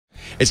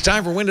It's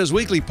time for Windows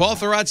Weekly. Paul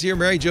Thurrott's here.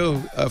 Mary Jo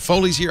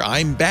Foley's here.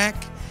 I'm back.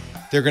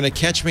 They're going to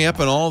catch me up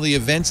on all the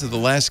events of the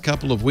last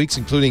couple of weeks,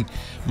 including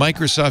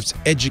Microsoft's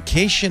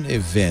education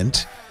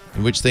event,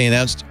 in which they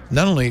announced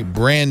not only a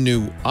brand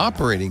new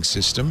operating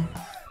system,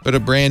 but a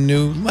brand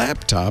new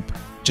laptop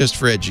just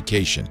for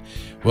education.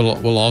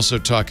 We'll also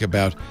talk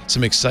about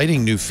some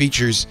exciting new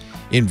features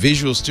in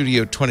Visual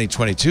Studio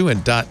 2022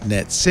 and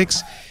 .NET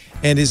 6.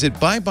 And is it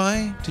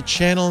bye-bye to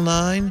Channel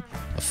 9?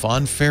 A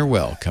fond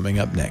farewell coming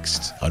up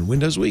next on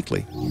Windows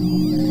Weekly.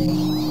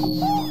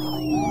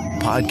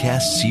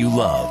 Podcasts you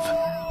love.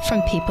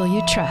 From people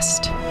you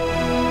trust.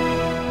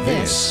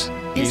 This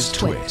is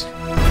Twit.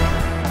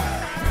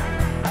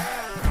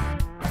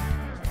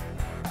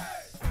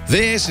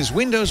 This is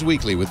Windows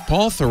Weekly with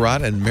Paul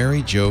Thurrott and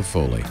Mary Jo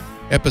Foley.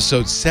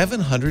 Episode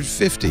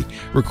 750,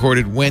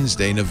 recorded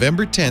Wednesday,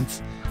 November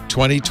 10th,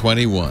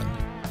 2021.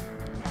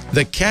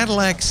 The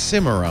Cadillac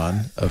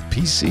Cimarron of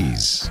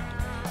PCs.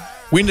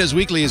 Windows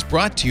Weekly is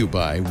brought to you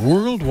by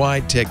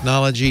Worldwide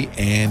Technology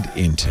and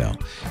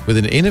Intel. With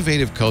an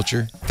innovative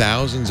culture,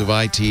 thousands of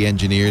IT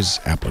engineers,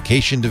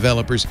 application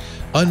developers,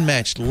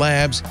 unmatched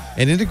labs,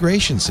 and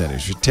integration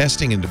centers for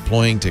testing and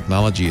deploying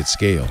technology at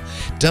scale,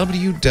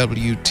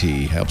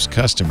 WWT helps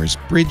customers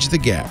bridge the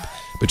gap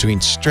between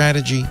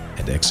strategy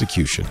and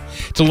execution.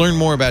 To learn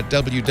more about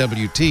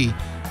WWT,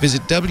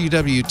 visit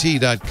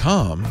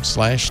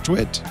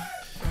wwt.com/twit.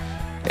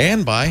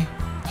 And by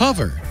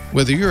Hover.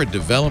 Whether you're a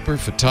developer,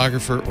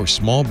 photographer, or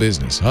small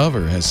business,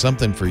 Hover has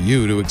something for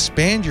you to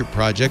expand your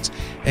projects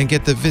and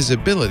get the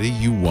visibility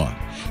you want.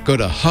 Go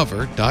to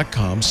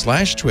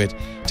hover.com/twit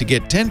to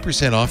get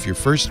 10% off your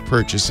first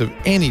purchase of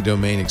any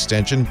domain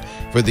extension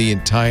for the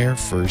entire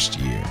first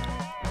year.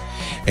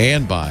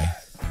 And by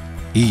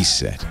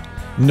ESET.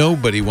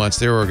 Nobody wants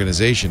their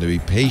organization to be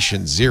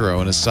patient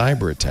zero in a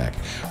cyber attack.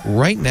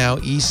 Right now,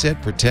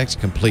 ESET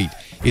Protect Complete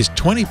is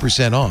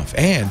 20% off,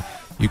 and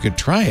you can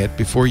try it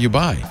before you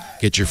buy.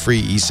 Get your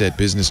free ESET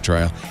business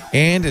trial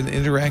and an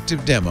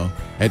interactive demo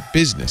at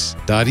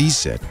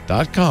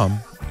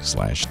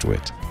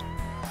business.eset.com/twit.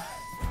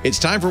 It's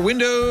time for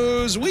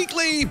Windows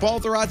Weekly. Paul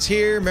Thurrott's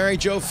here. Mary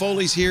Jo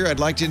Foley's here. I'd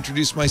like to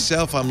introduce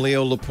myself. I'm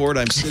Leo Laporte.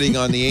 I'm sitting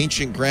on the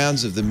ancient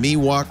grounds of the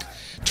Miwok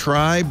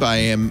tribe. I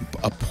am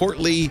a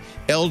portly,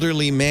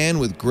 elderly man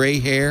with gray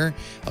hair,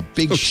 a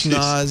big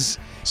schnoz.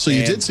 So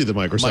you did see the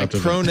Microsoft My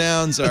event.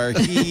 pronouns are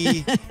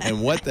he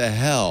and what the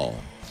hell.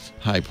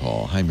 Hi,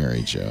 Paul. Hi,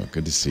 Mary Jo.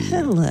 Good to see you.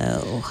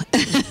 Hello.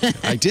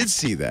 I did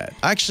see that.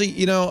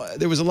 Actually,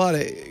 there was a lot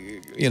of,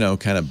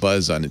 kind of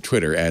buzz on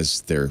Twitter, as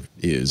there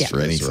is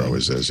for anything. There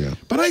always is, yeah.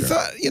 But I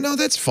thought,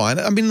 that's fine.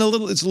 I mean,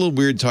 it's a little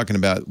weird talking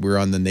about we're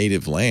on the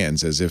native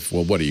lands as if,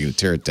 well, what are you going to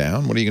tear it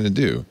down? What are you going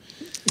to do?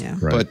 Yeah.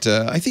 Right. But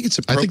I think it's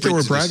appropriate. I think they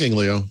were bragging,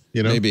 Leo.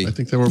 Maybe. I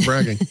think they were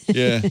bragging.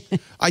 Yeah.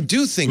 I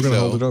do think, We're going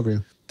to hold it though, over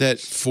you. that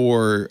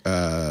for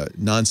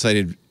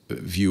non-sighted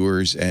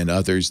viewers and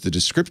others, the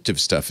descriptive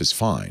stuff is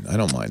fine. I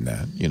don't mind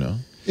that,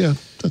 Yeah,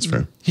 that's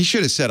fair. He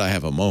should have said I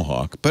have a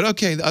mohawk, but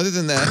okay. Other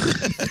than that,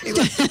 he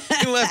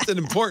left an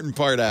important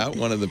part out.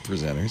 One of the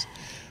presenters,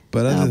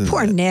 but other than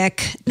Poor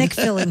that, Nick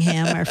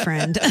Fillingham, our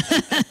friend.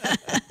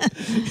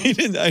 he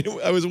didn't.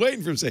 I was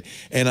waiting for him to say,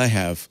 and I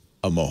have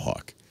a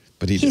mohawk,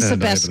 but he He's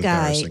didn't. the best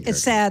guy.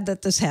 It's sad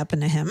that this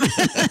happened to him.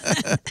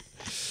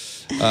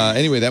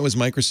 Anyway, that was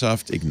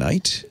Microsoft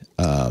Ignite.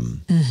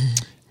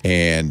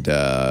 And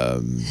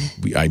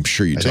I'm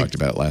sure you talked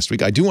about it last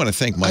week. I do want to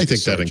thank Micah. I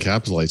think that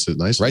encapsulates it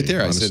nicely. Right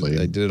there, honestly.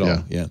 I did it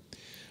all. Yeah.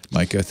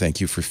 Micah, thank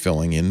you for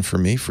filling in for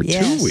me for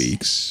 2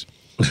 weeks.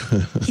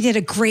 He did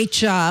a great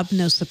job.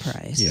 No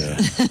surprise. Yeah.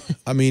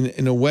 I mean,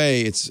 in a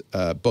way, it's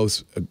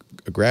both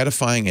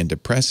gratifying and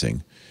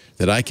depressing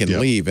that I can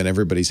leave and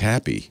everybody's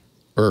happy.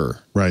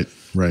 Right.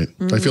 I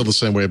feel the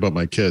same way about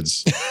my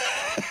kids.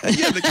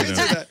 Yeah, the kids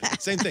are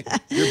that same thing.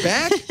 You're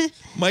back?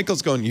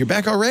 Michael's going, you're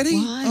back already?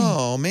 Why?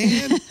 Oh,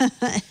 man.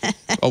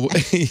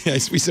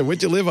 We said,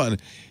 what'd you live on?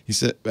 We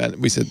said,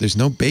 there's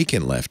no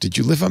bacon left. Did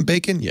you live on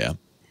bacon? Yeah.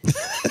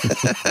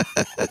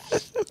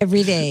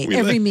 Every day,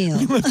 every meal.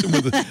 We left him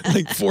with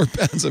like 4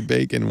 pounds of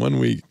bacon 1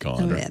 week.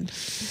 Gone.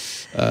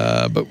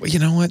 But you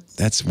know what?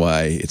 That's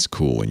why it's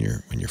cool when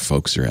your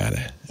folks are out of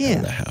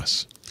the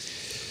house.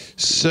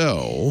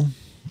 So...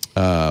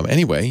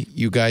 anyway,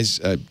 you guys,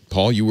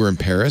 Paul, you were in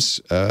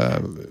Paris.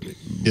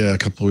 Yeah, a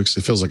couple of weeks.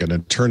 It feels like an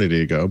eternity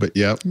ago, but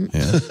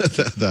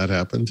that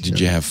happened. Did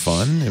you have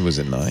fun? Was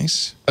it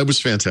nice? It was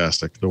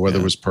fantastic. The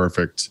weather was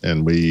perfect,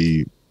 and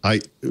we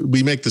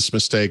make this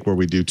mistake where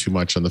we do too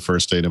much on the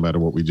first day, no matter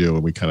what we do,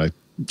 and we kind of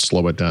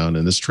slow it down.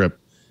 And this trip,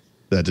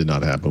 that did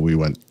not happen. We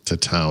went to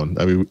town.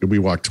 I mean, we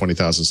walked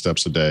 20,000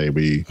 steps a day.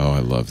 I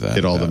love that.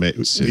 Did all the we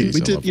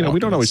did. We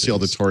don't always see all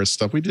the tourist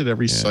stuff. We did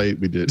every site.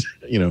 We did.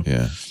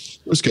 Yeah.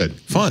 It was good.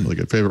 Fun. Really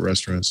good. Favorite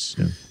restaurants.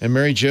 Yeah. And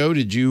Mary Jo,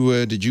 did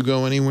you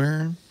go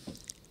anywhere?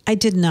 I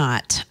did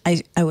not.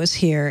 I was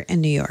here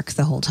in New York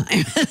the whole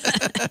time.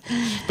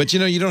 But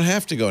you don't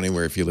have to go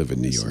anywhere if you live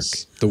in New York.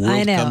 The world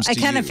I know. comes to I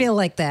kind of you. feel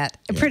like that.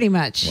 Pretty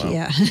much. Wow.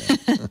 Yeah.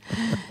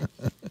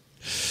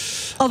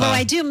 Although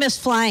I do miss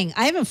flying.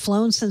 I haven't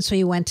flown since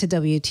we went to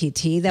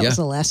WTT. That was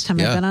the last time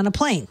I've been on a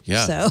plane.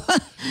 Yeah. So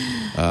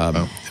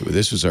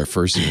This was our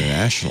first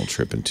international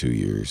trip in 2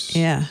 years.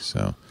 Yeah.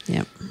 So.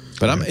 Yep.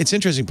 But it's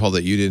interesting, Paul,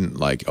 that you didn't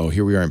like, oh,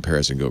 here we are in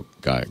Paris and go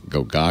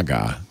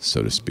gaga,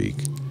 so to speak.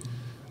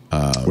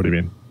 What do you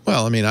mean?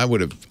 Well, I mean, I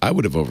would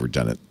have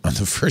overdone it on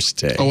the first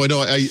day. Oh, I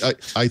know.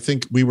 I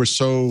think we were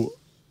so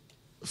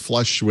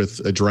flush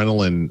with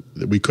adrenaline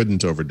that we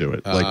couldn't overdo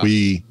it. Like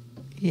we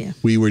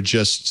were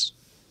just.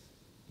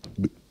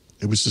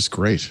 It was just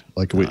great.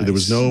 like there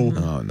was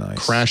no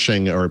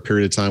crashing or a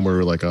period of time where we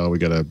were like, oh, we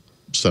got to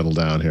settle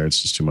down here.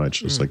 It's just too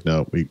much. It's like,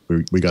 no,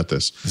 we got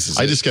this.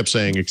 I just kept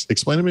saying,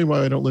 explain to me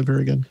why I don't live here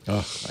again.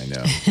 Oh, I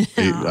know.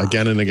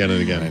 Again and again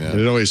and again. And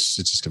it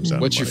just comes down.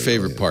 What's your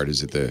favorite part?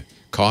 Is it the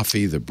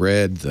coffee, the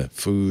bread, the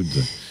food?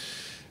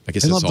 I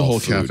guess I it's love the all whole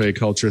food. cafe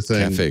culture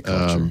thing. Cafe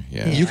culture,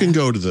 You can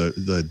go to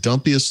the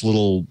dumpiest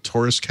little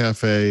tourist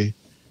cafe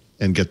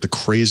and get the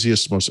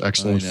craziest, most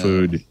excellent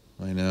food.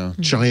 I know.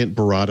 Giant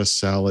burrata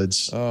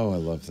salads. Oh, I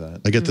love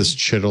that. I get this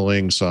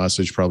chitterling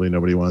sausage. Probably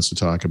nobody wants to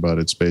talk about.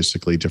 It's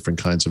basically different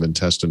kinds of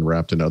intestine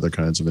wrapped in other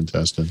kinds of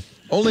intestine.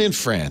 Only in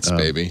France,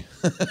 baby.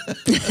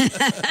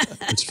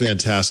 It's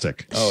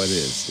fantastic. Oh, it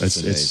is. It's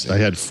amazing. I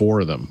had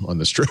 4 of them on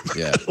this trip.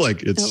 Yeah.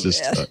 Like it's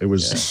it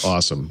was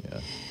awesome.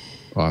 Yeah.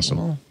 Awesome.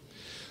 Well,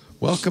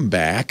 welcome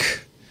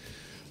back.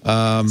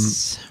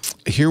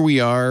 Here we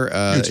are.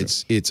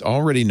 It's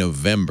already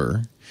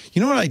November.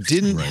 You know what I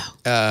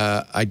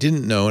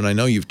didn't know, and I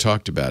know you've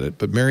talked about it,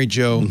 but Mary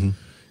Jo,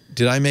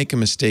 did I make a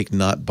mistake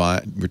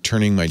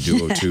returning my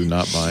Duo 2,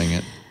 not buying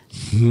it?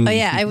 Oh,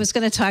 yeah. I was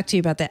going to talk to you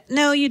about that.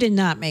 No, you did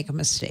not make a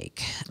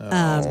mistake.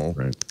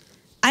 Right.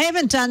 I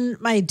haven't done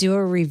my Duo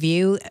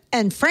review.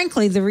 And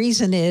frankly, the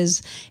reason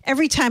is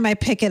every time I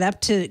pick it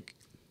up to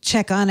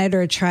check on it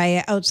or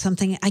try out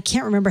something, I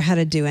can't remember how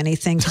to do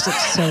anything because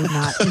it's so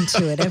not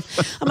intuitive.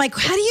 I'm like,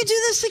 how do you do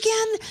this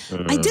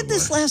again? I did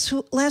this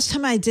last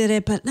time I did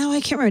it, but no, I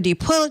can't remember. Do you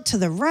pull it to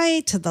the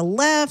right, to the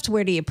left?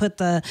 Where do you put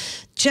the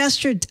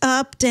gesture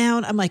up,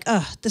 down? I'm like,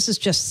 oh, this is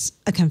just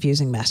a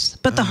confusing mess.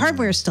 But the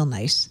hardware is still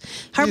nice.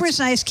 Hardware's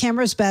nice.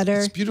 Camera's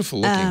better. It's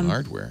beautiful looking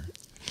hardware.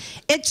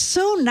 It's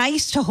so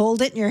nice to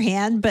hold it in your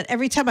hand, but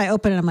every time I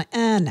open it, I'm like,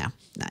 no.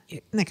 I'm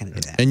not going to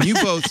do that. And you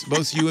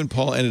both you and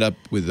Paul ended up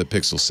with the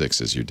Pixel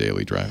 6 as your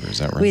daily driver. Is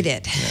that right? We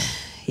did.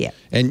 Yeah.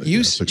 And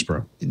you 6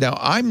 Pro. Now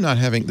I'm not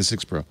having the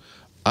 6 Pro.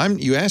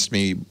 You asked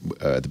me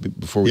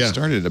before we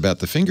started about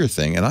the finger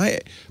thing, and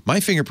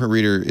my fingerprint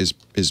reader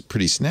is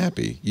pretty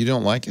snappy. You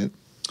don't like it?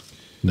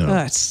 No.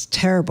 Oh, it's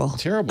terrible.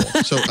 Terrible.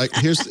 So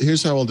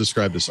here's how I'll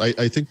describe this.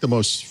 I think the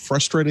most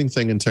frustrating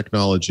thing in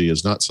technology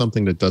is not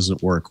something that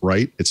doesn't work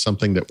right. It's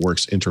something that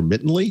works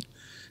intermittently.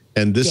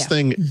 And this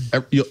thing,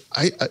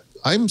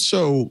 I'm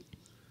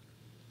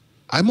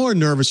more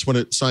nervous when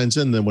it signs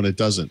in than when it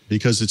doesn't,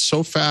 because it's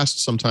so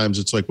fast. Sometimes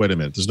it's like, wait a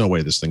minute, there's no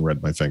way this thing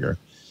read my finger.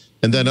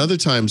 And then other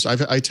times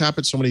I tap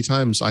it so many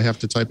times, I have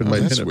to type in my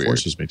PIN. It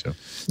forces me to.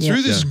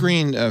 Through the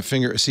screen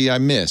finger. See, I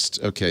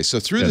missed. Okay. So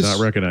through this. Not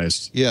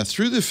recognized. Yeah.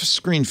 Through the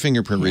screen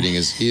fingerprint reading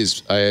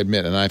is, I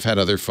admit, and I've had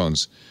other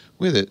phones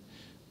with it.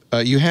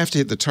 You have to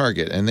hit the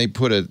target, and they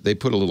put a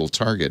little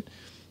target.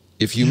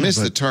 If you miss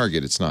the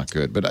target, it's not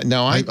good. But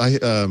now I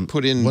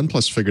put in.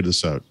 OnePlus figured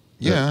this out.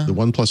 Yeah. The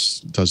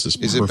OnePlus does this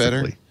perfectly. Is it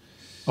better?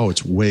 Oh,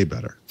 it's way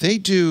better. They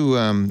do.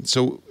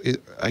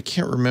 I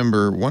can't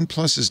remember.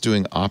 OnePlus is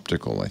doing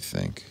optical, I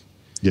think.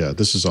 Yeah,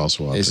 this is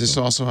also optical. Is this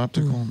also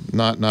optical?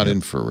 Not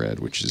infrared,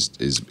 which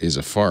is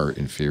a far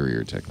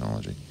inferior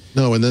technology.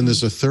 No, and then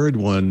there's a third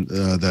one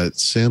that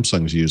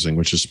Samsung's using,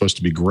 which is supposed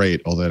to be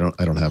great. Although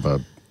I don't have a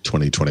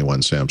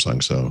 2021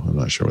 Samsung, so I'm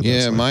not sure what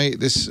that's like.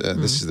 This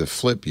is the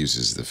Flip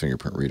uses the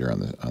fingerprint reader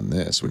on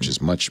this, which is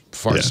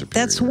far superior.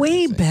 That's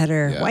way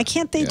better. Yeah. Why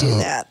can't they do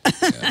that?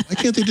 Why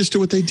can't they just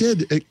do what they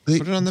did? They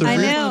put it on the back.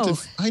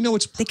 I know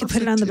it's perfect. They can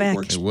put it on the back.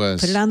 It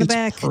was. Put it on the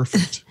back.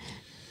 Perfect.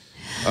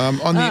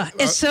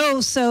 It's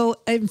so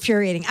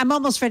infuriating. I'm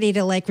almost ready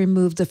to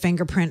remove the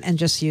fingerprint and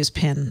just use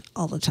PIN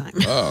all the time.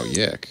 Oh,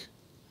 yuck.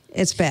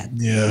 It's bad.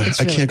 Yeah,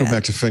 it's I really can't go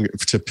bad. back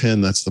to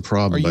PIN. That's the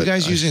problem. Are you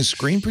guys using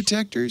screen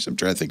protectors? I'm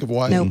trying to think of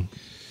why.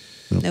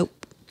 Nope.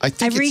 I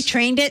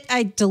retrained it.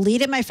 I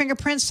deleted my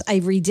fingerprints. I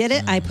redid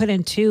it. I put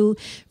in 2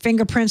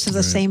 fingerprints of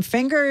the same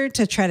finger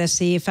to try to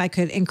see if I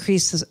could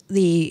increase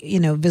the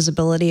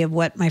visibility of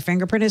what my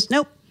fingerprint is.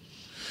 Nope.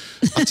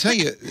 I'll tell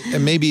you,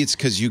 and maybe it's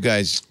because you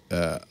guys,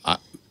 the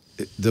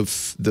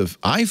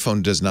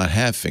iPhone does not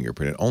have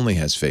fingerprint. It only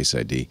has Face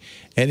ID,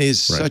 and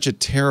is such a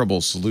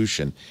terrible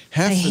solution.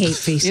 I hate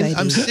Face ID.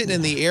 I'm sitting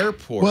in the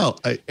airport. Well,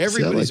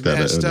 everybody's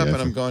masked up, and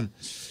I'm going.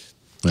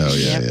 Oh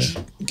yeah.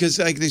 Because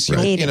I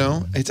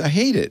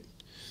hate it.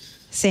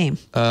 Same.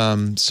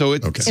 So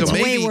it's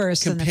maybe way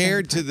worse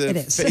compared to the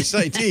Face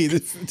ID, the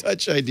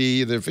Touch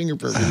ID, the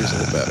fingerprint reader's a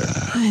little better.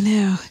 I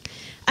know.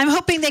 I'm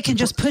hoping they can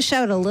just push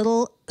out a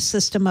little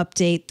system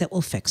update that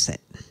will fix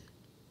it.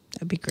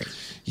 That'd be great.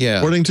 Yeah.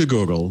 According to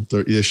Google,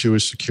 the issue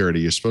is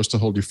security. You're supposed to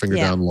hold your finger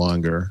down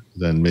longer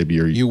than maybe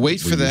you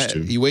wait for that.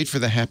 You wait for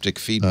the haptic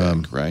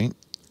feedback, right?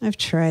 I've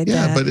tried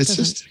Yeah, that. but it's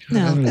Doesn't- just I no,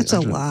 don't- that's I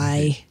a don't-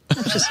 lie.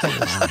 That's just a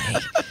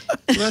lie.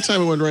 That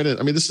time I went right in.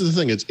 I mean, this is the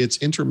thing. It's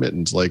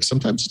intermittent. Like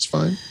sometimes it's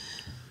fine.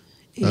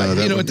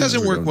 It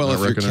doesn't work well if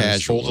you're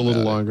casual. Hold a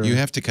little about it. longer. You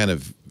have to kind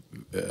of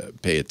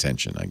pay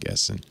attention, I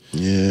guess. And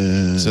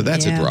Yeah. so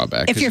that's Yeah. a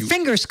drawback. If 'cause your you-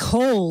 finger's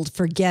cold,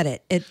 forget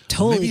it. It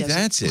totally maybe doesn't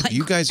that's it. like-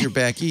 You guys are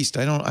back east.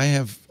 I don't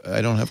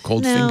have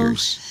cold No.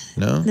 fingers.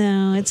 No.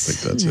 No, it's think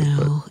that's it,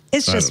 no. but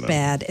It's I just don't know.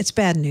 bad. It's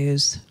bad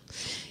news.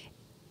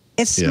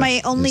 It's Yeah,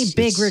 my only it's-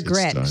 big it's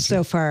regret dodgy.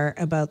 so far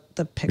about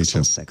the too.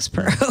 Pixel 6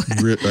 Pro.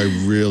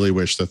 I really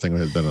wish the thing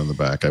had been on the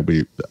back.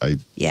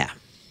 Yeah.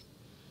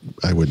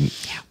 I wouldn't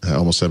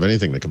almost have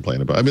anything to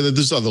complain about. I mean,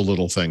 there's other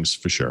little things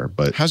for sure,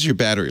 but How's your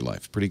battery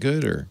life? Pretty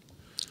good, or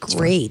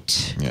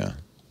Great. yeah,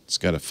 it's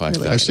got a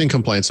 5,000. I've seen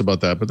complaints about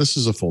that. But this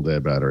is a full day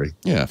battery.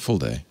 Yeah, full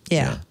day.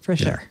 Yeah, for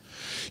sure.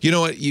 You know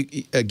what?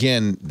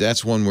 Again,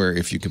 that's one where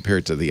if you compare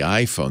it to the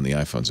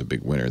iPhone's a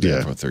big winner. The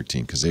Yeah. iPhone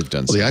 13 because they've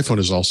done. Well, the iPhone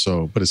is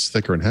also, but it's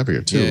thicker and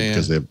heavier too Yeah, yeah.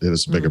 because it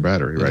has a bigger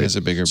battery, right? It has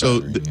a bigger so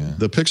battery, yeah.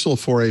 the Pixel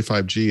 4a,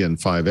 5G, and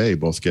 5a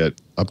both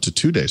get up to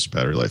 2 days of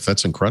battery life.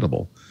 That's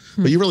incredible.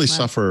 But you really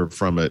suffer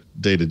from it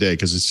day to day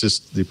because it's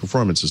just the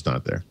performance is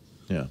not there.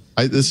 Yeah.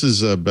 This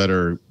is the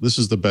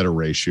better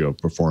ratio of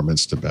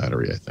performance to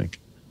battery, I think.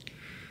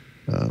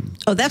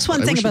 Oh, that's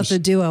one I thing wish it about was- the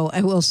Duo,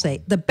 I will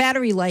say. The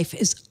battery life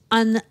is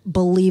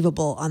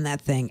unbelievable on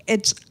that thing.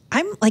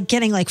 I'm like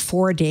getting like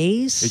 4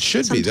 days. It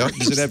should be though.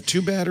 sometimes. Does it have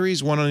two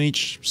batteries, one on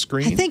each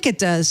screen? I think it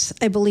does.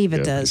 I believe it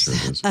Yeah, I'm does. sure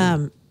it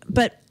does.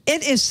 But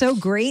it is so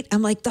great.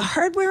 I'm like, the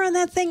hardware on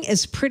that thing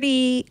is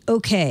pretty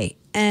okay.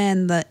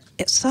 And the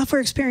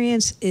software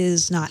experience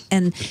is not.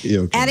 And Yeah,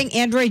 okay. adding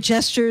Android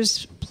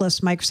gestures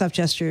plus Microsoft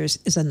gestures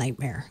is a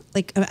nightmare.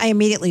 Like, I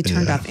immediately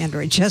turned off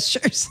Android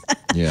gestures.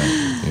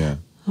 Yeah.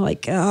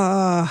 Like,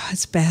 oh,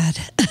 it's bad.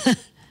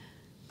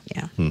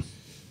 Yeah.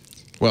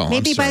 Well,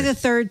 Maybe I'm by sorry. the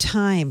third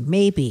time.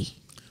 Maybe.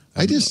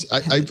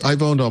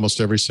 I've owned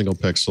almost every single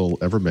Pixel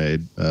ever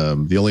made.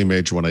 The only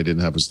major one I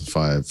didn't have was the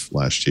 5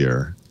 last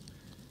year.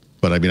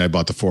 But I mean, I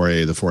bought the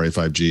 4A, the 4A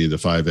 5G, the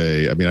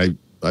 5A. I mean,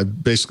 I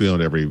basically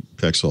owned every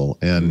Pixel.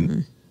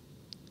 And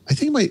I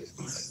think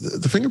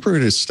the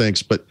fingerprint is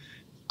stinks, but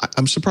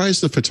I'm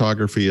surprised the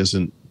photography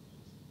isn't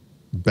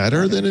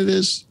better than it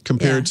is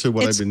compared Yeah. to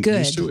what It's I've been good.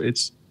 used to.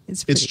 It's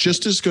It's pretty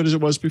just as good as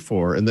it was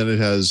before. And then it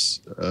has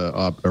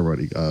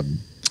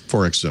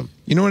 4X zoom.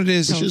 You know what it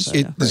is? is-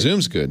 The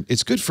zoom's good.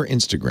 It's good for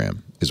Instagram,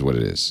 is what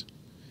it is.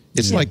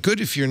 It's like good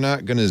if you're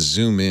not going to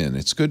zoom in.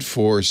 It's good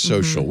for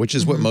social, which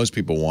is what most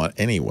people want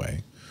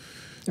anyway.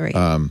 Right.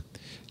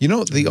 You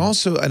know,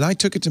 and I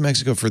took it to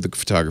Mexico for the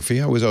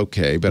photography. I was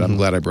okay, but I'm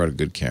glad I brought a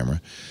good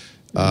camera.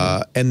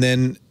 And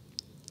then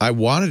I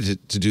wanted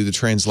it to do the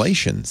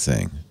translation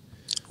thing.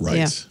 Right.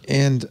 Yeah.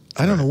 And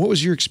I don't know, what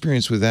was your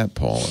experience with that,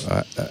 Paul?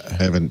 I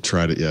haven't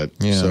tried it yet.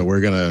 Yeah. So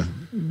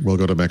we'll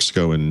go to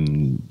Mexico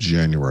in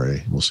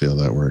January. We'll see how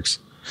that works.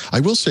 I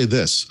will say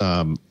this.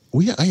 I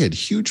had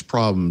huge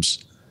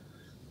problems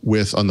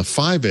on the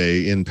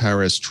 5A in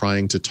Paris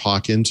trying to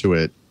talk into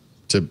it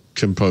to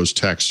compose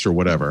text or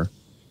whatever.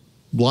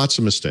 Lots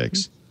of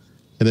mistakes.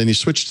 And then you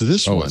switch to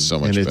this one. It's so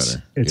much and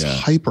better. It's Yeah.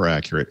 hyper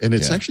accurate. And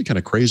it's Yeah. actually kind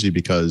of crazy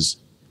because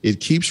it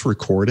keeps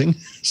recording.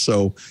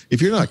 So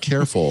if you're not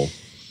careful,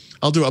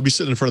 I'll be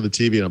sitting in front of the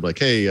TV and I'm like,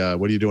 hey,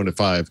 what are you doing at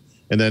 5?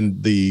 And then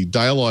the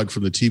dialogue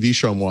from the TV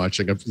show I'm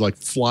watching like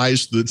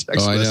flies to the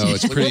text Oh, I know.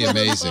 message. It's pretty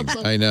amazing.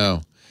 I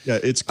know. Yeah,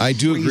 it's I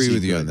do agree crazy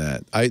with you good. on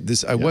that.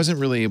 I wasn't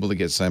really able to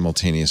get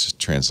simultaneous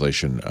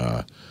translation.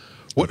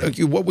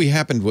 What we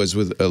happened was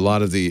with a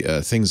lot of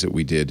the things that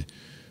we did,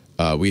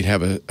 we'd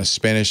have a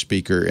Spanish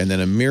speaker and then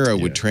Amira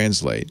would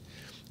translate.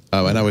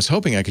 And I was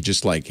hoping I could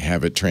just like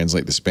have it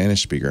translate the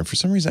Spanish speaker. And for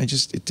some reason,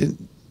 it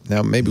didn't.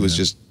 Now, maybe it was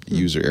just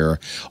user error.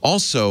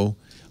 Also,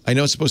 I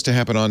know it's supposed to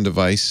happen on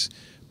device,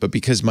 but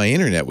because my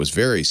internet was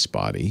very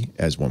spotty,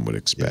 as one would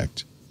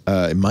expect,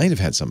 it might have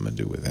had something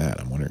to do with that.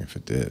 I'm wondering if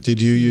it did.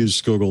 Did you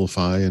use Google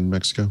Fi in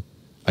Mexico?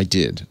 I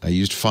did. I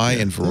used Fi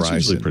and Verizon. That's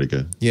usually pretty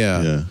good.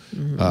 Yeah.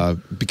 Yeah.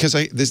 Because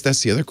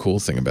that's the other cool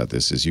thing about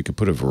this is you can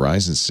put a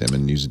Verizon SIM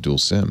and use a dual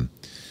SIM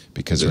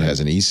because it has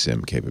an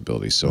eSIM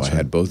capability. So I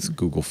had both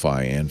Google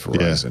Fi and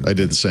Verizon. Yeah, I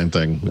did the same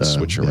thing. Would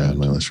switch around.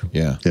 my last trip.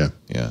 Yeah.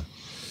 Yeah.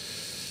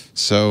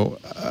 So,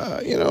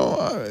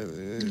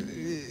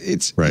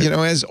 it's, Right.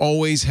 as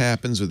always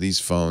happens with these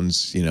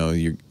phones,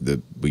 you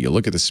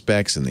look at the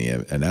specs and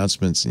the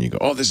announcements and you go,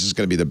 oh, this is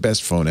going to be the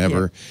best phone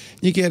ever.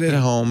 You get it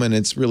home and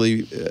it's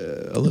really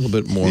a little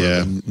bit more of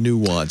a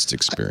nuanced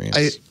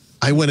experience.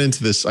 I went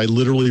into this, I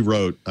literally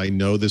wrote, I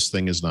know this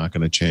thing is not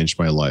going to change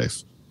my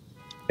life.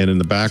 And in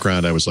the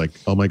background, I was like,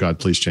 oh my God,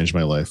 please change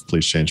my life.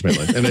 Please change my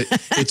life. And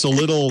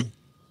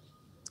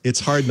it's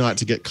hard not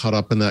to get caught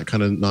up in that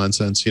kind of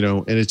nonsense,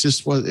 and it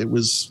just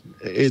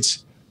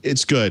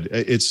it's good.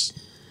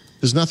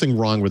 There's nothing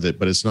wrong with it,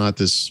 but it's not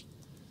this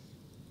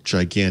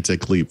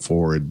gigantic leap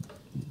forward.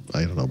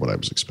 I don't know what I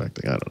was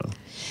expecting. I don't know.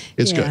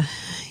 It's good.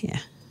 Yeah.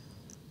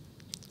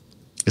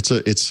 It's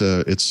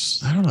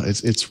I don't know.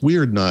 It's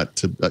weird not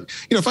to,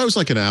 if I was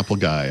like an Apple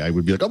guy, I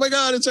would be like, oh my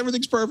God,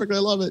 everything's perfect. I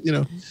love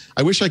it.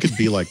 I wish I could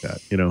be like that,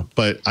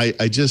 but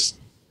I just,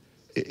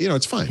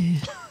 it's fine.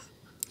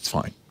 It's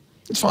fine.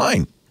 It's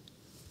fine.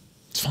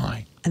 It's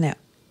fine. I know.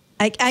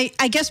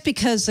 I guess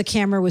because the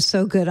camera was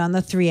so good on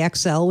the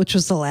 3XL, which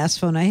was the last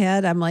phone I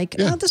had, I'm like,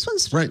 oh, this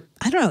one's right.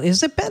 I don't know.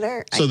 Is it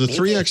better? So the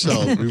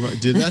 3XL,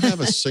 did that have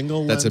a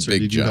single lens? That's a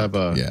big jump.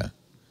 Yeah.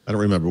 I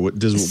don't remember.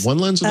 Does one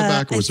lens in the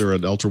back, or was there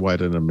an ultra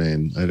wide and a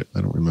main? I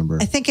don't remember.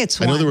 I think it's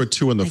one. I know there were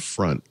two in the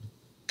front,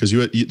 because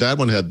that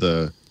one had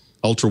the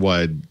ultra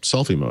wide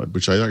selfie mode,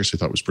 which I actually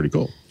thought was pretty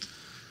cool.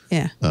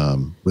 Yeah.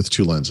 With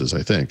two lenses,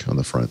 I think, on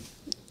the front.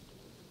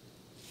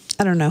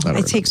 I don't know. I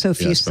remember. take so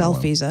few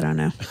selfies. I don't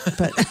know.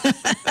 But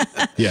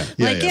yeah.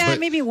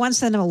 Maybe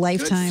once in a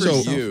lifetime.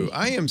 Good for you.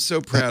 I am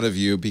so proud of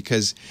you,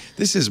 because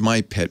this is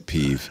my pet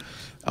peeve.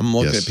 I'm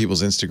looking at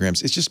people's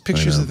Instagrams. It's just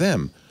pictures of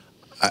them.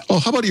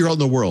 How about you're out in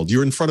the world? You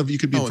could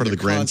be in front of the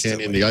Grand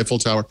Canyon, the Eiffel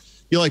Tower.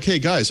 You're like, hey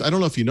guys, I don't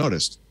know if you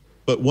noticed,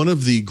 but one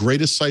of the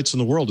greatest sights in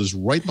the world is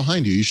right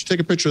behind you. You should take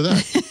a picture of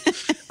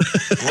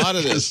that. A lot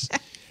of this.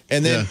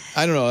 And then,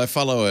 I don't know, I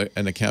follow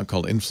an account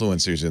called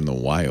Influencers in the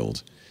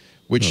Wild,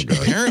 which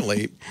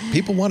apparently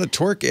people want to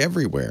twerk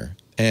everywhere.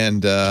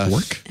 And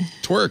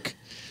twerk.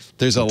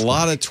 There's a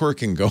lot of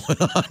twerking going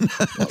on.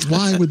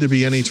 Why would there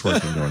be any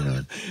twerking going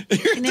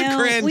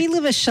on? We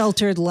live a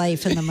sheltered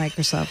life in the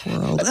Microsoft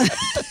world.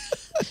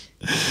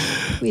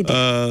 We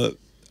do.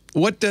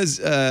 What does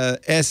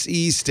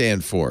SE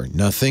stand for?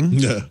 Nothing?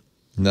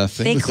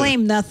 Nothing. They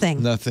claim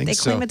nothing. Nothing. They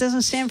claim it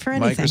doesn't stand for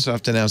anything.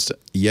 Microsoft announced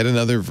yet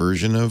another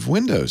version of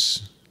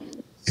Windows.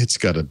 It's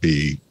got to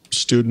be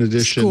Student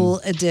Edition. School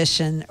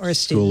Edition or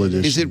Student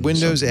Edition. Is it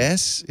Windows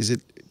S? Is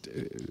it?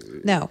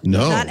 No,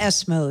 not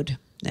S mode.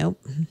 Nope.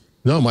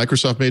 No,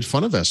 Microsoft made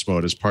fun of S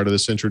mode as part of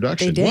this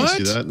introduction. They did. Did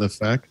you see that in the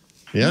fact?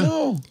 Yeah.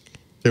 No.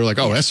 They were like,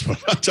 oh, S mode.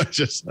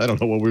 I don't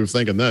know what we were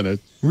thinking then.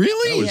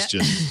 Really? That was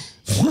just...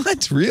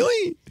 What?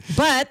 Really?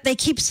 But they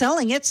keep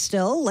selling it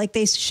still. Like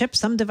they ship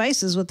some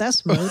devices with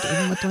S mode,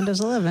 even with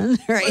Windows 11,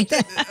 right?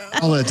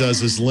 All that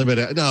does is limit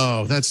it.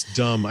 No, that's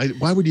dumb.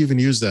 Why would you even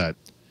use that?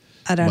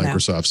 I don't know.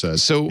 Microsoft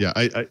says. So yeah,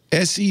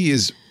 SE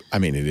is,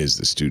 it is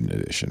the student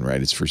edition,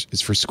 right? It's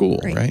for school,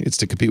 right? It's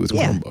to compete with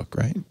Chromebook,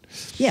 right?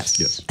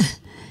 Yes.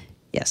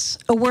 Yes.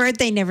 A word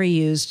they never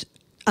used,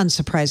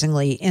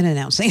 unsurprisingly, in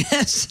announcing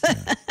this.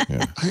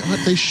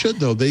 They should,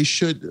 though. What they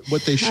should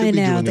be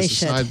doing is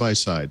side by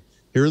side.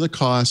 Here are the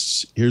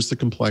costs. Here's the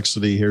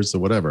complexity. Here's the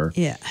whatever.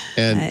 Yeah.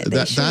 And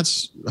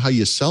that's how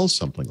you sell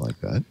something like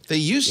that. They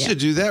used to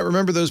do that.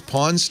 Remember those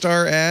Pawn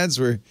Star ads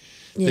where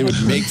they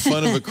would make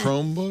fun of a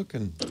Chromebook?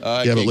 And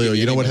but Leo,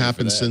 you know what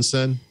happened since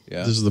then?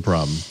 Yeah. This is the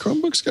problem.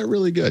 Chromebooks got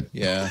really good.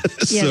 Yeah.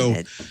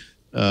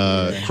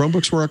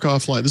 Chromebooks work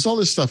offline. There's all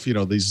this stuff,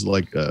 these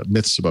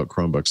myths about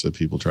Chromebooks that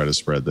people try to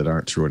spread that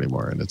aren't true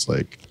anymore. And it's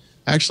like,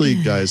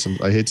 actually, guys,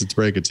 I hate to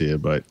break it to you,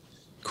 but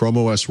Chrome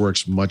OS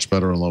works much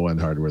better on low-end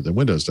hardware than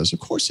Windows does. Of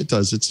course it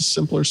does. It's a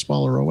simpler,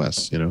 smaller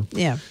OS,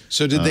 Yeah.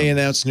 So did they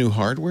announce new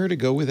hardware to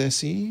go with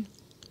SE?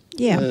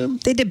 Yeah,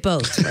 they did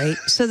both, right?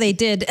 So they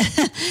did.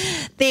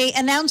 They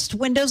announced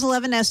Windows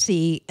 11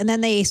 SE, and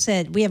then they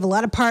said, we have a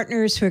lot of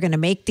partners who are going to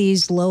make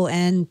these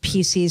low-end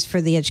PCs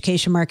for the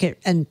education market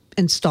and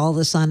install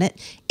this on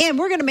it. And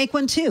we're going to make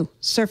one too,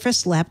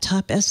 Surface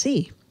Laptop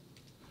SE.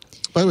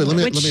 By the way,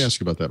 let me ask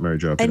you about that, Mary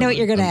Jo. I know what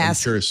you're going to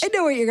ask. Curious. I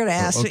know what you're going to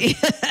ask me.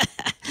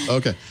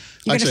 Okay.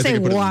 You're going to say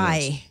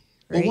why.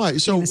 Right? Well, why?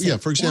 So,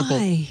 for example,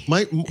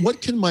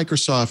 what can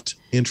Microsoft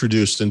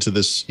introduce into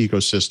this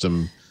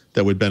ecosystem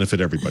that would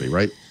benefit everybody,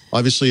 right?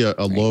 Obviously, a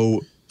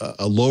low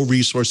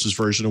resources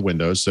version of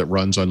Windows that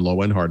runs on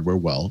low-end hardware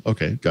well.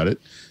 Okay, got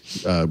it.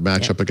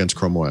 Match up against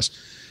Chrome OS.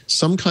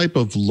 Some type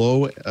of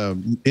low,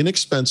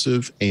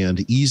 inexpensive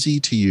and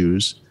easy to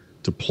use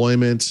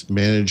deployment,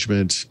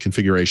 management,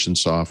 configuration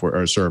software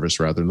or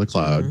service rather in the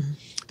cloud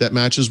that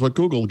matches what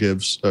Google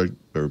gives or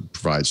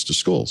provides to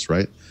schools,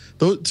 right?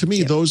 To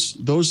me, those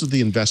are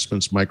the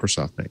investments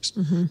Microsoft makes.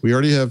 We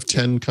already have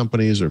 10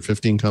 companies or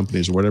 15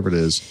 companies or whatever it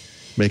is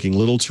making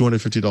little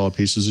 $250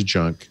 pieces of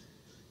junk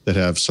that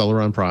have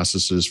Celeron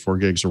processors, 4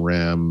 gigs of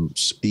RAM,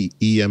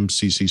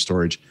 eMCC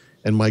storage,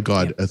 and my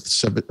God, a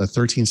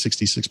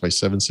 1366 by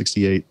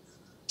 768,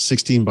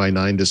 16 by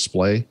 9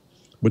 display.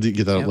 What did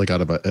you get that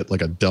out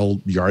of a Dell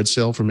yard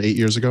sale from 8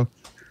 years ago?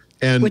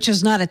 And which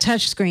is not a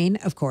touch screen,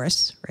 of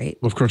course, right?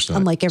 Of course not.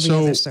 Unlike every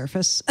other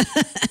Surface.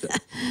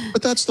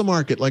 But that's the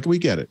market. Like, we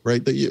get it,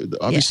 right?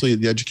 Obviously,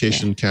 the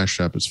education cash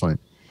trap is fine.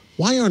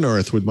 Why on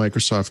earth would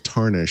Microsoft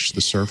tarnish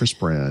the Surface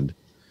brand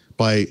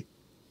by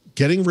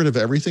getting rid of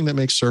everything that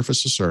makes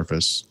Surface a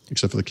Surface,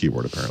 except for the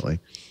keyboard, apparently,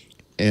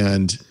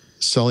 and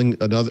selling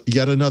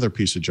yet another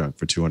piece of junk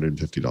for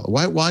 $250?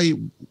 Why?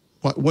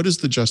 What is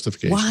the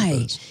justification?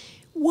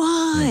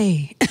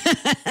 Why?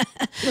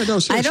 Yeah, no,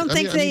 I don't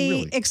think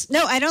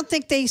I don't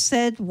think they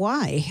said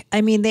why.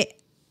 I mean,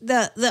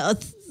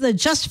 the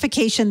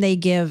justification they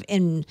give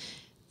in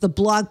the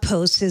blog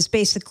post is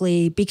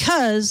basically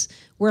because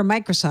we're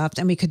Microsoft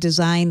and we could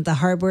design the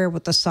hardware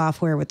with the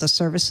software with the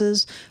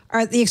services,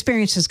 the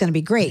experience is going to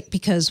be great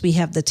because we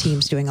have the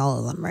teams doing all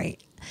of them,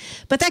 right?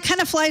 But that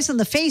kind of flies in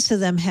the face of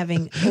them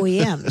having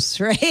OEMs,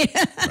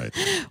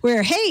 right?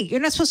 Where, hey, you're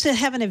not supposed to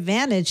have an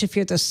advantage if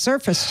you're the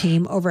Surface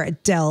team over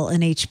at Dell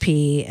and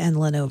HP and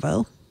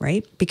Lenovo,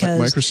 right? Because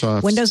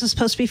Microsoft, Windows is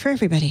supposed to be for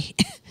everybody.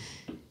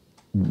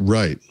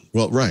 Right.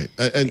 Well, right.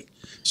 And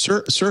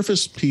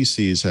Surface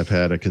PCs have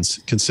had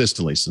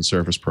consistently since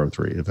Surface Pro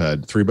 3 have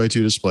had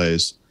 3x2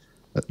 displays,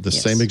 the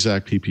same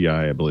exact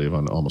PPI, I believe,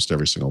 on almost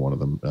every single one of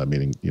them,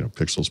 meaning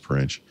pixels per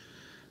inch.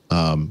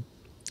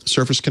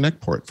 Surface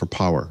Connect port for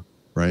power,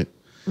 right?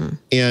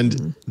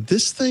 And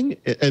this thing,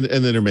 and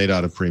then they're made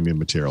out of premium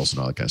materials and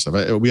all that kind of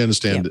stuff. We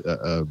understand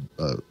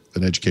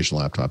an educational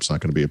laptop's not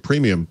going to be a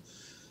premium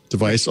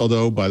device,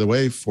 although, by the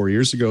way, 4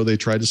 years ago, they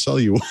tried to sell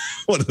you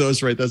one of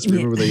those, right? That's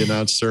remember they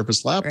announced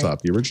Surface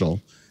Laptop, the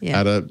original,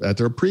 at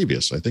their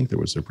previous, I think there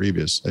was their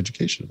previous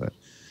education event.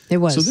 It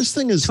was. So this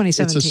thing is,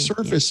 it's a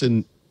Surface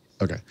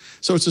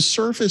so it's a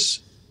Surface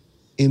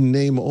in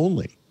name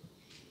only.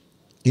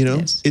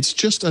 It's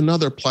just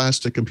another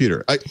plastic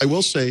computer. I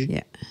will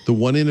say the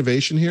one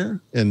innovation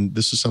here, and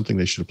this is something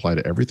they should apply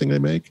to everything they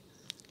make,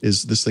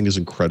 is this thing is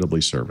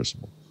incredibly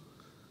serviceable.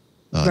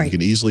 You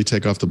can easily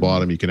take off the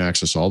bottom. You can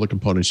access all the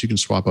components. You can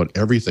swap out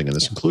everything in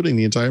this, including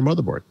the entire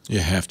motherboard. You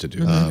have to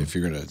do that if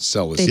you're going to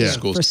sell this to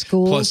schools. For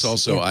schools. Plus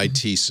also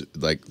IT,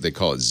 like they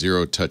call it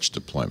zero-touch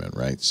deployment,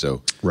 right?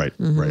 So right.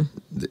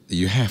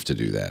 You have to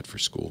do that for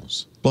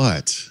schools.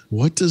 But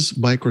what does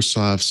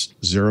Microsoft's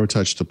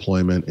zero-touch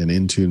deployment and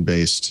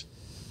Intune-based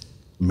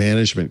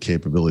management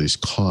capabilities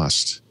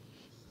cost?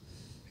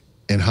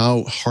 And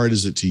how hard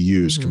is it to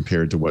use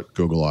compared to what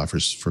Google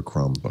offers for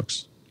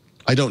Chromebooks?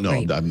 I don't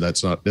know.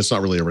 That's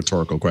not really a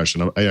rhetorical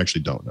question. I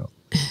actually don't know.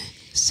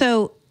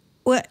 So,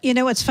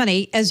 what's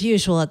funny, as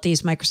usual at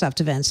these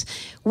Microsoft events,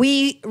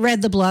 we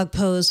read the blog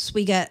posts,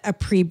 we got a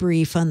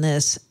pre-brief on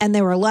this, and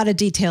there were a lot of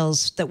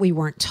details that we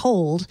weren't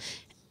told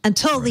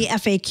until the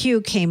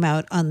FAQ came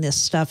out on this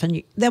stuff.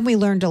 And then we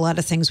learned a lot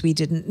of things we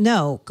didn't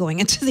know going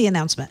into the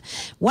announcement.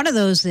 One of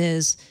those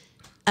is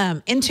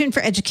Intune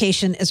for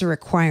Education is a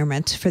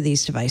requirement for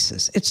these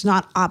devices. It's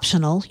not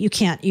optional. You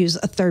can't use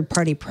a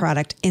third-party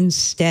product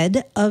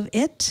instead of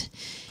it.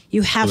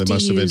 You have to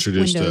use Windows. They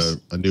must have introduced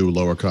a new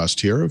lower-cost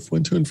tier of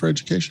Intune for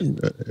Education.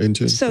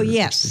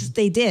 Yes,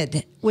 they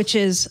did, which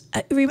is,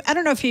 I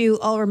don't know if you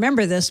all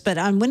remember this, but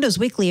on Windows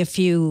Weekly a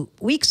few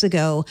weeks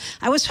ago,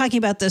 I was talking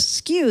about the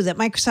SKU that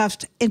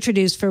Microsoft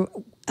introduced for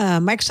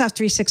Microsoft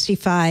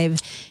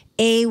 365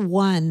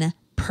 A1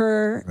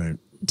 per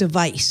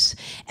device.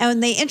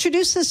 And they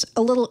introduced this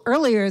a little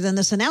earlier than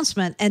this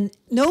announcement, and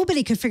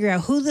nobody could figure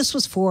out who this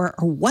was for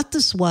or what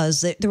this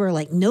was. There were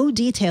like no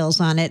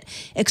details on it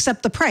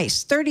except the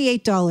price,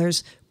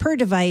 $38 per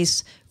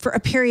device for a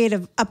period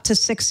of up to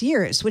 6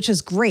 years, which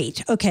is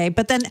great. Okay.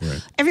 But then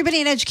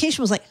everybody in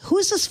education was like, who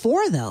is this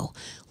for though?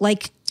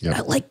 Like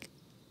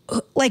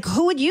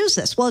who would use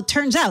this? Well, it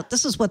turns out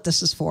this is what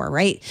this is for,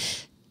 right?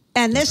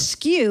 And this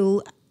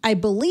SKU, I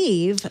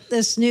believe,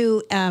 this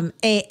new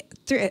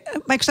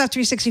Microsoft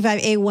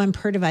 365 A1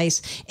 per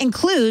device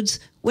includes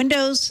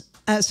Windows.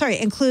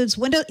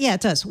 Yeah,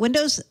 it does.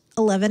 Windows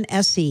 11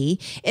 SE.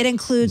 It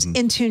includes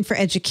Intune for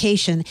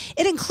Education.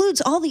 It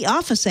includes all the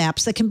Office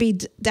apps that can be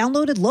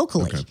downloaded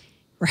locally. Okay.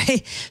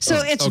 Right.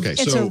 So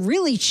it's a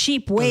really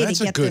cheap way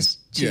to get this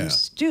to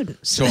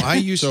students. So I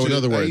used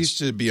I used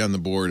to be on the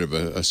board of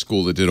a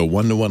school that did a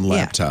one-to-one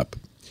laptop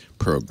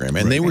program,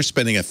 and they were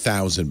spending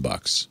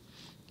 $1,000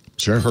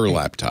 per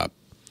laptop.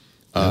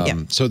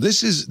 So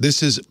this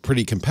is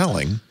pretty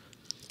compelling.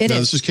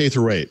 This is K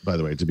through 8, by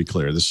the way, to be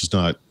clear. This is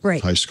not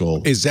high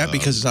school. Is that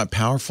because it's not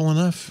powerful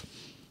enough?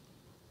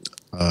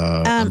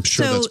 I'm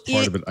sure that's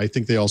part of it. I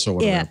think they also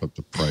want to ramp up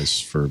the price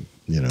for,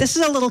 This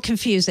is a little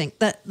confusing.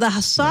 The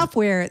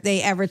software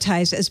they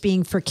advertise as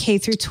being for K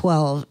through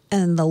 12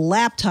 and the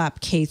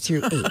laptop K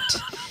through 8.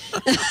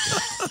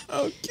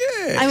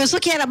 Okay. I was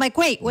looking at it, I'm like,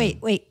 wait.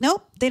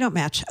 Nope, they don't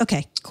match.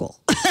 Okay, cool.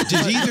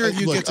 Did either of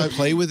you get to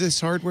play with this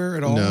hardware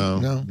at all?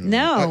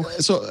 No.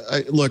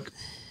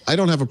 I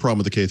don't have a problem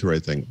with the K through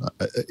 8 thing.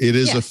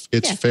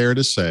 It's fair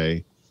to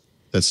say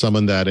that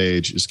someone that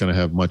age is going to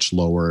have much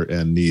lower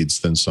end needs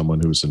than someone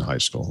who's in high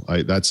school.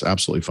 That's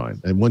absolutely fine.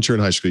 And once you're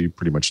in high school, you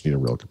pretty much need a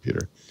real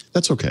computer.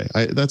 That's okay.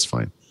 That's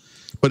fine.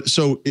 But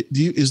so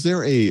does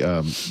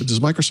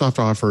Microsoft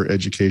offer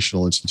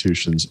educational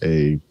institutions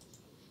a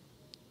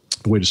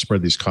way to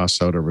spread these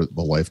costs out over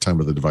the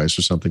lifetime of the device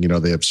or something?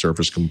 They have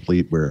Surface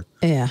Complete where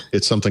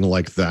it's something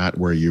like that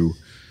where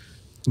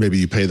maybe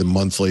you pay them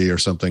monthly or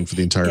something for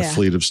the entire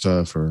fleet of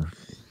stuff or.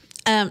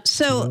 I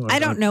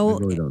don't know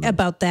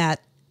about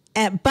that.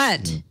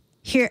 But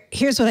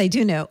here's what I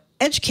do know.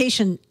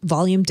 Education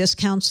volume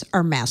discounts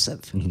are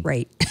massive,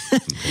 right?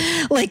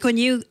 Like when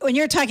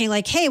you're talking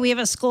like, hey, we have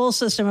a school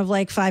system of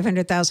like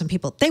 500,000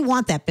 people. They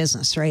want that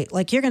business, right?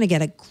 Like you're going to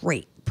get a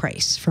great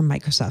price from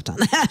Microsoft on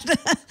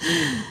that.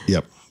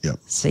 Yep. Yep.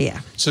 So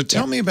yeah. So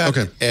tell me about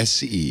Okay.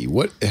 SE.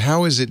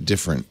 How is it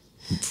different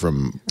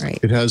from? Right.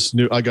 It has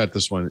new. I got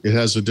this one. It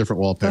has a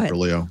different wallpaper, ahead.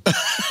 Leo.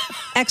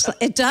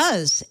 Excellent. It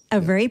does. A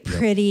very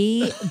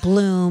pretty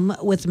bloom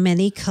with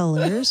many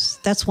colors.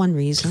 That's one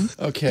reason.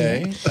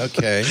 Okay.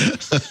 Okay.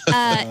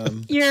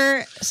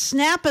 Your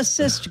Snap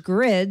Assist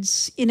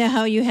grids, you know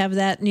how you have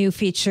that new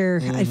feature?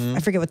 I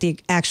forget what the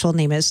actual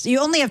name is. You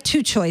only have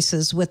two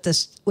choices with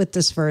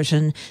this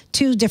version,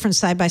 two different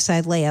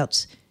side-by-side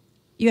layouts.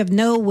 You have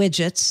no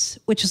widgets,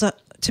 which is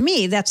to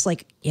me, that's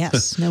like,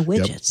 yes, no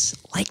widgets.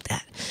 Like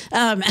that.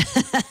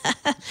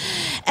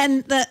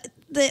 And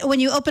when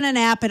you open an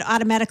app, it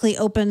automatically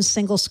opens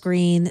single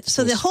screen.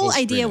 So the whole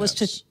idea was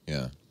to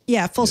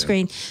full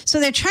screen. So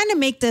they're trying to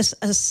make this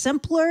a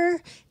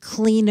simpler,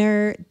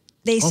 cleaner.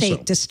 They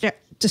say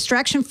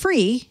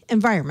distraction-free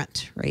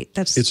environment, right?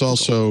 It's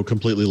also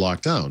completely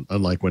locked down,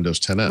 unlike Windows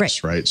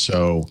 10s, right?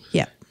 So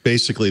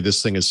basically,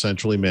 this thing is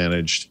centrally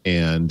managed,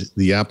 and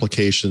the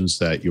applications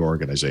that your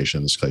organization,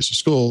 in this case, a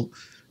school,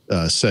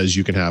 says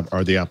you can have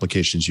are the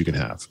applications you can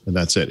have, and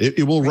that's it.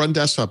 It will run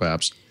desktop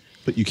apps.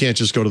 But you can't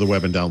just go to the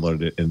web and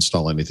download it and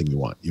install anything you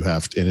want. You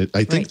have to, and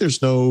I think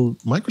there's no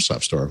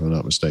Microsoft Store, if I'm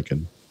not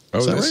mistaken.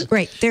 Is that right?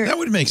 Right. That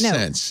would make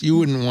sense. You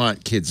wouldn't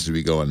want kids to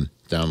be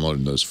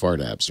downloading those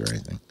fart apps or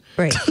anything.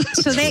 Right.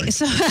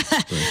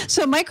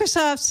 So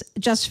Microsoft's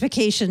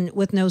justification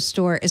with no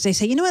store is they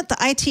say, you know what, the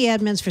IT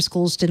admins for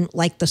schools didn't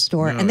like the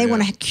store, and they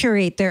want to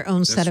curate their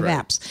own set of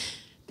apps.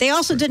 They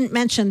also didn't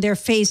mention they're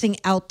phasing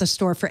out the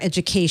store for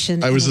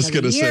education. I was just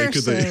going to say, I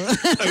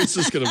was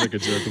just going to make a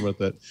joke about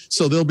that.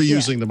 So they'll be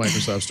using the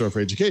Microsoft Store for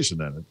education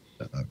then.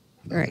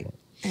 Right.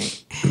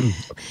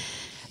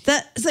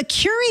 The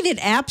curated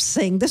apps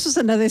thing, this was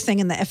another thing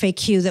in the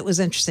FAQ that was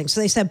interesting. So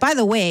they said, by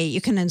the way,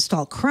 you can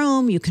install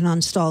Chrome, you can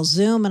install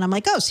Zoom. And I'm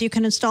like, oh, so you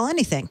can install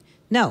anything.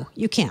 No,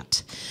 you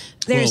can't.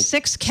 There's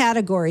 6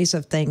 categories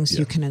of things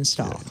you can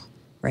install,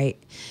 right?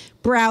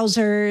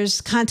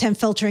 Browsers, content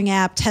filtering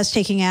app, test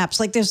taking apps.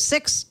 Like there's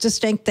 6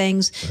 distinct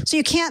things. Right. So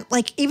you can't,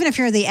 like, even if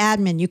you're the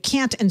admin, you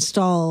can't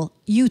install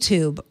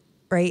YouTube,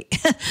 right?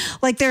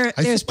 Like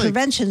there's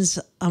preventions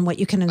on what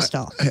you can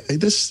install.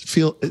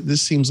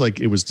 This seems like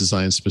it was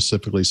designed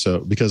specifically so,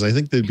 because I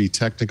think there'd be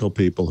technical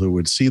people who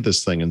would see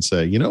this thing and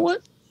say, you know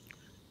what?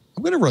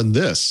 I'm going to run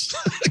this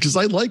because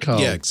I like how.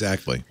 Yeah,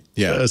 exactly.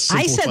 Yeah. I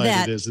said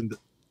that. It is. And,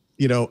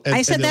 you know,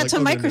 I said that to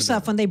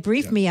Microsoft when they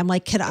briefed me. I'm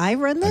like, could I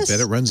run this? I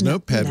bet it runs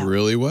Notepad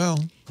really well.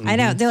 I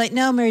know. They're like,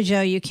 no, Mary Jo,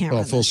 you can't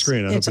run full this.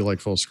 screen. I hope you like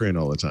full screen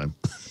all the time.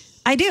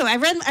 I do. I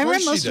run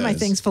most of my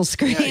things full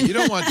screen. Yeah, you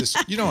don't want this.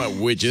 You don't want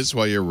widgets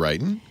while you're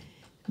writing.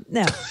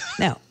 No.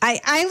 I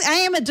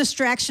am a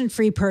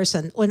distraction-free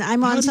person. When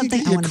I'm on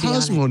something, I want to be on it.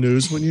 Cosmo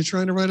News when you're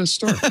trying to write a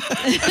story.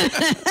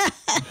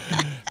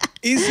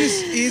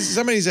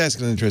 Somebody's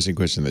asking an interesting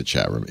question in the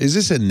chat room. Is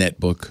this a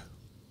netbook?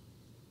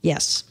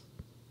 Yes.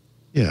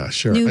 Yeah,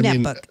 sure. New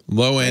netbook.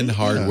 Low-end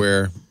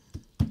hardware.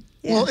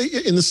 Yeah. Well,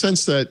 in the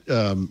sense that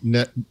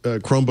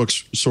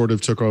Chromebooks sort of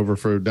took over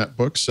for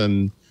netbooks,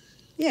 and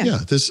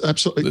this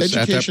absolutely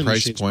education at that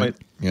price machines, point.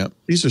 Yep.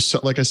 These are,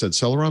 like I said,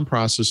 Celeron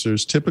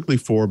processors, typically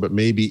 4, but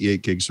maybe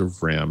 8 gigs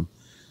of RAM.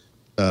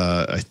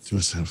 I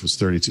think it was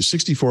 32,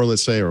 64,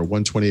 let's say, or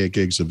 128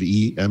 gigs of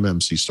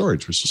eMMC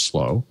storage, which is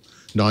slow.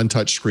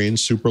 Non-touch screen,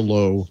 super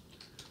low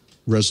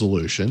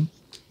resolution,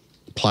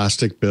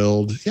 plastic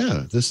build.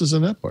 Yeah, this is a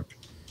netbook.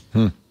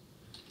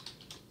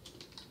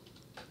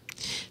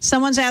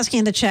 Someone's asking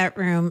in the chat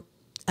room,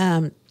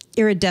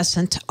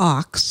 iridescent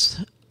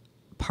ox,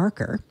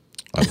 Parker.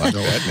 I like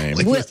that name.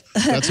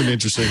 That's an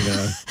interesting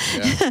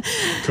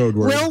code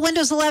word. Will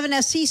Windows 11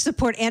 SE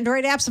support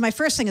Android apps? And my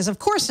first thing is, of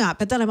course not.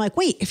 But then I'm like,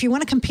 wait, if you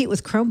want to compete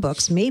with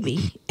Chromebooks,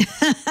 maybe.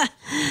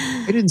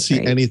 I didn't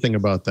see anything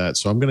about that,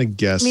 so I'm going to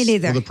guess. Me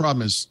neither. Well, the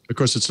problem is, of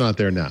course, it's not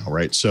there now,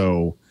 right?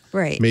 So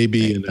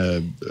maybe in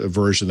a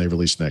version they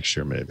release next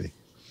year, maybe.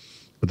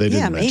 But they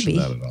didn't mention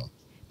that at all.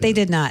 They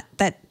did not.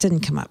 That didn't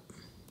come up.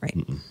 Right.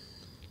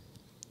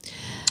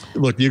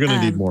 Look, you're going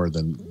to need more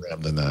than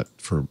RAM than that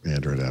for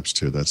Android apps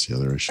too. That's the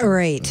other issue.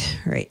 Right.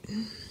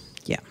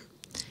 Yeah.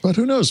 But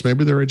who knows?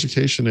 Maybe their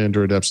education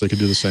Android apps, they could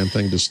do the same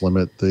thing, just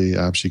limit the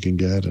apps you can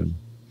get. And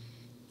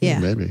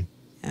maybe.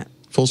 Yeah.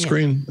 Full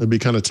screen, it'd be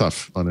kind of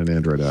tough on an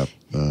Android app.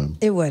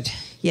 It would.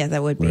 Yeah,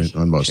 that would be. Right?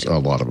 On a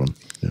lot of them.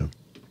 Yeah.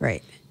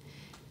 Right.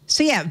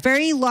 So yeah,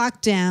 very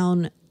locked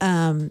down,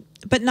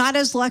 but not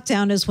as locked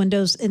down as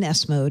Windows in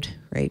S mode,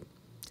 right?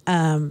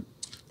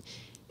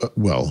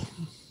 Well,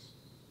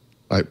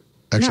 I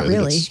think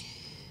it's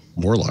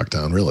more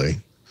lockdown, really.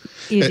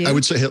 I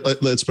would say,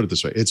 let's put it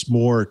this way: it's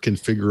more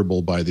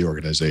configurable by the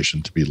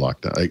organization to be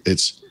locked down.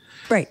 It's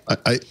right.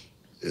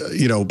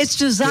 It's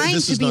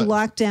designed to be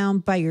locked down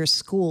by your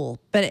school,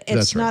 but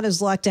it's not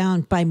as locked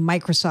down by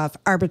Microsoft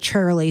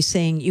arbitrarily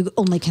saying you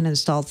only can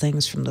install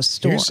things from the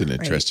store. Here's an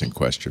interesting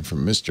question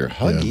from Mr.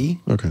 Huggy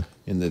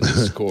in the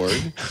Discord.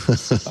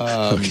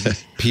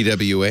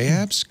 PWA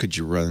apps, could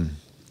you run?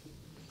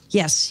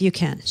 Yes, you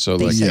can. So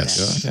They like, say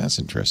Yes. that. that's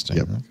interesting.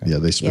 Yep. Okay. Yeah,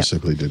 they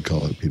specifically did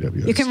call it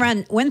PWA. You can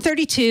run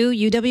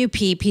Win32,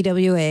 UWP,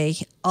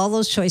 PWA. All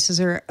those choices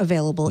are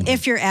available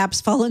if your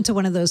apps fall into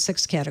one of those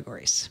 6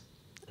 categories.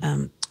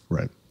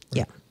 Right.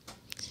 Yeah.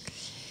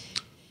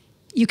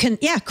 You can,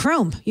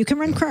 Chrome. You can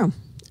run Chrome.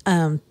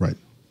 Right.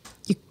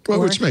 You, Well,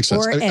 which makes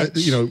sense. Or Edge.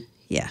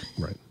 Yeah.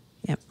 Right.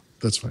 Yep.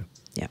 That's fine.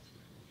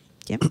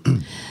 Yep.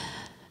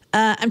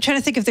 I'm trying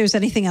to think if there's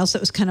anything else that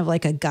was kind of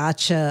like a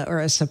gotcha or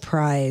a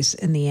surprise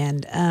in the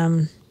end.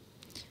 They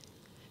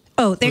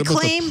What about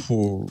claim.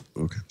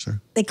 Okay, sorry.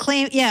 They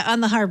claim,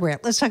 on the hardware.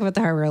 Let's talk about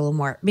the hardware a little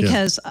more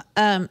because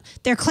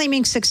they're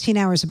claiming 16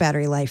 hours of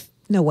battery life.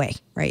 No way,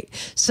 right?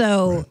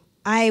 So Right.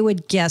 I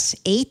would guess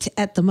 8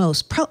 at the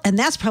most, and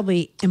that's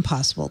probably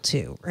impossible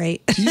too,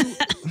 right?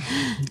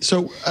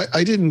 So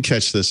I didn't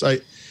catch this.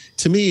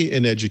 To me,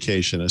 in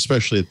education,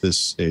 especially at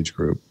this age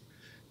group,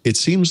 it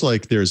seems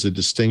like there's a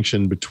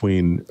distinction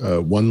between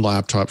one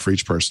laptop for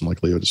each person,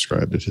 like Leo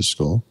described at his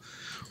school,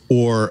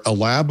 or a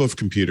lab of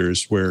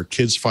computers where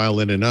kids file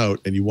in and out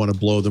and you want to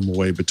blow them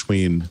away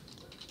between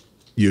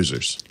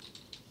users.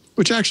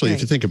 Which actually, if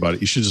you think about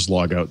it, you should just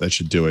log out. That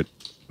should do it.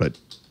 But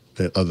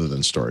other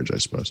than storage, I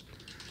suppose.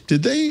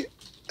 Did they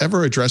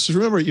ever address this?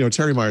 Remember,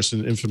 Terry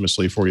Myerson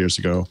infamously 4 years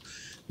ago,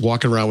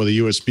 walking around with a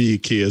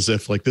USB key as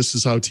if like this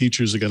is how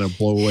teachers are going to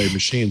blow away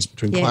machines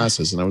between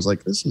classes. And I was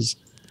like, this is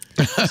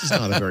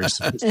not a very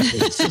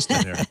sophisticated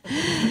system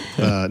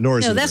here. Nor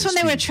is it that's when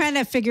very they were speedy. trying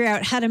to figure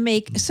out how to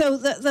make. So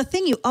the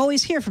thing you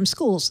always hear from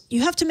schools,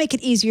 you have to make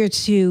it easier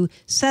to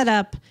set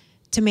up,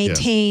 to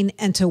maintain,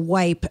 and to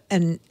wipe,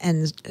 and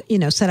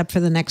set up for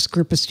the next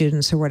group of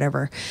students or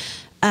whatever.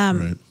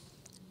 Right.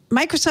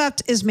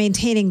 Microsoft is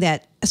maintaining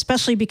that,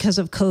 especially because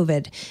of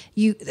COVID.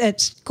 That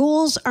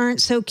schools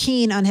aren't so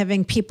keen on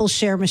having people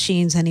share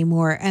machines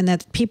anymore, and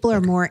that people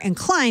are more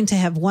inclined to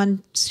have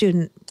one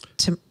student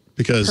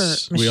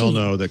Because per we all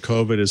machine. know that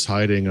COVID is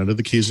hiding under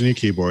the keys on your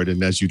keyboard,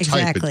 and as you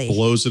type, Exactly. it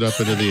blows it up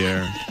into the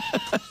air.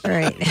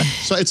 Right.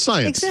 So it's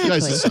science. You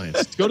guys, Exactly. it's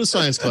science. Go to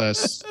science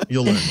class.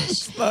 You'll learn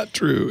this. It's not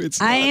true.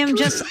 It's I am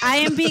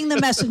being the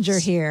messenger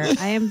here.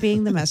 I am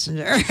being the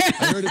messenger.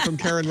 I heard it from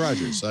Karen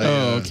Rogers.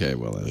 okay.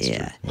 Well, that's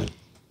Yeah.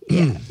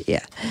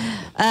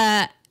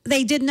 Yeah.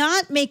 They did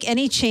not make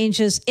any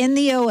changes in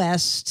the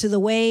OS to the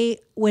way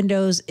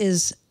Windows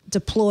is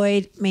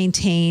deployed,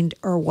 maintained,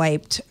 or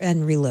wiped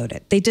and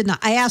reloaded. They did not.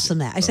 I asked them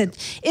that. I said,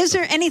 is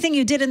there anything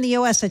you did in the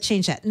OS that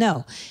changed that?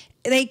 No.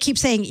 They keep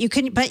saying you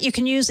can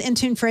use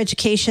Intune for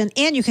education,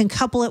 and you can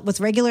couple it with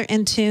regular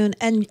Intune.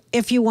 And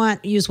if you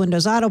want, use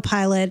Windows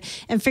Autopilot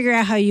and figure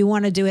out how you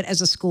want to do it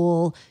as a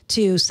school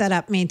to set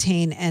up,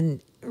 maintain,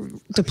 and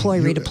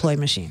redeploy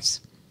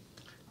machines.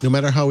 No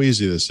matter how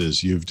easy this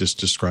is, you've just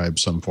described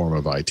some form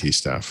of IT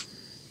staff.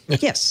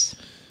 Yes.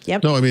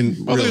 Yep. No, I mean,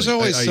 Well, really, there's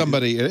always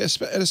somebody at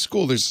a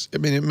school.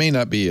 It may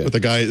not be But the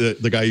guy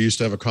who used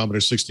to have a Commodore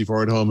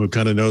 64 at home who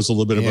kind of knows a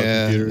little bit about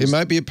computers. It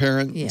might be a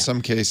parent Yeah. in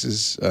some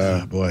cases.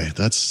 Oh, boy,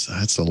 that's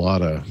a lot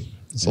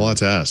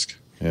to ask.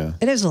 Yeah,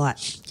 It is a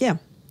lot. Yeah.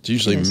 it's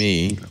usually It is.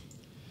 me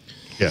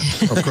Yeah,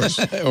 of course.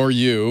 or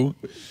you.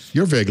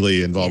 You're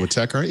vaguely involved with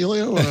tech, aren't you,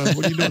 Leo?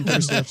 What are you doing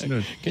Thursday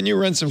afternoon? Can you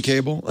run some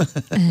cable?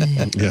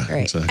 Yeah,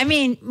 Right. exactly. I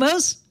mean,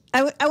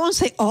 I won't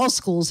say all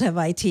schools have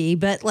IT,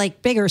 but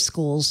like bigger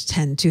schools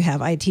tend to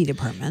have IT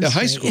departments. Yeah,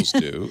 high right? schools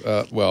do.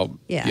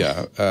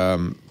 Yeah.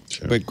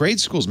 But grade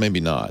schools maybe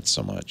not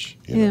so much.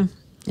 you know.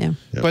 Yeah.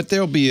 Yeah. But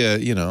there'll be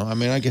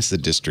I guess the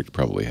district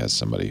probably has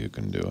somebody who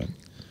can do it.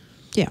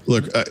 Yeah.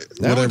 Look,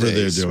 whatever they're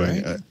Nowadays,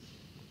 doing, right?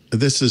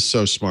 this is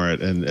so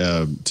smart and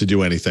to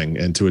do anything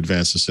and to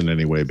advance this in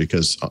any way,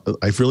 because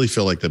I really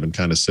feel like they've been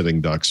kind of sitting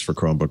ducks for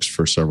Chromebooks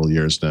for several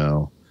years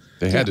now.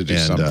 They had to do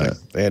And, something.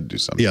 They had to do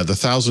something. Yeah, the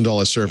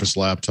 $1,000 Surface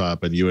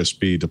laptop and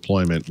USB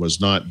deployment was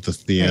not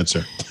the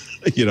answer,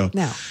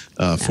 No.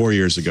 4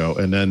 years ago.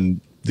 And then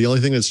the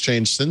only thing that's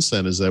changed since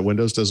then is that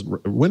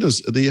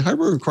the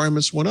hardware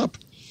requirements went up,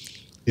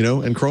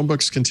 and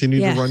Chromebooks continue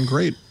Yeah. to run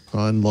great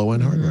on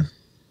low-end hardware.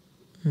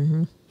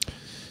 Mm-hmm.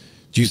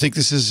 Do you think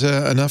this is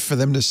enough for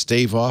them to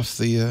stave off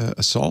the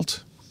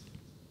assault?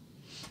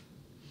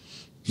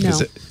 No.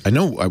 Because I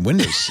know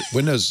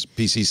Windows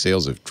PC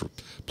sales have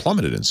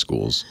plummeted in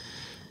schools.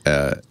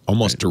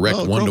 Almost direct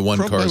one-to-one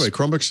By the cars. way,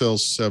 Chromebook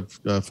sales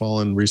have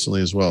fallen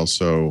recently as well.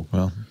 So,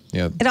 Well,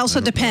 yeah. It also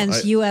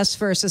depends U.S.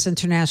 versus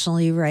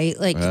internationally, right?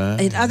 Like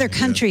in other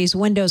countries,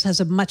 Windows has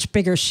a much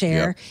bigger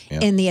share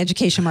Yep. in the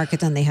education market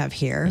than they have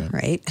here,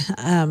 right?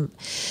 I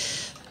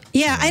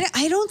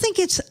don't think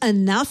it's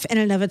enough in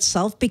and of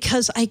itself,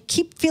 because I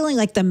keep feeling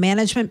like the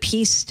management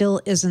piece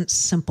still isn't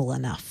simple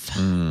enough.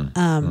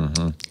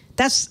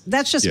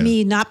 That's just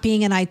me not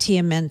being an IT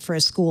admin for a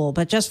school,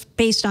 but just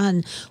based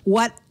on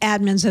what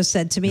admins have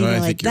said to me, No, I they're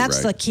like, think you're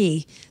that's right. the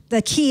key.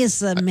 The key is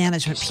the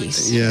management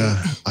piece.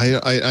 yeah,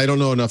 I don't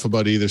know enough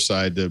about either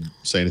side to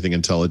say anything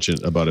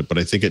intelligent about it, but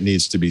I think it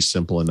needs to be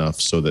simple enough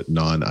so that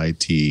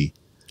non-IT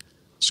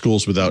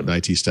schools without an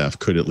IT staff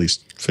could at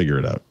least figure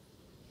it out.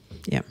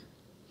 Yeah.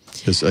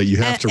 Because you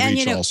have to And, reach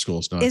you know, all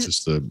schools, not is-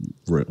 just the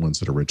ones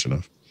that are rich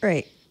enough.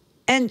 Right.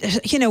 And,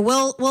 you know,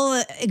 will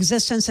the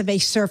existence of a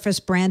Surface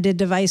branded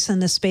device in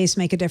this space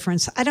make a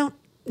difference? I don't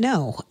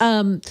know.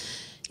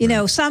 You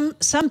know, some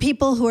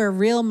people who are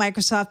real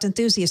Microsoft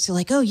enthusiasts are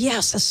like, oh,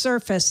 yes, a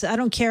Surface. I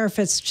don't care if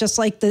it's just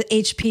like the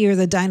HP or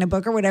the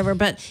Dynabook or whatever,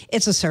 but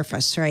it's a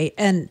Surface, right?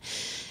 And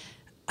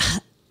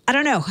I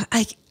don't know.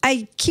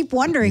 I keep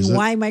wondering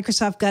why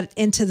Microsoft got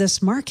into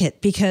this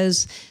market,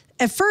 because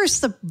at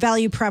first the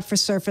value prop for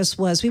Surface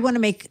was we want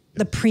to make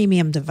the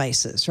premium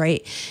devices,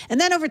 right? And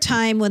then over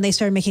time, when they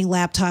started making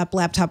Laptop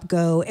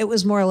Go, it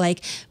was more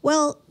like,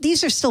 well,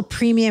 these are still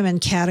premium in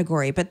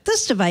category, but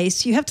this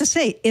device, you have to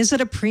say, is it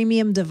a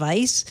premium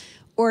device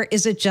or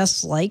is it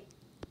just like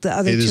the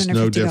other $250 PCs? It is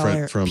no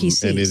different from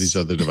any of these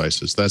other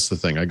devices. That's the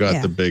thing. I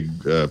got the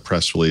big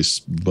press release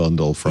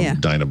bundle from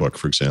Dynabook,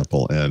 for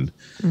example, and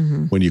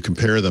when you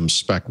compare them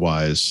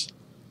spec-wise,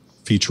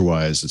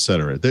 feature-wise, et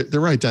cetera,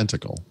 they're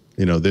identical.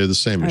 You know, they're the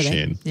same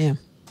machine. Yeah.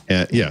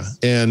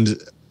 And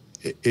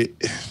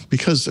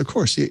because, of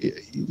course,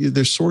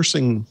 they're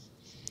sourcing,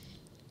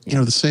 you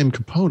know, the same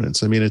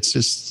components. I mean, it's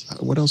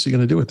just, what else are you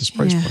going to do at this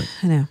price point?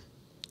 I know.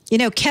 You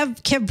know,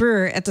 Kev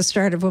Brewer, at the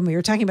start of when we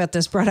were talking about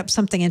this, brought up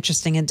something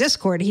interesting in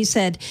Discord. He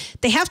said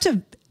they have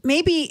to,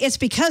 maybe it's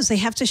because they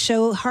have to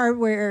show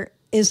hardware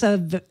as a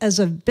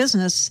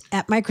business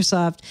at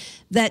Microsoft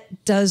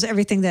that does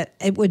everything that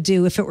it would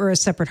do if it were a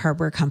separate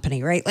hardware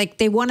company, right? Like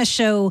they want to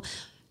show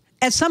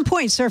at some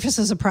point Surface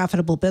is a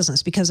profitable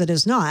business, because it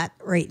is not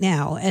right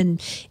now.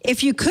 And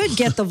if you could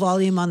get the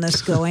volume on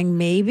this going,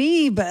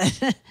 maybe, but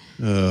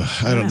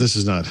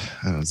this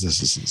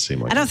doesn't seem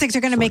like, I don't think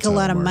they're going to make a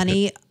lot of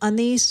money on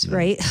these,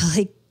 right?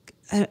 Like,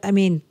 I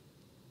mean,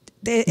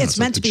 it's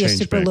meant to be a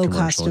super low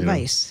cost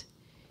device.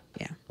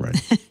 Yeah. Right.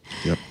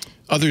 Yep.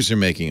 Others are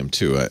making them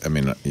too. I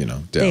mean, you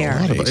know, Dell, they are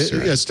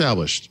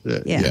established.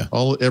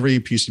 Every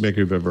PC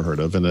maker you've ever heard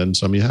of, and then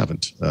some you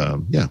haven't.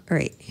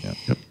 Right.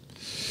 Yep.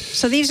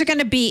 So these are going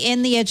to be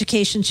in the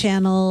education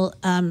channel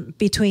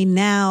between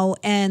now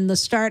and the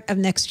start of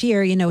next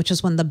year, you know, which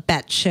is when the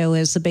BET show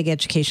is, the big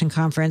education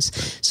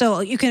conference.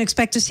 So you can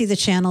expect to see the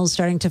channels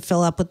starting to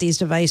fill up with these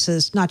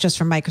devices, not just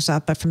from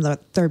Microsoft, but from the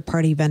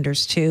third-party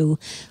vendors too,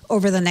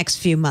 over the next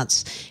few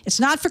months.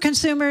 It's not for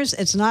consumers.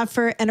 It's not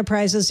for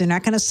enterprises. They're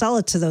not going to sell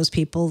it to those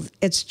people.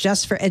 It's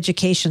just for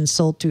education,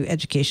 sold through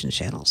education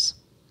channels.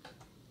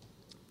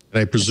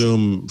 And I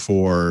presume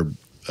for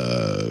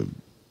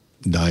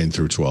 9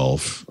 through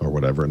 12 or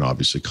whatever, and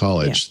obviously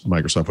college,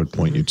 Microsoft would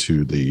point you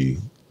to the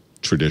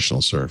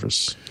traditional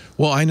Surface.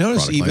 Well, I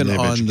noticed even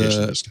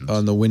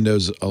on the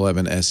Windows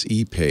 11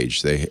 SE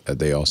page,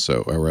 they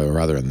also, or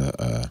rather on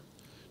the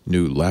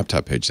new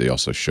laptop page, they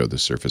also show the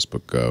Surface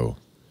Book Go.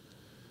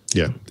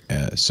 Yeah.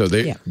 So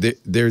they're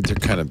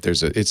kind of,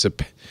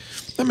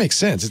 that makes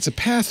sense. It's a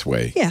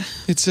pathway. Yeah.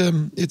 It's a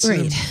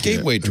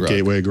gateway drug.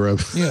 Gateway drug.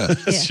 Yeah.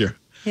 Sure.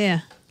 Yeah.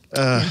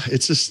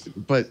 It's just,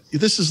 but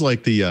this is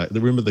like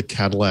remember the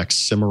Cadillac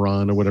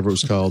Cimarron or whatever it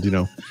was called, you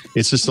know,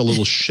 it's just a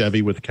little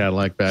Chevy with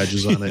Cadillac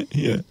badges on it.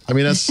 Yeah. I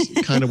mean, that's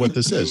kind of what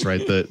this is, right?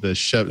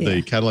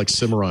 The Cadillac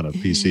Cimarron of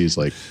PCs,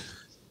 like,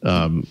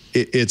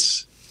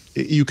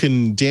 you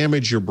can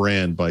damage your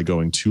brand by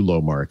going too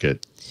low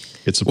market.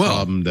 It's a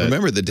problem that,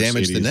 remember the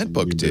damage the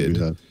netbook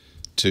did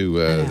to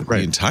the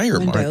entire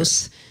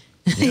Windows.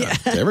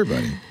 market. To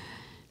everybody.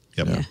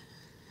 Yep. Yeah.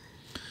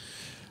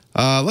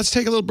 Let's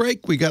take a little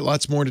break. We got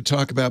lots more to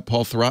talk about.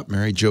 Paul Thurrott,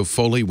 Mary Jo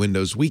Foley,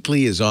 Windows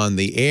Weekly is on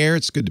the air.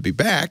 It's good to be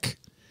back.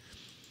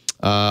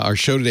 Our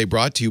show today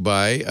brought to you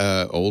by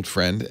old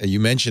friend. You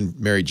mentioned,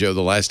 Mary Jo,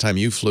 the last time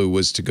you flew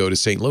was to go to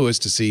St. Louis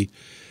to see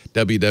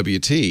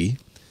WWT.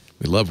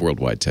 We love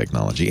worldwide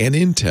technology. And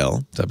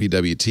Intel,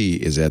 WWT,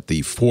 is at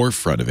the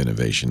forefront of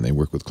innovation. They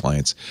work with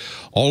clients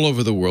all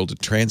over the world to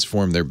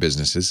transform their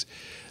businesses.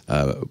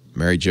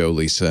 Mary Jo,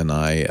 Lisa, and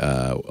I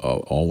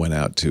all went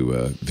out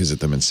to visit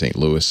them in St.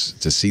 Louis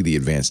to see the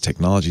Advanced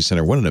Technology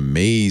Center. What an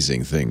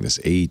amazing thing, this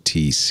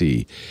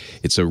ATC.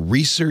 It's a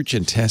research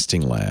and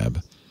testing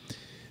lab.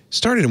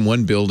 Started in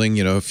one building,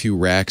 you know, a few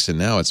racks, and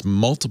now it's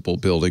multiple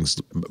buildings,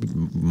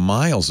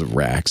 miles of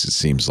racks, it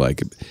seems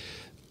like.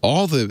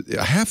 All the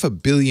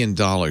 $500 million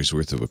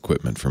worth of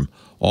equipment from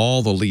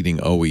all the leading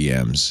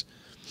OEMs.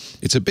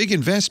 It's a big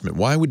investment.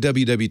 Why would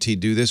WWT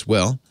do this?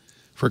 Well,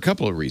 for a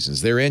couple of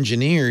reasons. Their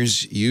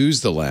engineers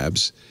use the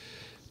labs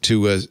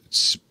to,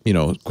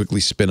 quickly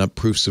spin up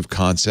proofs of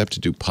concept, to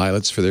do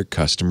pilots for their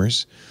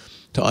customers,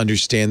 to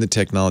understand the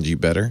technology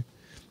better.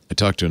 I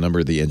talked to a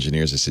number of the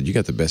engineers. I said, you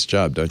got the best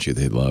job, don't you?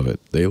 They love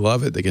it. They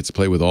love it. They get to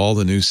play with all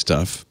the new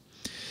stuff.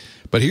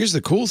 But here's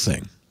the cool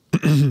thing.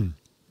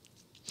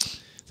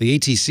 The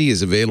ATC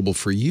is available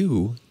for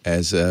you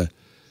as a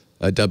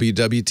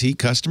WWT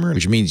customer,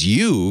 which means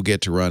you get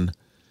to run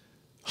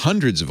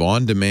hundreds of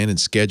on-demand and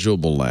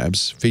schedulable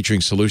labs featuring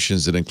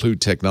solutions that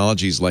include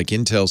technologies like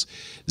Intel's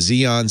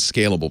Xeon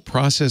scalable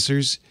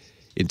processors,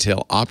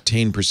 Intel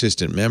Optane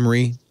persistent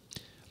memory,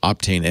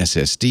 Optane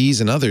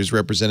SSDs, and others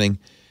representing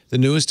the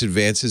newest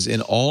advances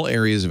in all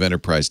areas of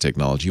enterprise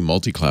technology,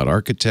 multi-cloud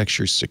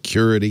architecture,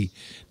 security,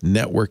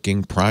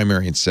 networking,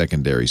 primary and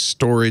secondary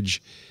storage,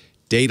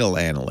 data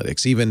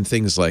analytics, even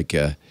things like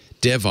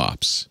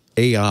DevOps,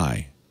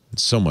 AI, and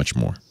so much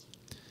more.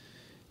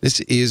 This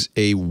is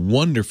a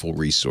wonderful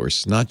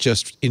resource, not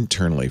just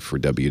internally for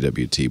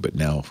WWT, but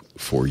now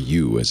for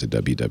you as a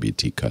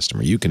WWT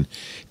customer. You can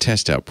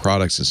test out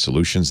products and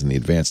solutions in the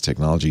Advanced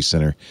Technology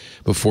Center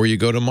before you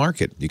go to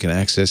market. You can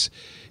access,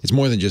 it's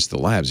more than just the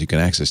labs. You can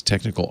access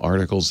technical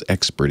articles,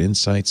 expert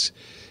insights,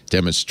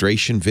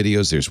 demonstration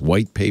videos. There's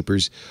white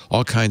papers,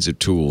 all kinds of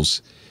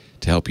tools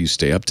to help you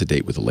stay up to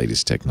date with the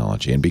latest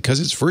technology. And because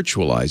it's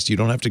virtualized, you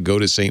don't have to go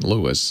to St.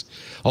 Louis.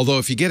 Although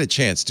if you get a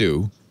chance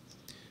to,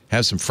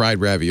 have some fried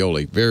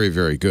ravioli, very,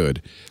 very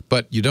good.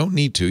 But you don't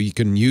need to. You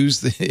can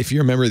use, if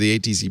you're a member of the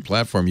ATC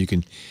platform, you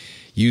can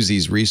use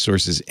these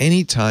resources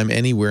anytime,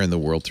 anywhere in the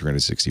world,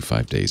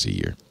 365 days a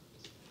year.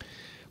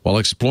 While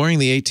exploring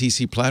the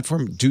ATC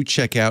platform, do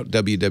check out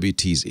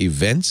WWT's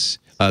events.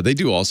 They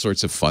do all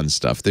sorts of fun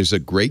stuff. There's a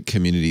great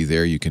community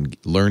there. You can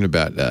learn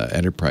about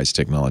enterprise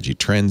technology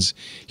trends,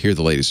 hear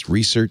the latest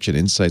research and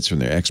insights from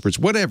their experts,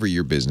 whatever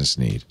your business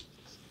need.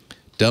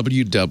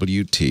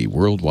 WWT,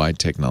 Worldwide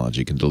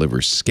Technology, can deliver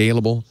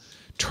scalable,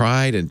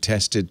 tried and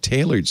tested,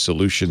 tailored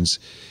solutions,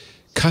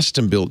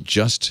 custom built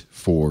just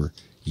for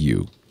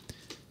you.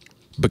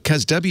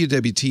 Because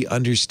WWT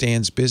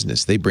understands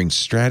business, they bring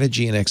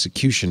strategy and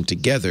execution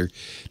together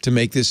to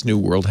make this new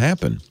world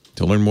happen.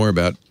 To learn more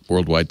about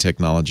Worldwide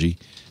Technology,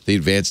 the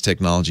Advanced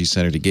Technology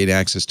Center, to gain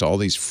access to all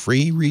these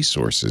free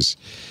resources,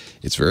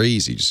 it's very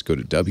easy. Just go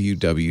to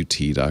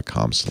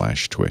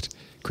wwt.com/twit.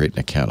 Create an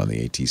account on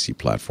the ATC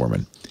platform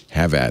and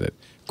have at it.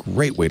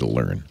 Great way to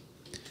learn.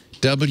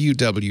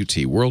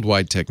 WWT,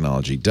 Worldwide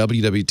Technology,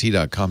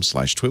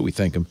 wwt.com/twit. We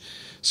thank them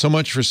so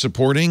much for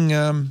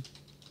supporting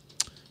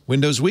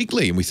Windows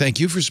Weekly. And we thank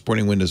you for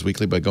supporting Windows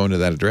Weekly by going to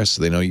that address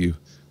so they know you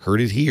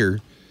heard it here.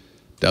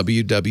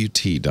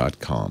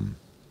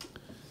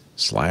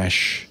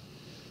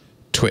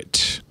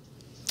 wwt.com/twit.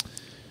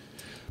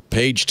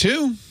 Page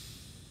 2.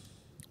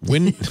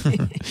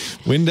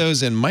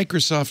 Windows and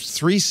Microsoft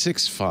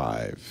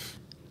 365.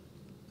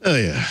 Oh,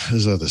 yeah.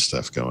 There's other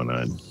stuff going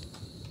on.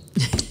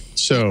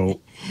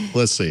 So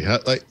let's see. How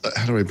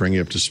do I bring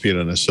you up to speed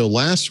on this? So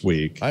last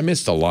week, I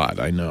missed a lot,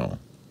 I know.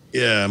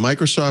 Yeah,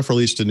 Microsoft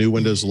released a new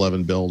Windows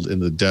 11 build in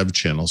the dev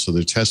channel. So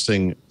they're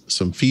testing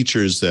some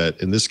features that,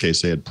 in this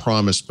case, they had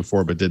promised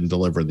before but didn't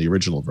deliver in the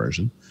original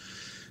version.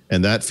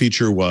 And that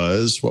feature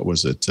was, what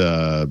was it?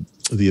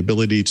 The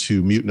ability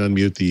to mute and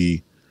unmute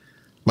the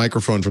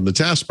microphone from the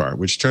taskbar,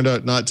 which turned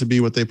out not to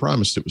be what they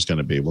promised it was going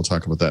to be. We'll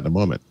talk about that in a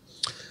moment.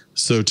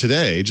 So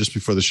today, just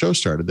before the show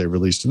started, they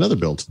released another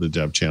build to the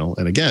dev channel.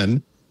 And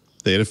again,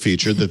 they had a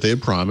feature that they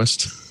had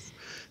promised,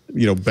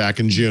 back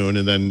in June,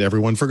 and then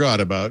everyone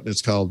forgot about.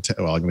 It's called,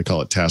 well, I'm going to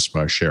call it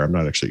taskbar share. I'm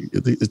not actually,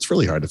 it's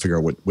really hard to figure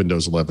out what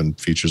Windows 11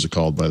 features are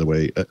called, by the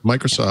way.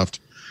 Microsoft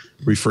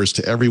refers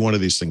to every one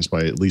of these things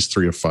by at least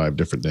 3 or 5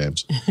 different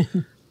names.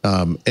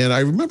 And I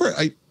remember,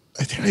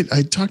 I think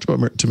I talked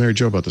to Mary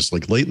Jo about this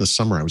like late in the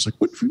summer. I was like,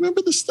 "What?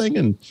 Remember this thing?"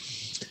 And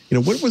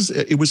what was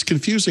it? Was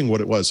confusing what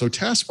it was. So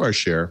taskbar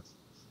share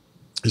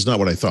is not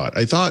what I thought.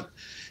 I thought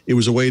it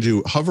was a way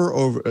to hover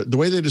over. The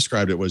way they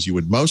described it was you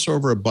would mouse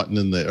over a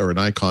button or an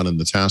icon in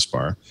the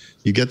taskbar.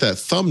 You get that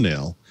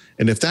thumbnail,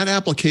 and if that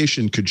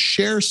application could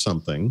share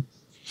something,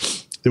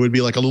 there would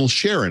be like a little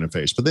share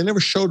interface. But they never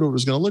showed what it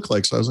was going to look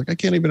like. So I was like, I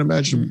can't even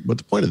imagine what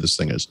the point of this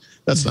thing is.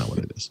 That's not what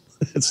it is.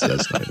 That's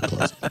not even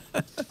close.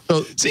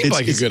 So Seems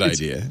like a good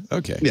idea.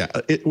 Okay. Yeah.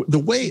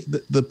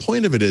 The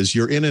point of it is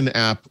you're in an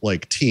app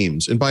like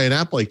Teams. And by an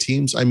app like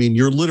Teams, I mean,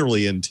 you're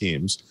literally in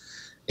Teams.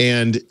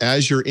 And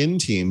as you're in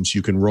Teams,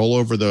 you can roll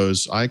over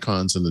those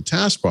icons in the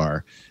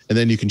taskbar, and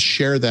then you can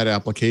share that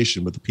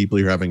application with the people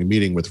you're having a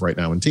meeting with right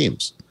now in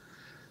Teams.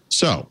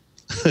 So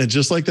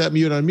just like that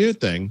mute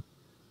unmute thing,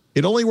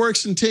 it only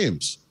works in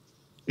Teams.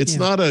 It's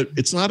not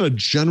a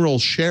general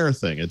share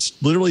thing. It's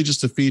literally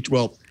just a feature.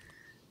 Well,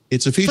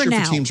 it's a feature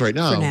for Teams right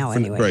now. For now,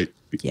 anyway.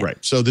 Right.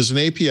 So there's an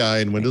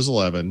API in Windows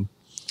 11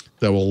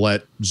 that will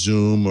let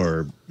Zoom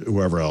or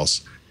whoever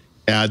else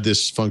add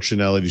this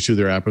functionality to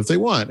their app if they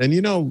want. And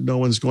no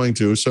one's going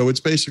to. So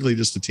it's basically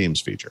just a Teams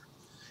feature.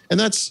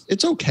 And it's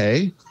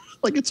okay.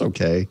 Like, it's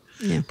okay.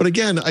 Yeah. But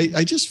again,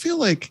 I just feel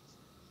like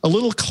a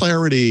little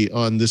clarity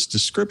on this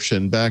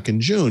description back in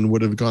June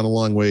would have gone a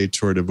long way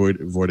toward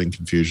avoiding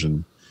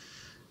confusion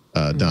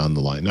down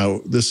the line.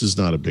 Now, this is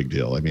not a big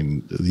deal. I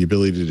mean, the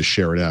ability to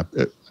share an app,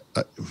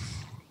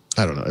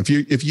 I don't know. If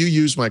you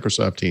use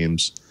Microsoft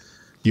Teams,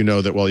 you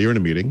know that while you're in a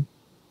meeting,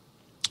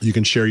 you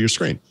can share your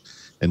screen.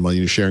 And while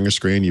you're sharing a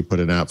screen, you put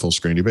an app full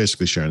screen, you're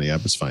basically sharing the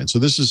app. It's fine. So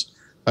this is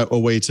a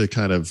way to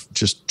kind of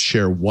just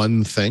share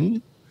one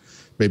thing.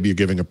 Maybe you're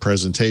giving a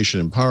presentation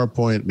in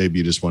PowerPoint. Maybe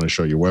you just want to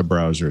show your web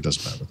browser. It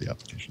doesn't matter what the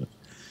application is.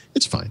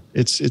 It's fine.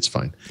 It's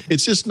fine.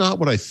 It's just not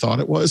what I thought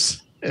it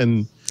was.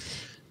 And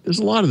there's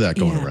a lot of that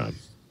going around.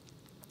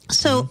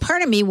 So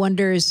part of me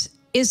wonders,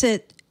 is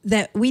it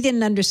that we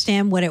didn't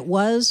understand what it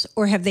was,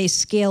 or have they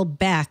scaled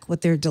back what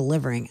they're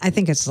delivering? I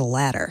think it's the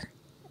latter.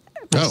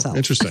 Oh,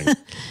 interesting.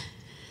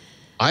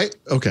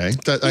 Okay.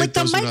 Like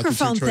the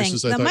microphone thing.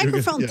 The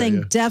microphone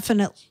thing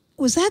definitely.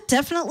 was that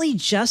definitely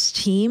just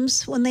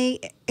Teams when they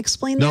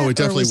explained that? No, it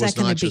definitely was that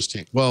not gonna just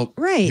Teams. Well,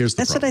 right. Here's the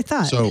That's problem. what I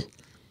thought.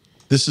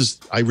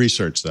 So I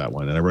researched that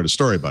one and I wrote a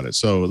story about it.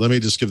 So let me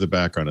just give the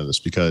background of this,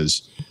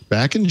 because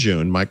back in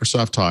June,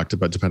 Microsoft talked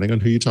about, depending on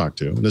who you talk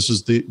to, and this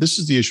is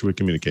the issue with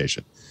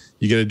communication.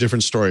 You get a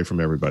different story from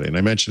everybody. And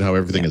I mentioned how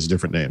everything has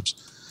different names.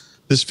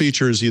 This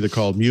feature is either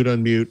called mute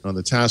unmute on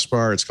the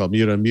taskbar. It's called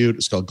mute unmute.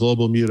 It's called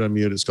global mute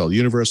unmute. It's called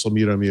universal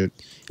mute unmute.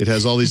 It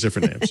has all these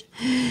different names.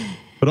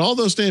 But all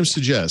those names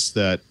suggest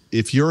that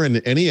if you're in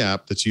any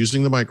app that's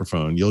using the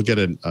microphone, you'll get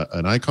an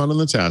icon on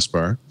the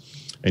taskbar,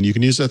 and you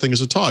can use that thing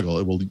as a toggle.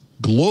 It will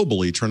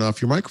globally turn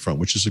off your microphone,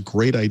 which is a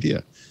great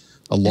idea.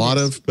 A lot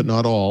of, but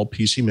not all,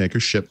 PC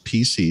makers ship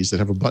PCs that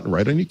have a button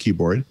right on your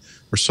keyboard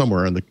or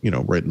somewhere on the,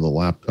 right in the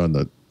lap on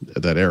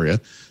that area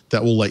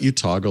that will let you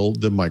toggle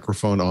the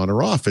microphone on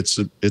or off. It's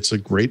a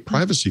great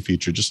privacy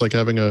feature, just like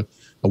having a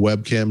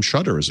webcam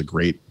shutter is a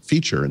great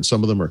feature. And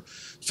some of them are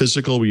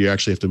physical, where you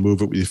actually have to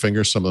move it with your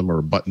finger. Some of them are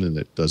a button and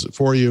it does it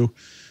for you.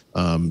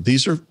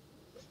 These are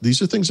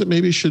things that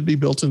maybe should be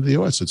built into the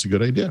OS. It's a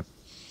good idea.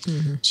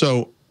 Mm-hmm.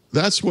 So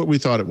that's what we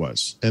thought it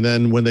was. And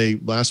then when they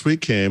last week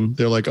came,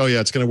 they're like, oh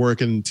yeah, it's going to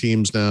work in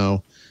Teams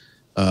now.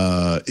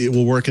 It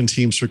will work in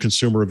Teams for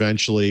consumer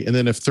eventually. And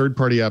then if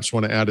third-party apps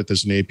want to add it,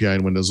 there's an API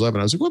in Windows 11.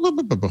 I was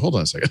like, but hold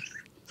on a second.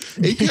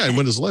 API in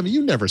Windows 11,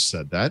 you never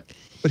said that.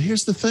 But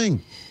here's the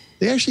thing.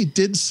 They actually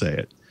did say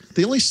it.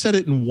 They only said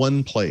it in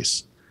one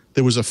place.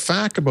 There was a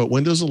FAQ about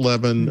Windows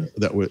 11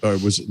 that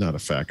was not a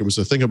FAQ. It was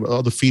a thing about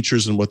all the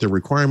features and what their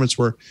requirements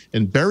were.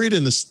 And buried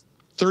in this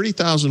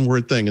 30,000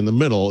 word thing in the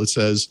middle, it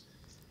says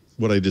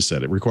what I just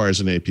said. It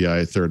requires an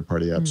API,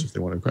 third-party apps if they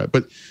want to cry.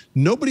 But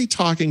nobody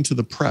talking to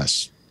the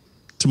press,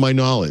 to my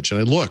knowledge. And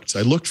I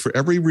looked for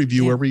every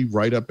review, every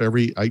write-up,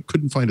 I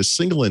couldn't find a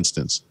single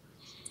instance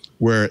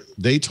where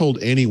they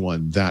told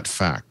anyone that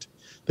fact.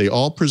 They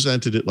all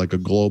presented it like a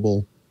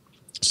global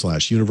 /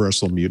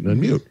 universal mute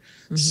and unmute.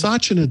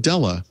 Satya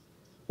Nadella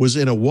was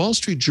in a Wall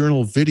Street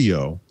Journal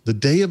video the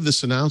day of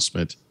this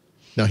announcement.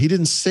 Now, he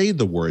didn't say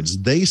the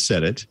words. They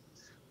said it,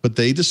 but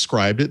they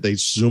described it. They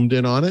zoomed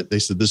in on it. They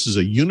said this is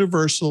a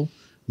universal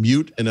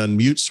mute and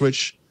unmute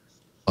switch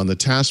on the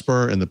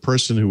taskbar, and the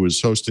person who was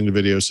hosting the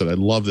video said, I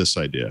love this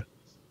idea.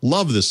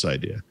 Love this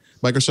idea.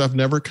 Microsoft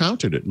never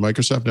countered it.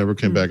 Microsoft never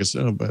came back and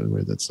said, oh, by the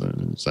way, that's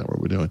not what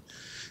we're doing.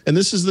 And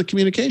this is the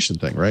communication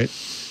thing, right?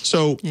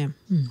 So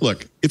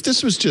look, if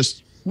this was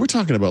just, we're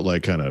talking about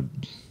like kind of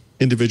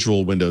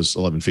individual Windows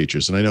 11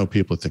 features. And I know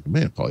people think,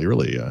 man, Paul, you're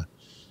really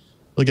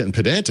getting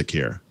pedantic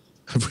here.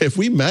 If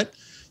we met,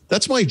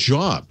 that's my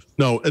job.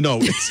 No,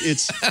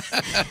 it's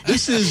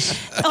this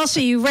is also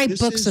you write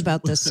books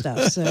about this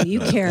stuff, so you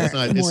care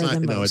more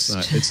than most. No,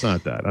 it's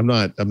not that. I'm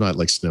not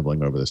like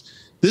sniveling over this.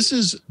 This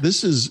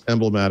is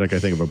emblematic, I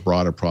think, of a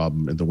broader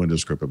problem in the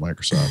Windows group at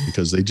Microsoft,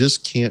 because they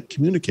just can't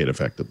communicate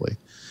effectively.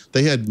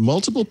 They had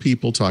multiple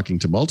people talking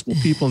to multiple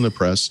people in the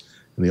press,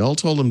 and they all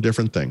told them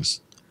different things,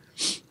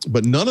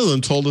 but none of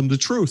them told them the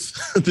truth.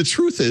 The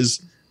truth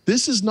is,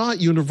 this is not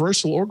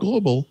universal or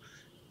global.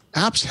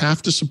 Apps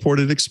have to support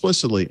it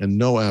explicitly, and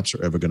no apps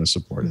are ever going to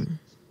support it.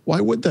 Why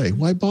would they?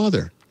 Why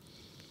bother?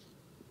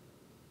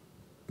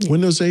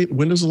 Windows 8,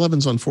 Windows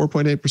 11's on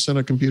 4.8%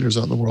 of computers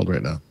out in the world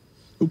right now.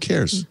 Who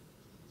cares?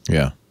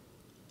 Yeah.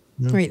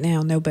 Right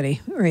now, nobody.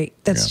 Right.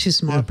 That's too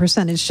small a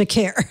percentage to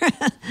care.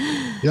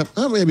 Yep.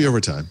 Maybe over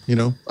time.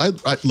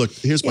 I look,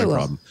 here's my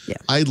problem. Yeah.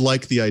 I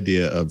like the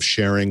idea of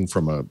sharing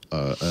from an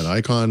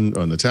icon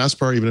on the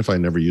taskbar, even if I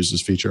never use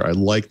this feature. I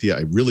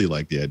really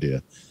like the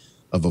idea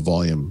of a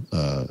volume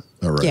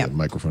or a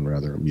microphone,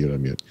 rather, mute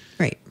unmute.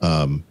 Right.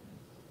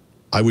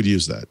 I would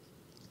use that.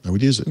 I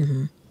would use it.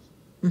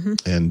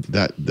 And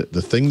that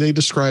the thing they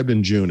described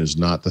in June is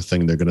not the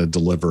thing they're going to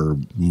deliver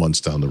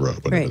months down the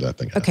road, whenever that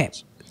thing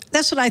happens. Okay.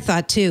 That's what I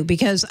thought too,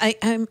 because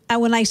I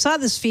when I saw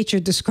this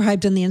feature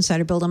described in the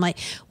Insider Build, I'm like,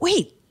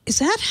 wait, is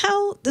that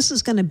how this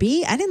is going to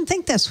be? I didn't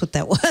think that's what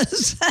that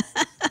was.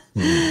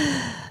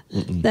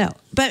 No,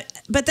 but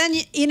then,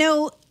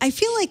 I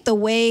feel like the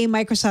way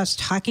Microsoft's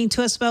talking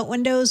to us about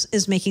Windows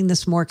is making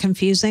this more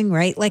confusing,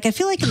 right? Like, I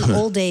feel like in the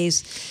old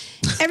days,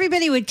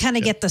 everybody would kind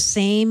of get the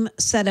same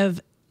set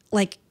of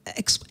like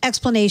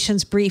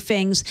explanations,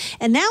 briefings.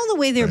 And now the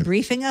way they're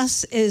briefing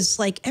us is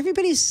like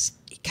everybody's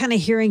kind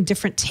of hearing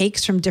different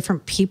takes from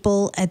different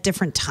people at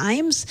different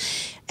times.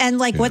 And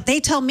like what they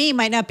tell me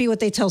might not be what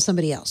they tell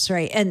somebody else,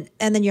 right? And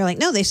then you're like,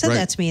 no, they said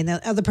that to me. And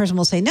the other person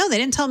will say, no, they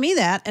didn't tell me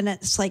that. And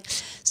it's like,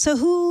 so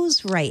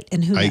who's right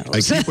and who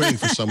knows? I keep waiting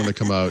for someone to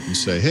come out and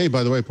say, hey,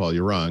 by the way, Paul,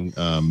 you're wrong.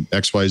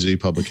 XYZ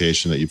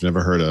publication that you've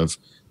never heard of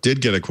did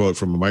get a quote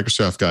from a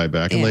Microsoft guy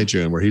back in late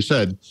June where he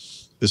said,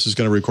 this is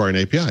going to require an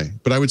API.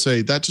 But I would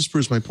say that just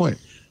proves my point.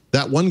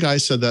 That one guy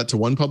said that to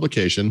one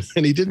publication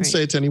and he didn't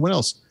say it to anyone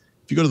else.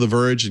 If you go to The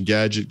Verge,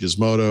 Engadget,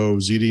 Gizmodo,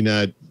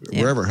 ZDNet,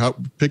 wherever,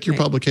 pick your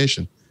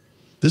publication.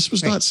 This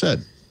was not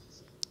said.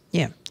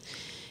 Yeah.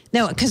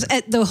 No, because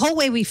the whole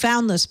way we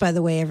found this, by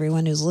the way,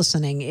 everyone who's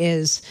listening,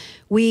 is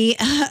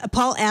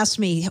Paul asked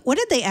me, what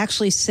did they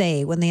actually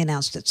say when they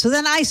announced it? So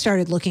then I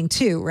started looking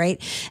too,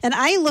 right? And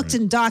I looked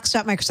in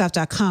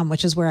docs.microsoft.com,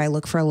 which is where I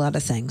look for a lot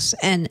of things.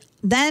 And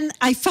then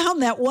I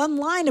found that one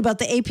line about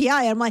the API.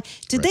 I'm like,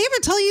 did they ever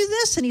tell you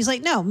this? And he's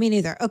like, no, me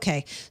neither.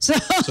 Okay. So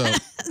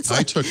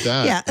I took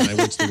that and I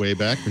went to the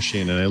Wayback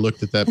Machine and I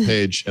looked at that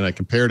page and I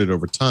compared it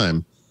over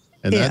time.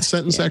 And that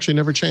sentence actually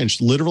never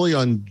changed. Literally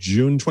on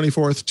June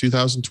 24th,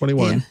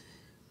 2021,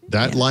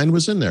 that line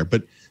was in there.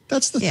 But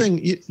that's the thing,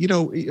 you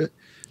know,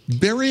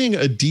 burying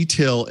a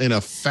detail in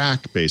a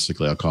fact,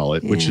 basically, I'll call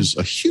it, which is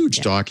a huge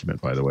document,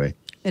 by the way.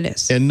 It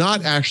is. And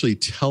not actually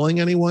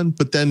telling anyone,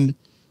 but then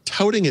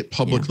touting it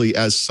publicly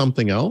as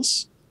something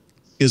else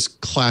is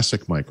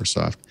classic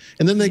Microsoft.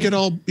 And then they get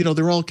all, you know,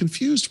 they're all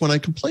confused when I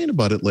complain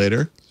about it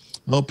later.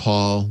 Oh,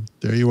 Paul,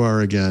 there you are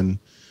again.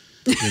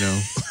 You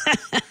know,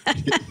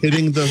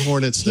 hitting the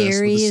hornet's nest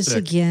Here with he a is stick.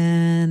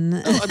 again.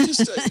 No, I'm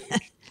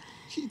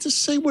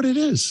just say what it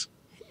is.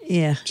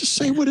 Yeah. Just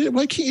say what it.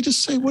 Why can't you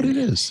just say what it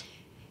is?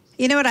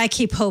 You know what I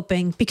keep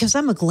hoping, because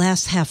I'm a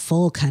glass half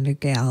full kind of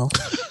gal,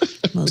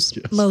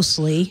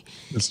 mostly.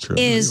 That's true.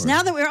 Is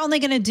now that we're only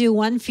going to do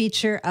one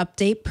feature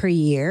update per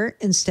year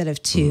instead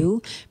of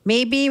two,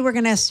 maybe we're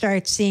going to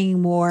start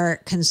seeing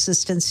more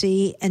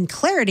consistency and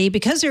clarity,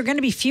 because there are going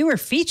to be fewer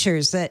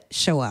features that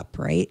show up,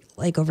 right?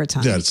 Like over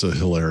time. Yeah, it's a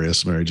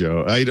hilarious, Mary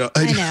Jo. I know.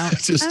 I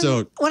just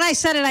don't. When I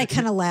said it, I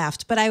kind of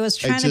laughed, but I was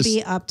trying to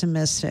be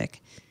optimistic.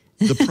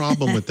 The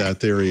problem with that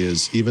theory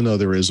is, even though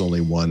there is only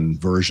one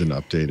version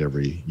update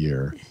every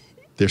year,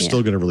 they're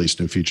still going to release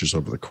new features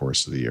over the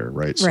course of the year,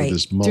 right? So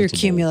there's multiple, through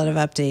cumulative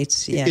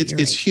updates. Yeah,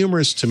 it's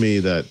humorous to me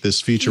that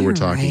this feature we're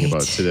talking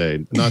about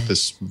today, not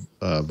this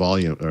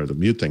volume or the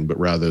mute thing, but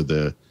rather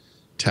the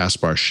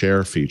taskbar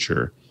share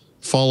feature,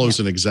 follows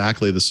in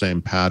exactly the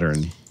same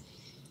pattern.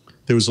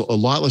 There was a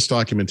lot less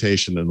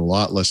documentation and a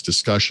lot less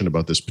discussion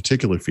about this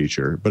particular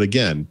feature, but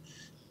again,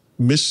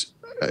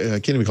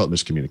 I can't even call it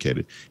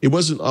miscommunicated. It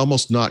wasn't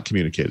almost not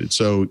communicated.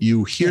 So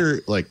you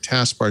hear like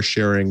taskbar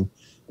sharing,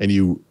 and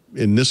you,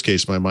 in this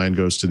case, my mind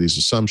goes to these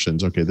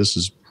assumptions. Okay, this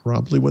is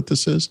probably what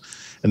this is,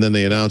 and then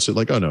they announce it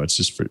like, oh no, it's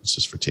just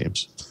for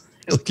Teams.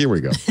 Like, here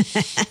we go.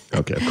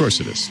 Okay, of course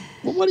it is.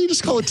 Well, why don't you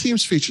just call it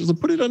Teams features?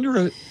 Put it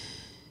under a.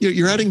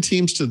 You're adding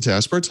Teams to the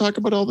taskbar. Talk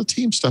about all the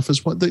Team stuff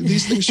as what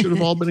these things should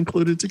have all been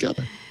included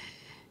together.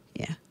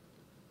 Yeah.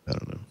 I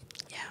don't know.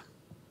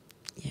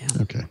 Yeah.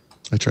 Okay,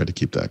 I tried to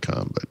keep that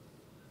calm, but.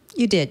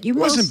 You did. You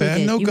wasn't mostly bad.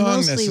 did. No you gong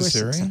mostly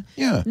necessary.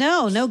 Yeah.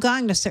 No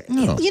gong necessary.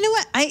 No. You know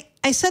what?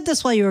 I said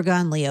this while you were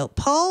gone, Leo.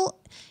 Paul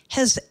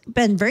has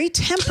been very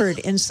tempered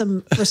in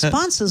some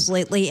responses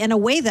lately in a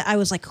way that I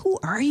was like, who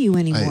are you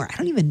anymore? I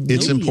don't even know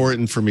It's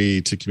important for me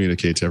to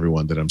communicate to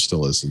everyone that I'm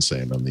still as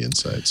insane on the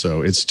inside.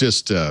 So it's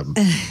just...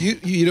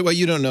 You know what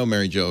you don't know,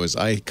 Mary Jo, is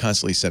I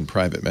constantly send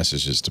private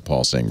messages to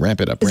Paul saying,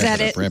 ramp it up,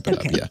 ramp it up, ramp it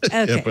up. Yeah.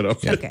 Okay. Ramp it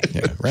up. Okay.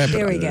 Yeah, ramp it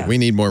There up. we go. We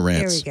need more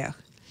rants. There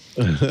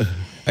we go.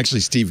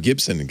 Actually, Steve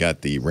Gibson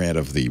got the Rant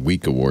of the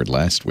Week award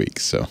last week.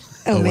 So,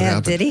 Oh, man,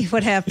 happened? did he?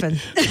 What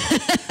happened?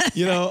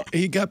 you know,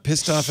 he got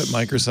pissed off at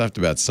Microsoft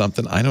about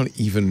something. I don't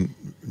even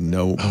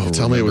know.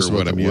 tell me it was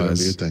what what it the was.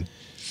 mute thing.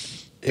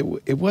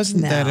 It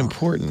wasn't that No.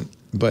 important,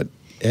 but.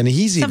 And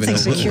he's Something even a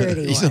little,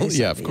 security-wise,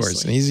 yeah, of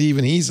course. obviously.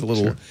 And he's a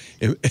little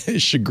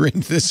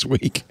chagrined this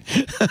week.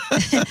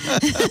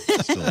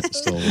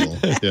 Still a little.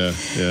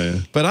 Yeah.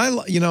 But I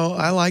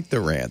like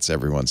the rants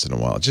every once in a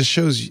while. It just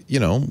shows,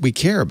 we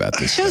care about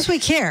this. Shows we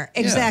care.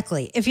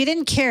 Exactly. If you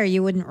didn't care,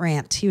 you wouldn't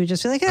rant. You would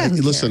just be like,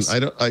 who Listen,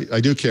 cares?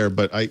 I do care,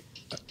 but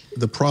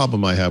the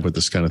problem I have with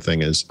this kind of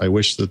thing is I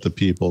wish that the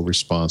people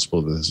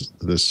responsible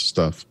for this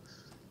stuff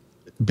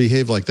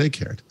behave like they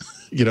cared.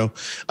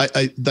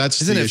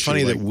 That's Isn't the it issue.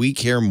 funny that we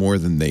care more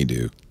than they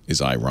do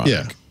is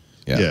ironic.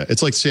 Yeah.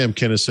 It's like Sam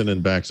Kinison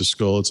in Back to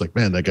School. It's like,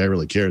 man, that guy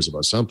really cares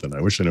about something. I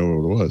wish I knew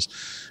what it was,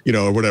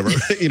 or whatever.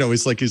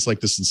 He's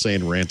like this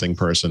insane ranting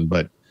person.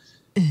 But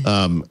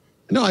no,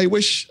 I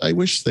wish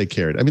they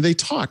cared. I mean, they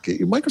talk.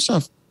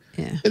 Microsoft.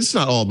 Yeah. It's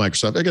not all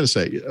Microsoft. I got to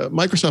say,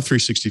 Microsoft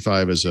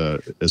 365 as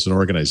an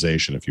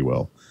organization, if you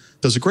will,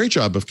 does a great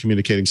job of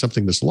communicating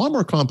something that's a lot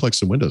more complex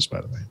than Windows, by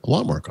the way, a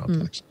lot more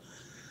complex.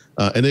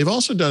 And they've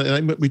also done,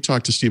 and we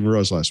talked to Stephen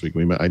Rose last week.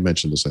 I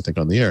mentioned this, I think,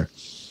 on the air.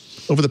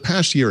 Over the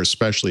past year,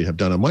 especially, have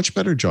done a much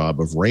better job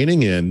of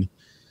reining in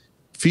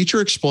feature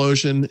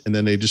explosion, and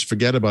then they just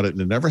forget about it,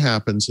 and it never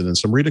happens. And then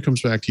some reader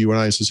comes back to you and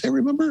I and says, "Hey,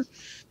 remember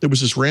there was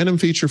this random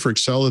feature for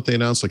Excel that they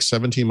announced like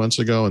 17 months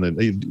ago, and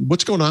then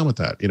what's going on with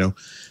that?"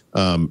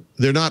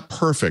 They're not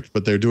perfect,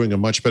 but they're doing a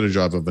much better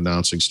job of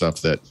announcing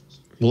stuff that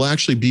will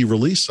actually be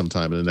released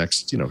sometime in the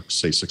next,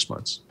 say 6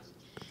 months.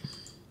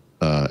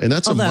 And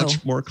that's a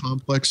much more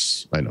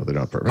complex. I know they're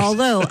not perfect.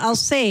 Although I'll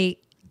say,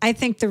 I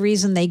think the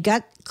reason they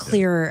got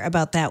clearer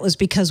about that was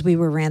because we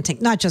were ranting,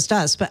 not just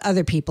us, but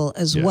other people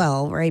as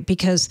well, right?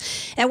 Because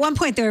at one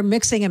point they were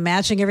mixing and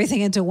matching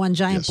everything into one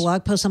giant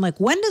blog post. I'm like,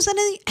 when does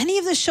any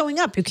of this showing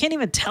up? You can't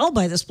even tell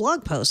by this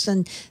blog post.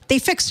 And they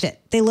fixed it.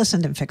 They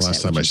listened and fixed it.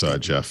 Last time I saw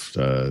Jeff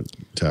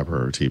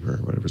Tapper or Teeper,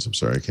 whatever. I'm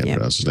sorry, I can't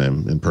pronounce his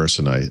name in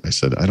person. I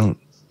said, I don't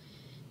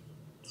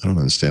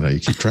understand how you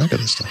keep track of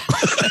this stuff.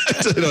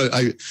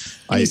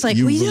 He's like,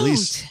 we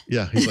don't.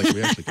 Yeah, he's like,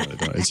 we actually got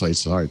it. It's like,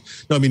 it's hard.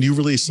 No, I mean, they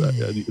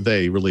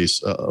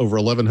release over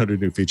 1,100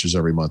 new features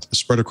every month,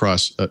 spread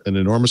across an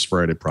enormous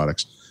variety of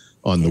products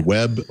on the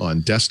web,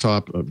 on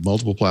desktop,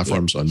 multiple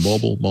platforms, on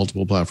mobile,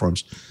 multiple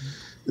platforms.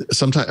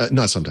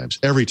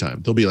 Every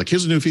time. They'll be like,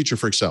 here's a new feature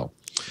for Excel.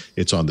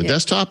 It's on the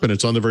desktop and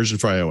it's on the version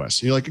for iOS.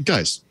 And you're like,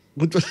 guys,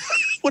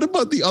 what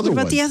about the other one?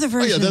 What about the other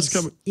versions? Oh, yeah, that's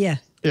coming. Yeah.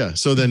 Yeah.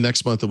 So then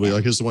next month it'll be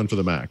like, here's the one for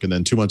the Mac. And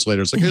then 2 months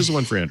later, it's like, here's the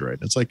one for Android.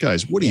 It's like,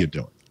 guys, what are you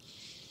doing?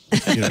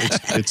 You know,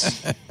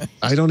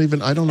 I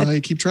don't know how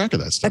you keep track of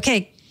that stuff.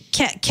 Okay.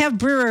 Kev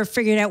Brewer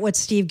figured out what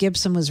Steve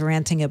Gibson was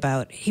ranting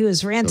about. He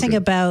was ranting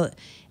about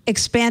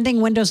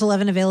expanding Windows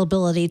 11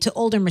 availability to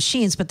older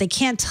machines, but they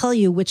can't tell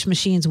you which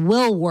machines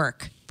will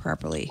work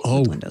properly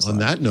with Windows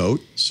 11. On that note,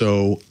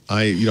 so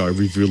I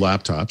review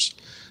laptops.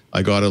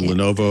 I got a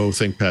Lenovo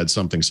ThinkPad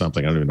something.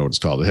 I don't even know what it's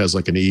called. It has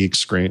like an e-ink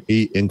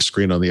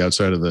screen on the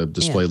outside of the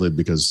display lid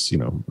because,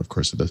 of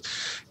course it does.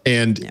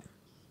 And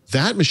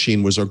that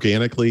machine was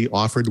organically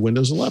offered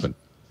Windows 11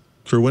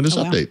 through Windows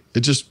Update.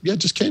 It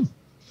just came.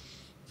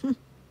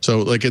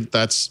 So like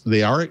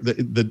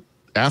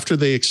after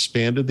they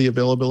expanded the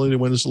availability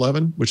of Windows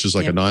 11, which is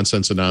like a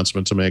nonsense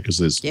announcement to make because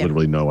there's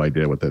literally no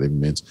idea what that even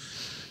means.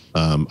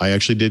 I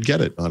actually did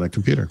get it on a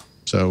computer.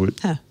 So it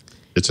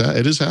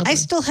is happening. I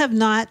still have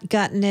not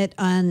gotten it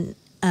on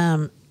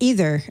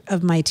either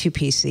of my two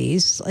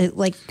PCs.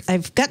 Like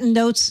I've gotten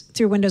notes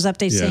through Windows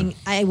Update saying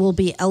I will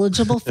be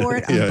eligible for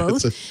it on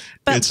both.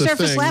 But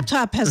Surface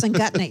Laptop hasn't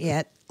gotten it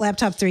yet.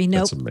 Laptop 3,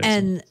 nope.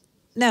 And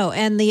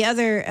the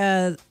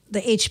other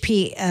the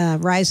HP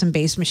Ryzen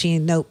based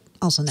machine, nope.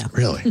 Also no.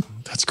 Really?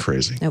 That's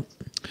crazy. Nope.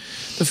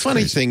 The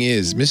funny thing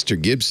is, Mr.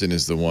 Gibson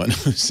is the one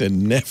who said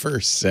never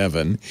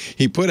 7.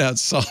 He put out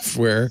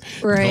software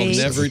called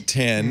Never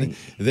 10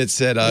 that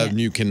said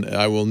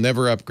I will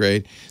never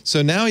upgrade.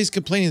 So now he's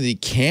complaining that he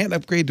can't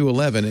upgrade to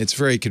 11. It's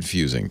very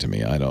confusing to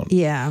me. I don't.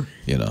 Yeah.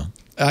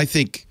 I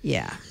think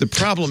the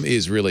problem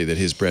is really that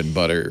his bread and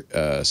butter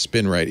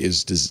SpinRite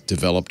is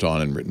developed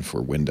on and written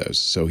for Windows.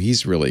 So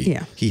he's really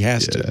he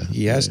has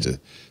to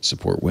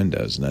support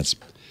Windows, and that's.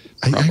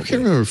 I can't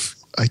remember if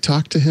I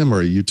talked to him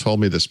or you told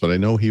me this, but I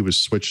know he was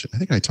switching. I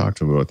think I talked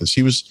to him about this.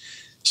 He was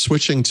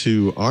switching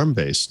to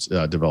ARM-based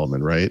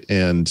development, right?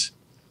 And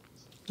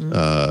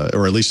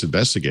or at least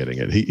investigating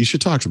it. You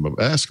should talk to him,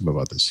 ask him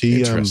about this.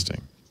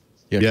 Interesting.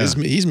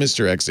 He's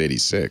Mr.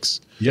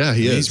 x86. Yeah,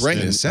 he is. He's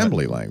writing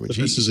assembly language.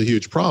 This is a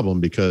huge problem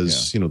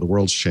because the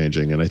world's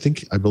changing, and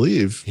I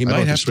believe he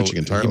might have switching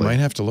entirely. He might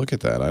have to look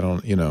at that. I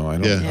don't. He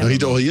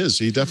is.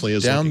 He definitely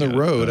is. Down the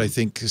road, I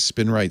think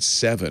SpinRite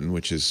 7,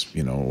 which is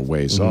a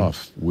ways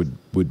off,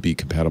 would be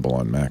compatible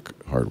on Mac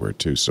hardware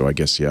too. So I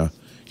guess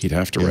he'd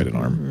have to write an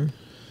ARM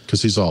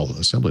because he's all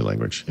assembly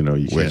language.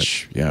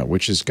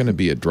 Which is going to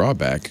be a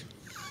drawback.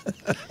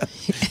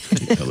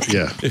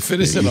 If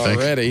it isn't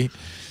already.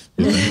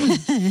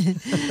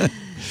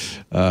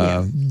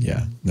 No,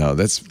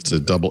 it's a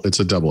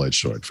double-edged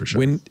sword for sure.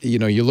 When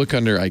you look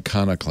under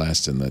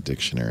iconoclast in the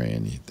dictionary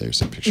and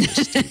there's a picture of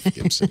Steve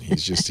Gibson.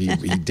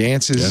 He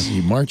dances,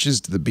 he marches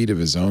to the beat of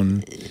his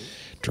own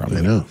drum.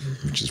 I know,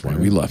 which is why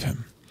we love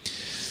him.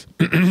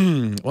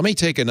 Let me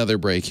take another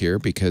break here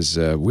because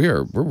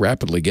we're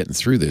rapidly getting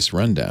through this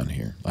rundown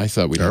here. I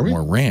thought we'd have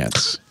more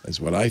rants, is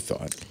what I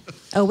thought.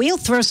 Oh, we'll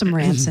throw some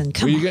rants in.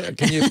 Come on.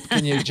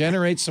 Can you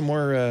generate some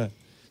more?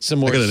 I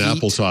got an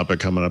Apple topic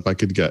coming up. I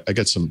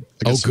got some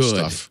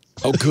stuff.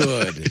 Oh,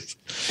 good.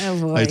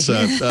 Oh, boy. It's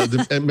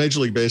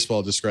Major League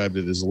Baseball described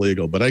it as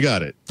illegal, but I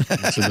got it.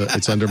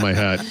 It's under my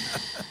hat.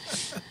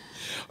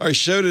 Our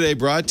show today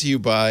brought to you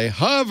by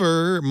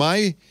Hover,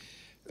 my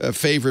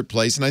favorite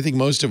place, and I think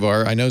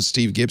I know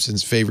Steve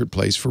Gibson's favorite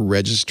place for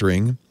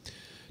registering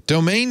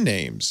domain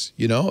names.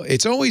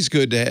 It's always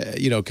good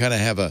to, kind of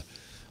have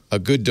a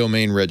good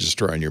domain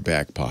registrar in your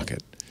back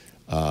pocket.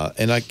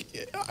 And I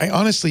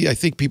honestly, I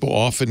think people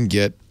often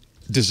get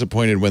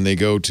disappointed when they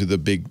go to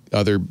the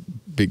other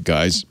big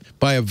guys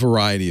by a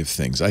variety of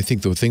things. I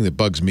think the thing that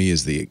bugs me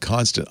is the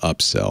constant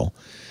upsell.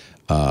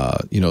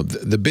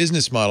 The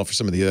business model for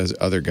some of the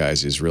other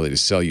guys is really to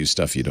sell you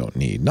stuff you don't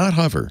need, not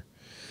Hover.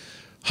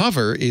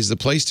 Hover is the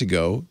place to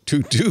go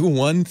to do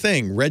one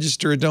thing,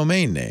 register a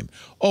domain name.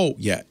 Oh,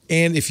 yeah.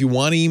 And if you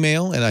want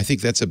email, and I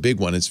think that's a big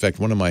one. In fact,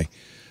 one of my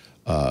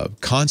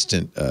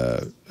constant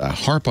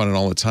harp on it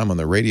all the time on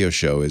the radio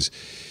show is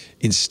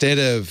instead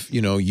of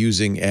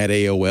using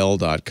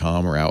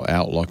 @AOL.com or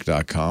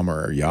Outlook.com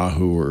or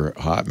Yahoo or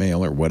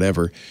Hotmail or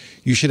whatever,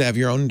 you should have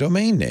your own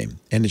domain name,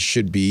 and it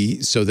should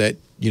be so that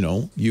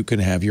you can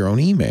have your own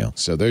email.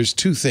 So there's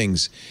two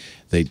things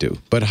they do,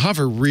 but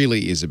Hover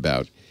really is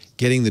about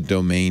getting the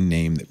domain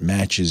name that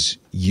matches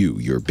you,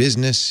 your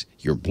business,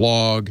 your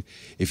blog.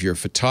 If you're a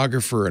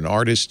photographer, an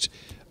artist,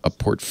 a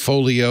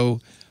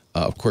portfolio,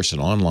 of course, an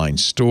online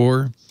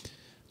store.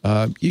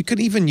 You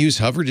could even use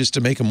Hover just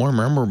to make a more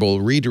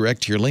memorable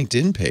redirect to your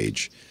LinkedIn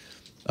page.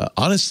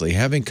 Honestly,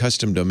 having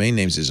custom domain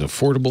names is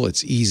affordable,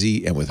 it's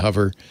easy, and with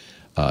Hover,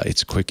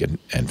 it's quick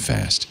and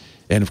fast.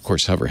 And of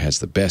course, Hover has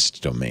the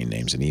best domain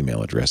names and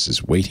email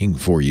addresses waiting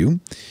for you.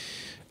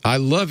 I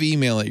love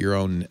email at your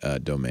own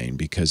domain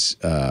because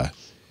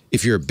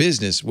if you're a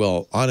business,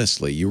 well,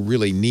 honestly, you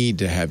really need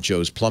to have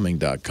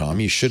joesplumbing.com.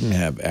 You shouldn't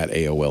have at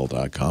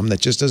AOL.com. That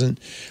just doesn't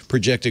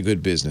project a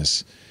good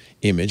business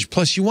image.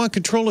 Plus, you want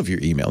control of your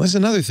email. This is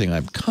another thing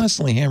I'm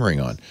constantly hammering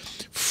on.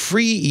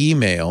 Free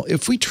email.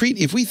 If we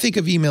think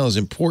of email as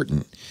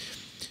important,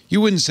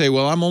 you wouldn't say,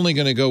 well, I'm only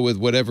going to go with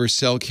whatever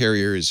cell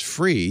carrier is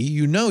free.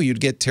 You know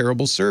you'd get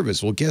terrible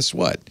service. Well, guess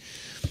what?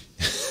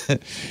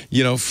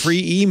 You know,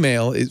 free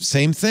email,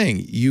 same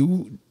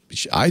thing.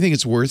 I think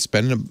it's worth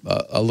spending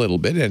a little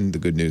bit, and the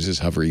good news is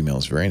Hover email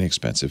is very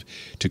inexpensive,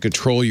 to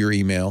control your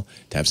email,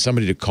 to have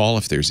somebody to call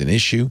if there's an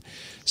issue.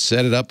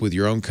 Set it up with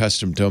your own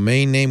custom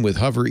domain name. With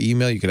Hover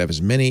email, you can have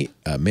as many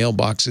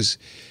mailboxes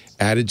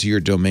added to your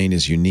domain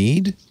as you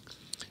need.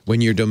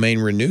 When your domain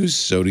renews,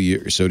 so do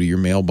your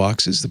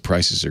mailboxes. The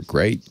prices are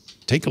great.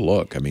 Take a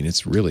look. I mean,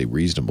 it's really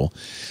reasonable.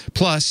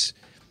 Plus,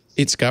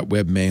 it's got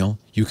webmail.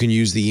 You can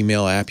use the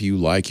email app you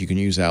like. You can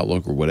use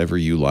Outlook or whatever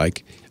you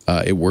like.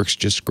 It works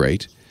just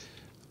great.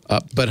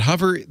 But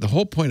Hover, the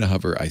whole point of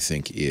Hover, I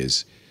think,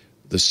 is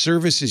the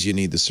services you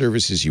need, the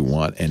services you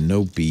want, and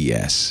no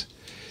BS.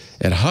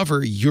 At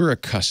Hover, you're a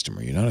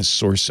customer. You're not a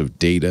source of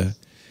data.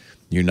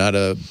 You're not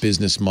a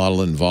business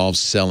model involved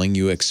selling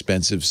you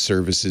expensive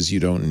services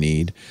you don't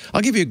need. I'll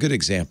give you a good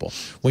example.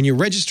 When you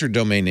register a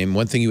domain name,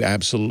 one thing you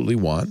absolutely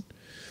want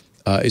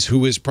is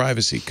Whois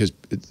privacy, because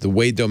the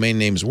way domain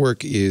names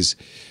work is,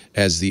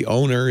 as the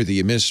owner, the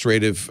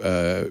administrative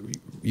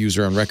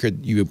user on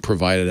record, you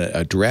provide an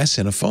address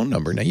and a phone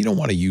number. Now, you don't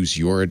want to use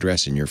your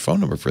address and your phone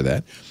number for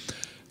that.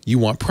 You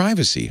want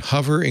privacy.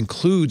 Hover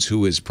includes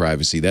Whois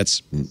privacy.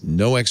 That's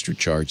no extra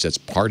charge. That's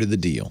part of the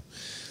deal,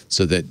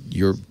 so that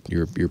your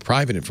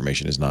private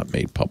information is not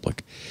made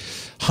public.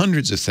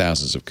 Hundreds of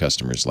thousands of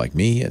customers like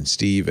me and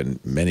Steve and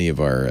many of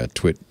our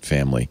Twit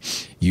family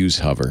use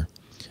Hover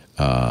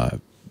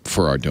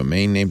for our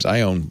domain names.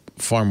 I own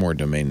far more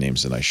domain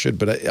names than I should,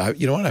 but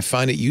you know what? I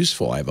find it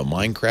useful. I have a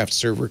Minecraft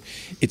server.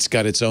 It's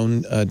got its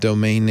own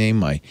domain name.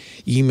 My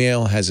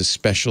email has a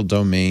special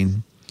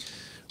domain.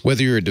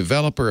 Whether you're a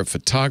developer, a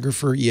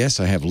photographer, yes,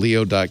 I have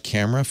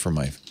leo.camera for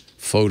my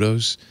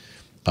photos.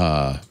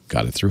 Got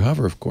it through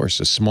Hover, of course.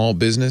 A small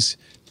business,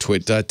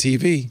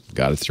 twit.tv.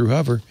 Got it through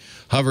Hover.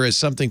 Hover is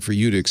something for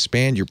you to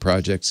expand your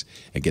projects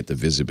and get the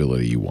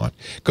visibility you want.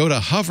 Go to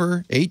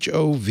Hover,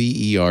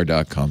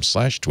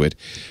 HOVER.com/twit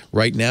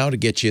right now to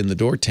get you in the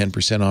door.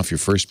 10% off your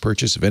first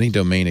purchase of any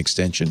domain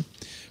extension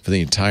for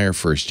the entire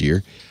first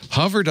year.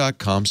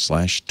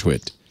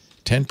 Hover.com/twit.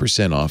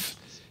 10% off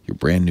your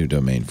brand new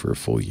domain for a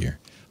full year.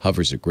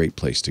 Hover's a great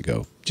place to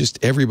go. Just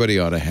everybody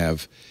ought to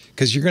have,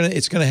 because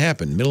it's going to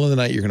happen. Middle of the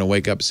night, you're going to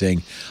wake up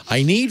saying,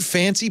 I need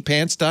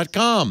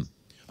fancypants.com.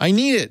 I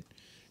need it.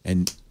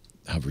 And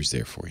Hover's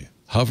there for you.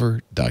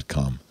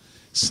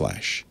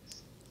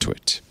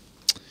 Hover.com/twit.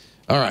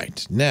 All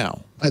right,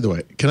 now. By the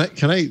way, can I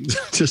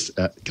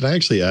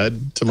actually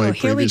add to my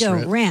here we previous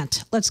go.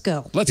 Rant. Let's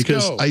go.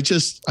 Because I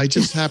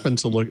just happened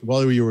to look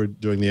while you were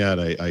doing the ad.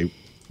 I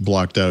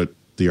blocked out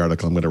the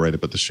article I'm going to write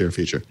about the share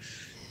feature.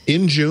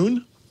 In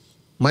June,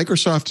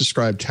 Microsoft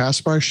described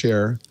Taskbar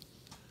Share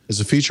as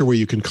a feature where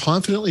you can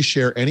confidently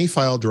share any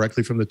file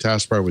directly from the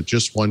taskbar with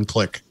just one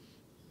click.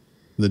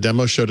 The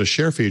demo showed a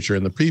share feature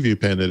in the preview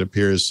pane that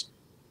appears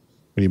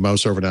when you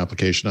mouse over an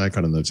application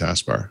icon in the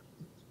taskbar.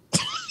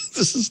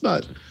 This is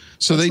not.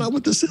 So that's not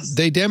what this is.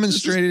 They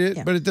demonstrated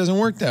it, but it doesn't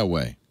work that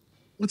way.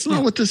 That's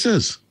not what this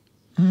is.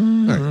 All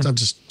right,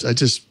 I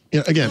just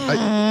again.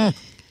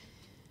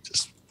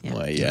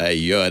 Well, yeah,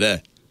 you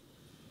oughta.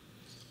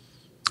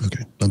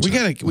 Okay,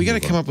 we gotta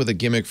come up with a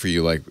gimmick for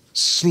you, like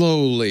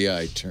slowly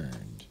I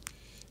turned.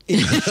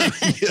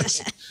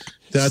 Yes.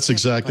 That's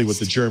exactly what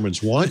the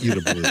Germans want you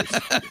to believe.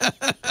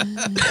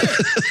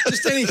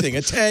 Just anything, a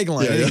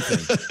tagline,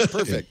 anything.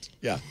 Perfect.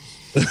 Yeah.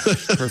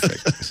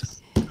 Perfect.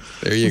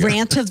 There you go.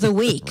 Rant of the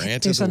week.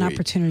 There's an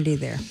opportunity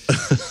there.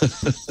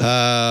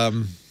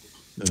 Oh,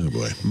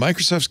 boy.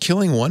 Microsoft's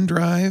killing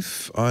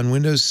OneDrive on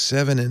Windows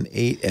 7 and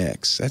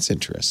 8X. That's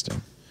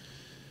interesting.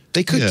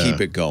 They could keep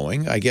it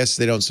going. I guess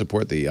they don't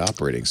support the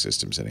operating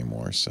systems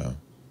anymore, so.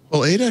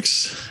 Well,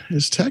 8X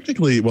is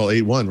technically,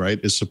 8.1, right,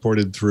 is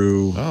supported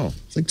through, I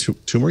think,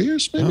 two more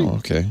years, maybe? Oh,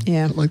 okay.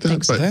 Yeah. Something like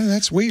that. So. But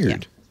that's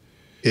weird.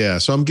 Yeah,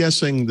 so I'm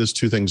guessing there's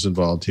two things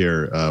involved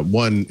here.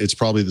 One, it's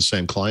probably the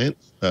same client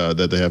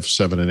that they have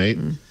 7 and 8.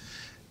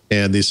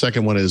 And the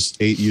second one is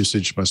 8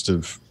 usage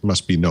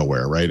must be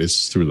nowhere, right?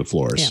 It's through the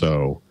floor. Yeah.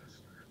 So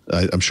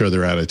I'm sure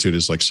their attitude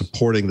is like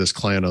supporting this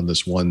client on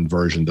this one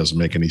version doesn't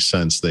make any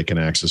sense. They can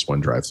access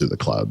OneDrive through the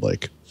cloud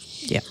like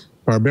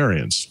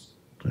barbarians.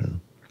 Yeah.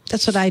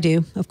 That's what I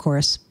do, of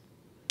course.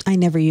 I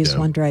never use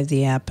OneDrive,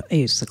 the app. I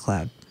use the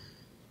cloud.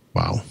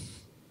 Wow.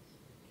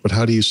 But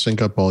how do you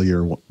sync up all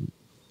your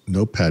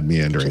notepad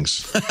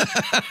meanderings?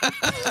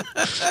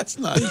 That's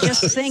not You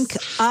just sync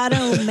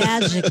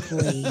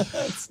auto-magically.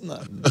 That's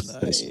not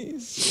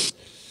nice.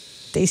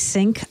 They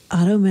sync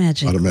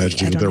auto-magically.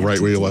 Auto-magically. I don't They're have right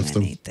to where you do left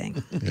them.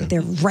 anything.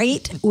 They're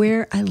right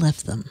where I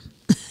left them.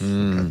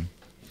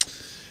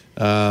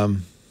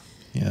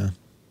 Yeah.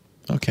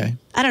 Okay.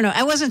 I don't know.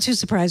 I wasn't too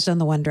surprised on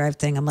the OneDrive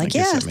thing. I'm like,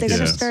 guess yes, that they're makes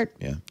going to sense.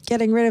 start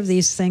getting rid of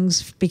these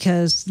things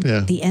because Yeah.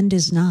 the end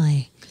is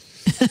nigh.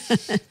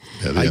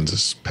 Yeah, the end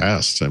is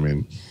past. I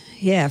mean,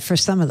 Yeah, for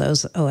some of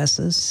those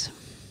OSs.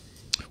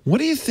 What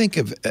do you think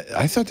of?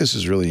 I thought this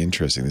was really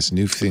interesting. This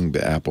new thing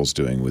that Apple's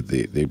doing with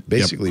they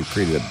basically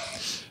created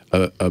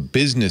a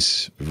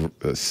business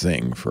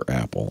thing for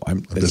Apple.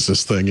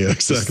 business thing, yeah,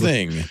 This exactly.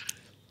 thing,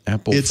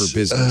 Apple for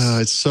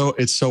business.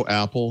 It's so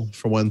Apple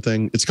for one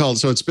thing. It's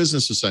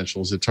Business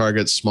Essentials. It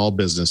targets small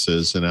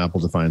businesses, and Apple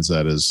defines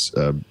that as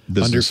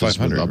businesses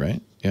Under 500, with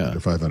right? Yeah, under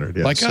 500.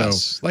 Yeah,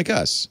 like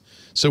us.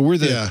 So we're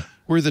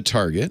the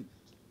target.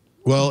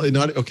 Well,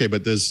 not okay,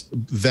 but there's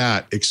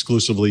that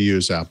exclusively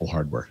use Apple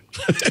hardware,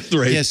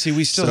 right? Yeah. See,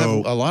 we still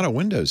have a lot of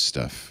Windows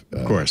stuff.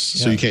 Of course,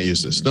 so you can't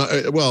use this. No,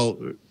 well,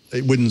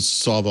 it wouldn't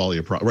solve all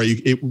your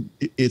problems, right?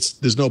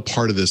 There's no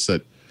part of this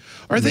that.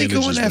 Are they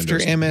manages going after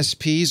Windows.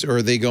 MSPs or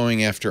are they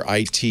going after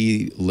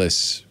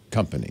IT-less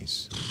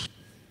companies?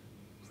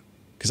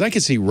 Because I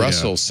could see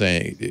Russell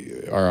saying,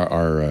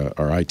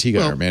 our IT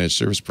guy, our managed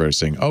service provider,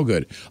 saying, "Oh,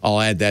 good,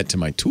 I'll add that to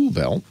my tool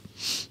belt."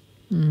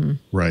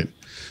 Right.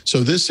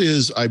 So this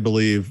is, I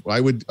believe, I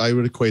would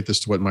equate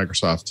this to what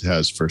Microsoft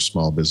has for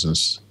small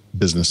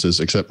businesses,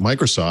 except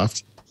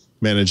Microsoft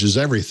manages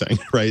everything,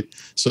 right?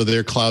 So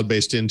their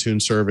cloud-based Intune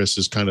service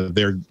is kind of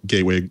their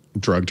gateway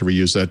drug, to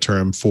reuse that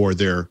term, for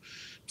their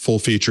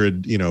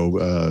full-featured,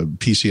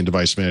 PC and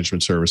device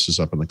management services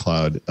up in the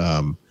cloud.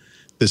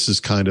 This is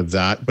kind of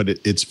that, but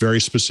it's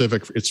very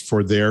specific. It's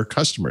for their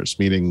customers,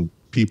 meaning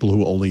people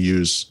who only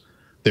use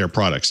their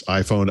products: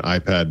 iPhone,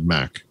 iPad,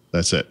 Mac.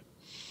 That's it.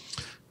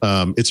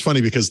 It's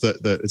funny because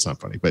it's not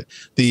funny, but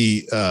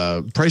the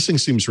pricing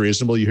seems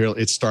reasonable. You hear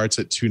it starts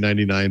at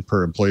 $299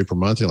 per employee per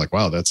month. You're like,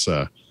 wow, that's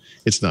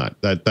it's not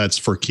that's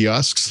for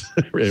kiosks,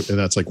 and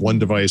that's like one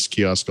device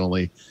kiosk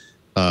only.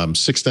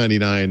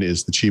 $699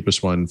 is the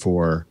cheapest one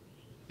for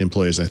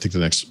employees. I think the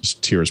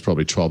next tier is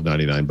probably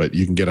 $12.99, but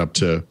you can get up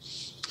to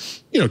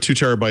 2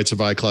 terabytes of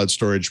iCloud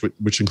storage,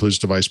 which includes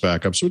device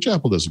backups, which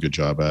Apple does a good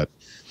job at.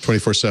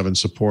 24/7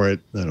 support.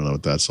 I don't know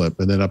what that's like.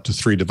 And then up to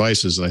 3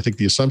 devices. And I think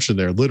the assumption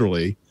there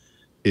literally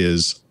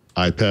is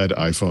iPad,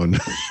 iPhone,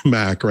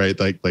 Mac, right?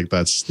 Like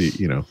that's the,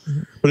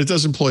 but it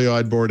does employee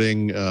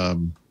onboarding,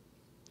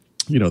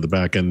 the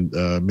back end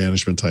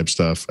management type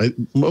stuff.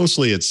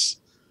 Mostly, I'm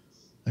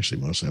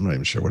not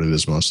even sure what it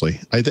is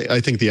mostly. I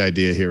think the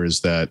idea here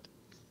is that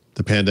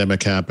the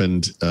pandemic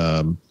happened.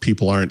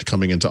 People aren't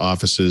coming into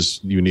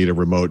offices. You need a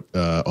remote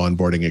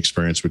onboarding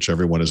experience, which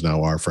everyone is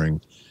now offering.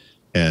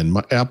 And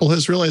Apple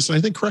has realized, and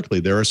I think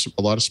correctly, there are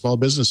a lot of small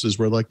businesses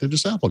where they're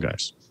just Apple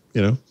guys.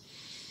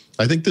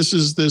 I think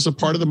there's a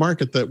part of the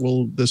market that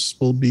this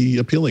will be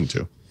appealing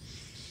to,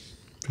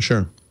 for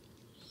sure.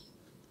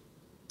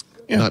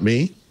 Yeah. Not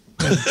me,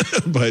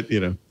 but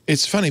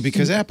It's funny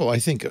because Apple, I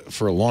think,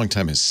 for a long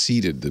time has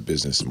seeded the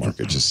business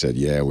market. Just said,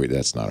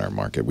 that's not our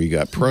market. We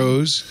got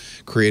pros,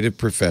 creative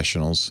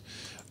professionals,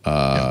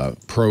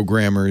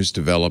 programmers,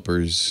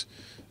 developers,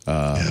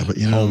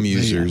 home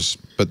users,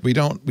 but we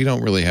don't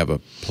really have a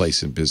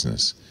place in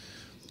business.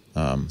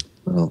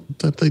 Well,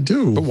 that they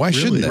do. But why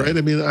shouldn't they? Right?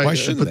 I mean, why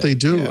shouldn't they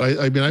do.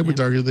 Yeah. I would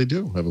argue they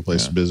do have a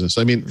place in business.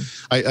 I mean,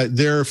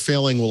 their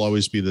failing will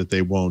always be that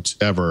they won't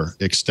ever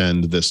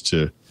extend this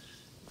to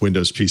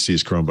Windows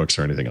PCs, Chromebooks,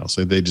 or anything else.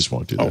 They just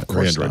won't do that. Of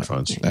course or Android not.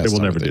 phones. That's they will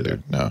not never what do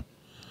that. No.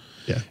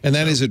 Yeah. And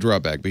that is a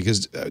drawback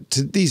because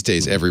these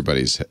days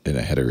everybody's in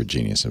a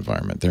heterogeneous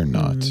environment. They're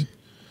not.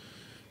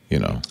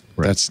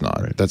 That's not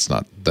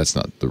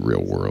the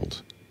real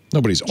world.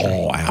 Nobody's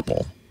all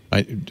Apple.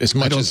 As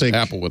much as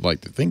Apple would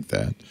like to think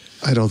that.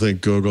 I don't think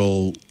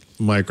Google,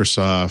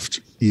 Microsoft,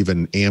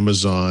 even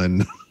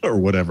Amazon or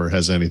whatever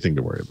has anything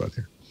to worry about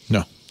here.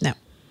 No. No.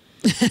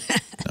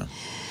 No.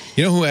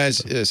 You know who has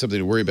something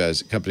to worry about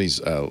is companies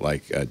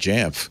like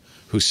Jamf,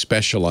 who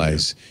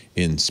specialize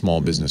in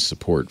small business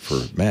support for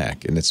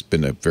Mac, and it's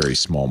been a very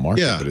small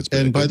market. Yeah, but it's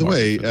been and by the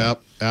way,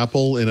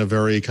 Apple, in a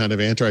very kind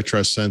of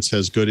antitrust sense,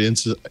 has good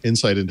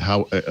insight into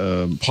how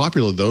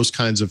popular those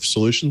kinds of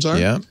solutions are.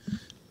 Yeah,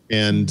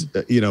 and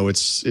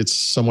it's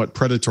somewhat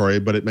predatory,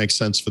 but it makes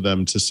sense for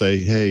them to say,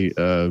 "Hey,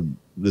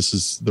 this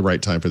is the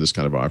right time for this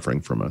kind of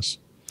offering from us."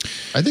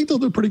 I think they'll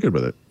do pretty good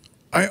with it.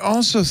 I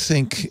also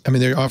think,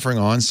 they're offering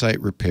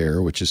on-site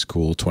repair, which is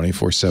cool,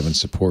 24/7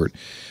 support.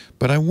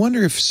 But I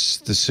wonder if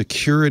the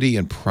security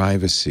and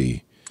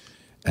privacy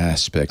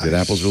aspect that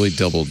Apple's really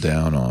doubled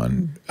down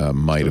on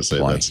might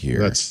apply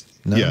here.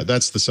 Yeah,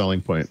 that's the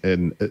selling point.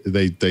 And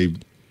they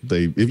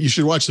you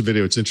should watch the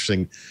video. It's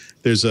interesting.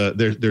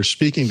 They're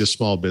speaking to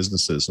small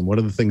businesses, and one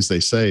of the things they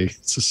say,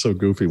 it's just so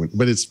goofy,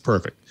 but it's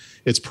perfect.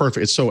 It's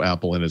perfect. It's so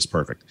Apple, and it's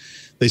perfect.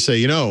 They say,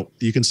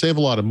 you can save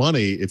a lot of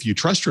money if you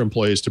trust your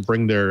employees to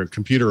bring their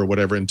computer or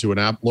whatever into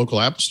an local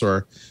Apple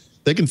store.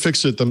 They can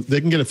fix it. They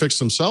can get it fixed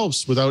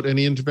themselves without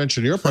any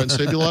intervention on your part and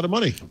save you a lot of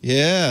money.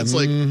 Yeah, it's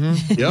like,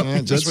 yep,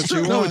 yeah, just what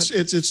you want. No,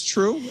 it's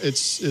true.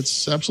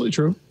 It's absolutely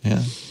true.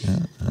 Yeah.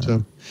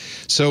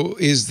 So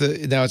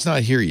now it's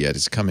not here yet.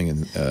 It's coming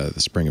in the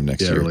spring of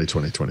next year. Early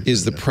 2020.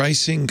 Is the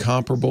pricing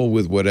comparable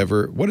with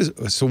whatever? What is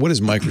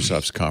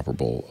Microsoft's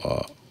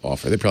comparable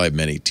offer? They probably have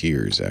many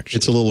tiers. Actually,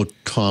 it's a little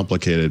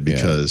complicated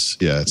because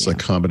it's a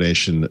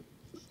combination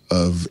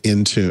of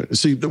Intune.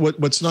 See,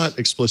 what's not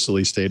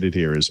explicitly stated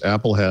here is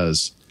Apple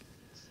has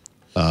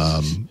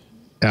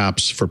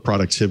apps for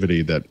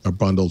productivity that are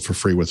bundled for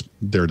free with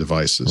their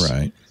devices.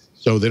 Right.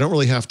 So they don't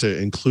really have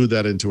to include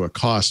that into a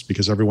cost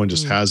because everyone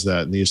just has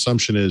that. And the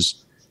assumption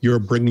is you're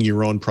bringing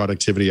your own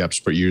productivity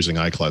apps, but you're using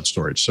iCloud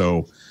storage.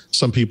 So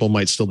some people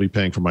might still be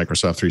paying for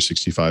Microsoft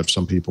 365.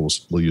 Some people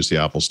will use the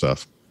Apple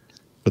stuff.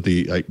 But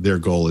their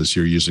goal is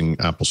you're using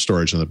Apple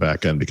storage on the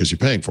back end because you're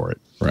paying for it.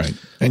 Right.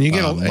 And you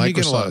get, you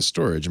get a lot of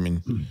storage. I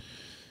mean,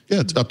 yeah,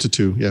 it's up to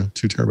 2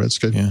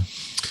 terabytes. Good. Yeah.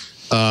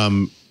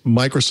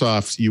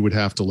 Microsoft, you would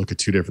have to look at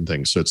two different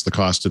things. So it's the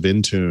cost of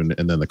Intune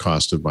and then the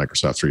cost of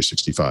Microsoft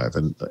 365.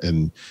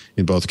 And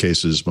in both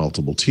cases,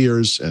 multiple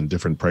tiers and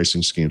different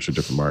pricing schemes for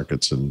different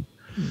markets. And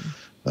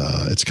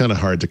it's kind of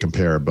hard to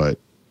compare. But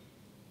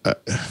like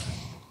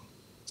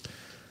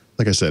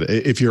I said,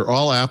 if you're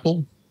all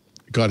Apple,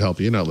 God help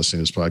you, you're not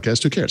listening to this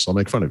podcast. Who cares? I'll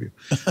make fun of you.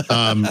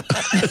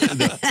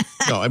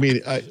 No, I mean,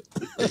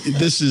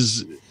 this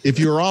is, if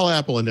you're all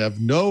Apple and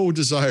have no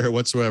desire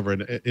whatsoever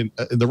in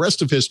the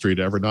rest of history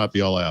to ever not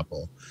be all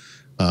Apple,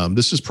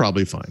 this is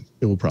probably fine.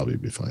 It will probably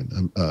be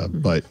fine.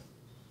 But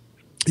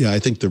yeah, I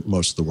think that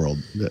most of the world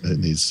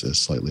needs a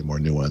slightly more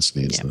nuanced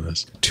needs than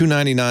this.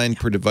 $299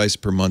 per device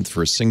per month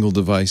for a single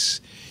device.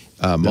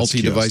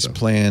 Multi-device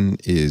plan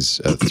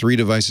is 3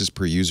 devices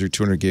per user,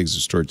 200 gigs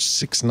of storage,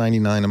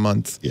 $699 a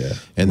month. Yeah,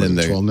 and then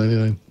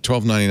 $12.99.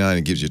 $12.99.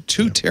 It gives you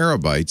 2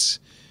 terabytes.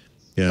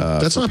 Yeah,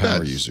 that's for not power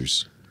bad.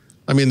 Users.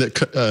 I mean,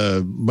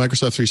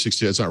 Microsoft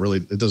 360.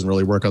 It doesn't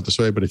really work out this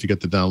way. But if you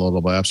get the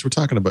downloadable apps, we're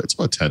talking about it's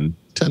about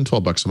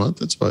 $12 a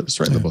month. It's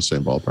right in the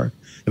same ballpark.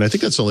 And I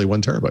think that's only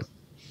 1 terabyte.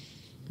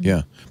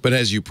 Yeah, but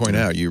as you point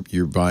out,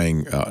 you're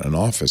buying an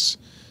Office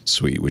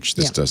suite, which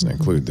this doesn't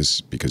include this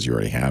because you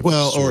already have.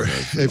 Well, or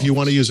if you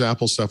want to use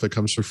Apple stuff, it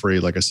comes for free,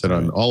 like I said,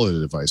 on all of the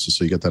devices.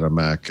 So you get that on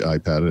Mac,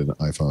 iPad, and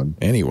iPhone.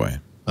 Anyway,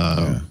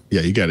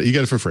 you get it. You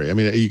get it for free. I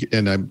mean,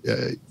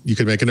 you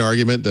could make an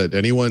argument that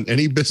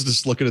any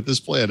business looking at this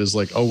plan is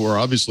like, oh, we're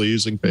obviously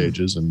using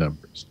Pages and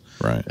Numbers,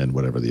 right, and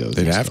whatever the other.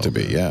 They'd have to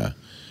be,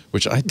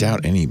 which I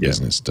doubt any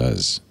business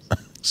does.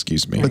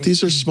 Excuse me. But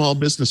these are small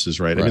businesses,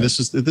 right? I mean, this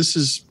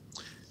is,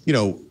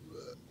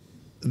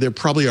 there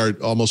probably are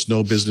almost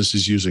no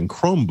businesses using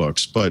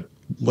Chromebooks, but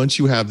once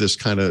you have this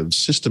kind of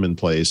system in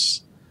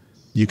place,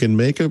 you can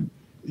make a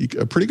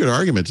pretty good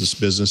argument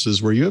to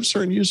businesses where you have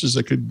certain users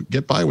that could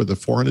get by with a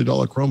 $400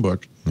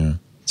 Chromebook,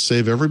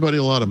 save everybody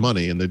a lot of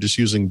money, and they're just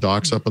using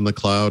docs up in the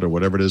cloud or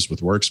whatever it is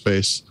with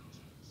Workspace.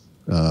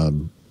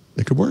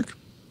 It could work.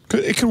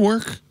 It could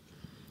work.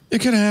 It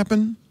could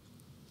happen.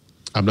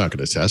 I'm not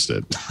going to test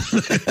it.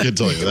 I can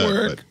tell you that.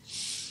 Work.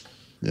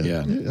 But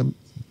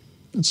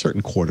in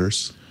certain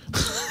quarters.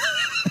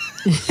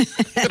 I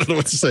don't know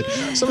what to say.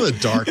 Some of the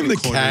dark in the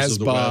corners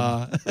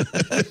Casbah, of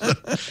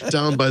the web,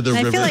 down by the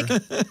river.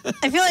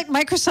 I feel like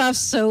Microsoft's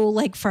so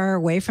far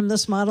away from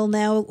this model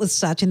now with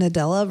Satya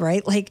Nadella,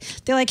 right? Like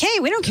they're like,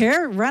 hey, we don't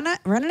care. Run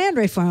an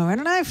Android phone, run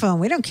an iPhone.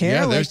 We don't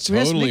care. Yeah, just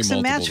totally mix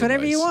and match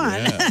whatever you want.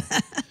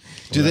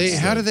 Yeah.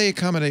 How do they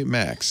accommodate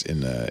Macs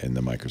in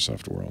the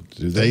Microsoft world?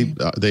 Do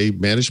they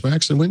manage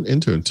Macs and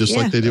Intune just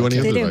like they do any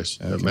other device.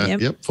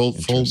 Yep,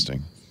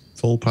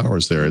 full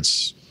powers there.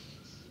 It's.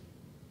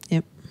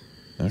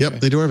 Okay.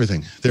 Yep, they do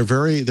everything.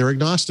 They're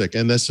agnostic,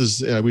 and this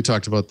is we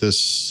talked about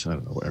this. I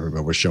don't know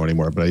everybody we're showing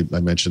anymore, but I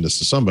mentioned this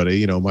to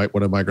somebody.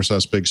 One of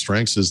Microsoft's big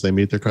strengths is they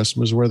meet their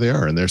customers where they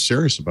are, and they're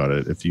serious about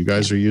it. If you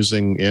guys are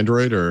using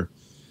Android or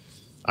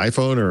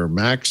iPhone or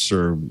Macs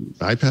or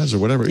iPads or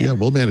whatever,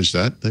 we'll manage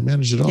that. They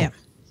manage it all. Yeah.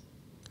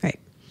 Right.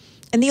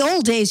 In the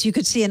old days, you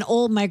could see an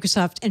old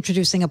Microsoft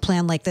introducing a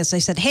plan like this. They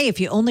said, hey, if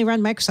you only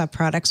run Microsoft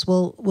products,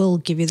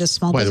 we'll give you this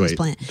small business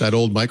plan. That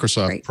old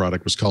Microsoft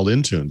product was called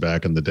Intune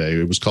back in the day.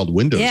 It was called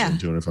Windows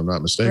Intune, if I'm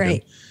not mistaken.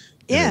 Right.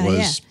 And it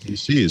was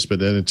PCs, but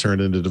then it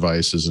turned into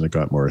devices and it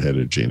got more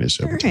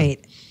heterogeneous over time.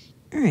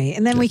 All right.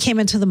 And then we came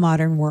into the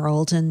modern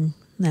world, and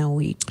now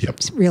we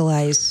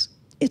realize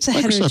it's a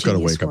heterogeneous Microsoft got a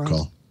wake-up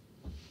call.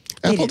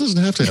 Apple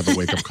doesn't have to have a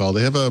wake-up call.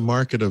 They have a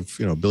market of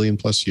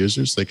billion-plus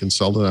users. They can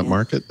sell to that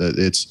market.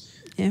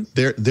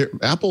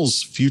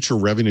 Apple's future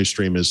revenue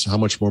stream is how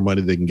much more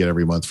money they can get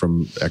every month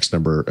from X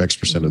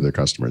percent of their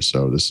customers.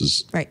 So this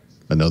is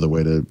another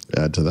way to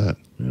add to that.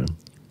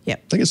 Yeah.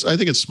 I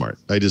think it's smart.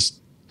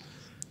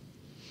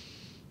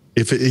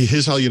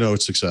 Here's how you know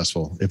it's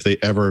successful. If they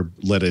ever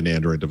let in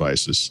Android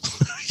devices,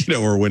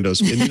 or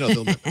Windows, and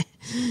they'll never.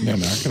 They're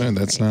not gonna.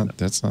 That's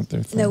not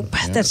their thing. Nope,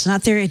 that's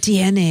not their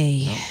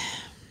DNA.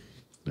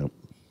 Nope.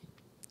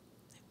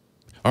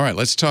 All right,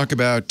 let's talk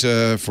about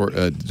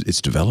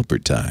it's developer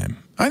time.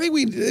 I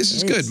think this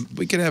is good.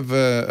 We could have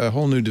a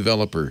whole new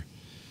developer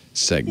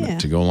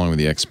segment to go along with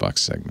the Xbox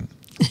segment.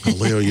 Oh,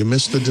 Leo, you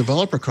missed the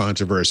developer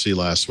controversy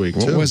last week,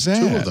 too. What was that?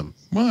 2 of them.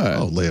 What?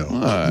 Oh, Leo,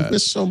 you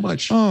missed so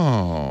much.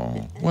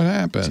 Oh, what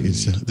happened?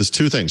 There's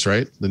 2 things,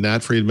 right? The Nat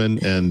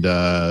Friedman and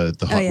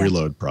the hot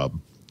reload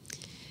problem.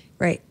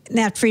 Right.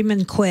 Nat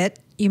Friedman quit.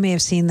 You may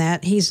have seen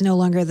that. He's no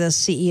longer the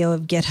CEO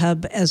of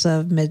GitHub as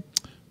of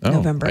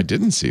mid-November. I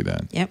didn't see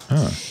that. Yep.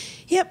 Huh.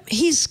 Yep.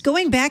 He's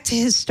going back to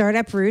his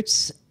startup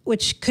roots,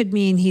 which could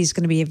mean he's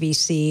going to be a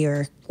VC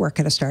or work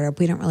at a startup.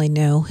 We don't really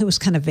know. It was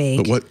kind of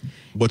vague. But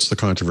what's the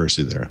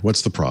controversy there?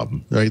 What's the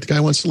problem? Right? The guy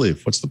wants to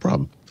leave. What's the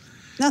problem?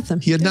 Nothing.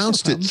 He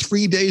announced it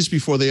 3 days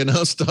before they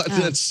announced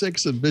 .NET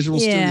 6 and Visual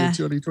Studio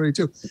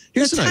 2022.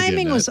 Here's the an idea,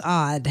 timing Nat. was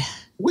odd.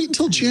 Wait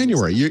until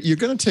January. You're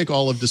going to take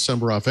all of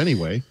December off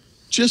anyway.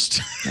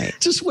 Just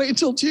wait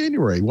until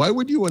January. Why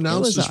would you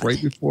announce this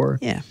right before?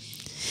 Yeah.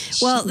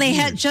 Well, they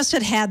had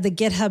the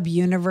GitHub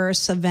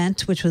Universe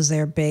event, which was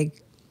their big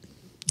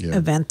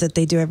event that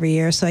they do every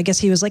year. So I guess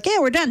he was like, yeah,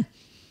 we're done.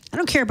 I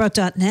don't care about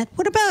 .NET.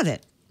 What about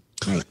it?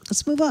 Right,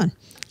 let's move on.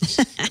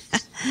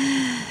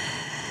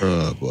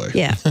 Oh, boy.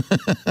 Yeah.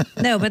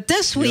 No, but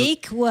this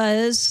week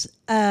was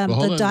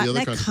the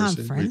 .NET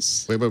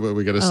conference. Wait.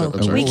 We got to stop.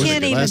 I'm sorry. We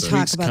can't even Last talk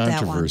week's about that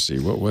one. controversy.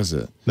 What was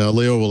it? No,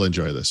 Leo will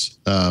enjoy this.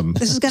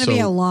 This is going to be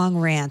a long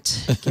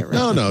rant. Get ready.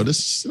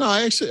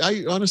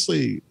 I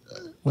honestly,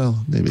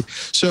 well, maybe.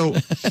 So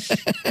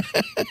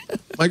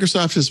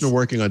Microsoft has been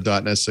working on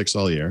 .NET 6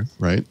 all year,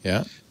 right?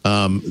 Yeah.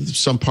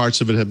 Some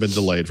parts of it have been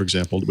delayed. For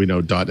example, we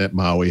know .NET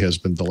MAUI has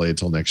been delayed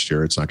till next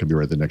year. It's not going to be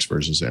right the next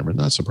version of Xamarin.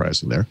 Not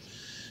surprising there.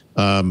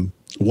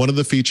 One of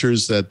the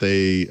features that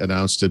they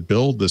announced at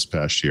Build this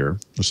past year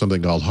was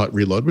something called Hot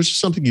Reload, which is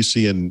something you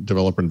see in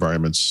developer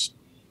environments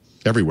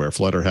everywhere.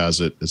 Flutter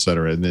has it, et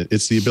cetera. And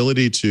it's the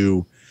ability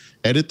to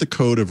edit the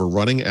code of a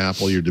running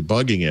app while you're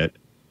debugging it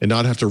and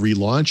not have to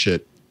relaunch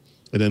it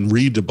and then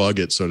re-debug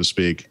it, so to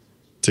speak,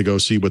 to go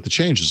see what the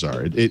changes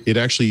are. It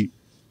actually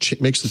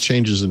makes the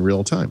changes in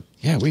real time.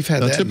 Yeah, we've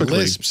had that in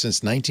Lisp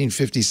since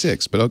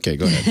 1956, but okay,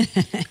 go ahead.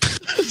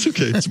 It's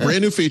okay. It's a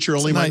brand new feature.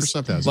 Only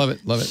Microsoft has. Love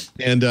it.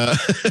 And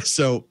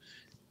so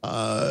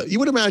you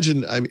would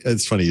imagine,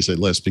 it's funny you say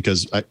Lisp,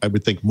 because I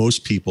would think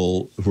most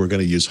people who are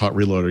going to use Hot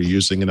Reload are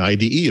using an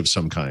IDE of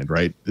some kind,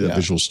 right?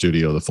 Visual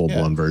Studio, the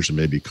full-blown version,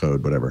 maybe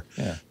Code, whatever.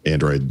 Yeah.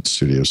 Android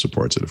Studio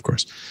supports it, of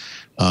course.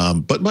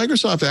 But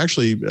Microsoft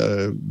actually,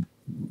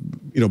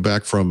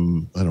 back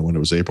from, I don't know when it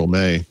was, April,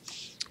 May,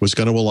 was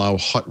going to allow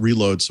Hot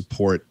Reload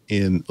support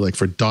in, like,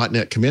 for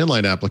 .NET command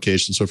line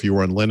applications. So if you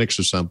were on Linux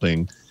or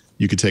something,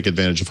 you could take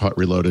advantage of Hot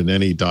Reload in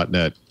any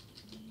 .NET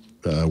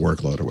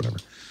workload or whatever.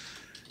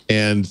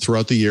 And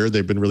throughout the year,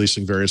 they've been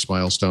releasing various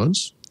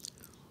milestones.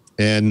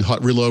 And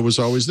Hot Reload was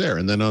always there.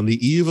 And then on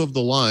the eve of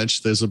the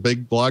launch, there's a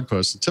big blog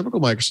post.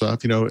 Typical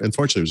Microsoft,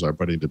 unfortunately, it was our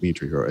buddy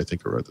Dimitri, who I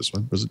think wrote this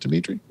one. Was it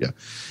Dimitri? Yeah.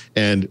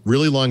 And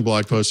really long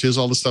blog post. Here's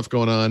all the stuff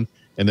going on.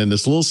 And then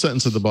this little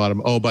sentence at the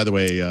bottom. Oh, by the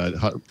way,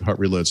 Hot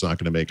Reload's not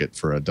going to make it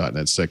for a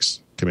 .NET 6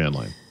 command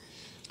line.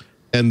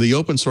 And the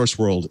open source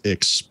world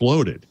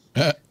exploded.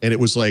 And it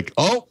was like,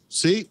 oh,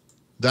 see,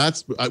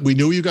 we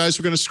knew you guys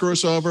were going to screw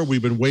us over.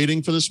 We've been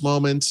waiting for this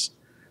moment.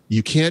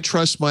 You can't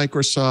trust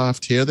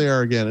Microsoft. Here they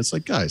are again. It's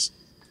like, guys,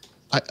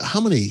 how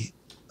many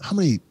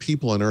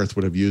people on earth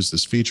would have used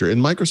this feature?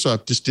 And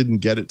Microsoft just didn't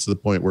get it to the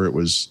point where it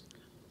was,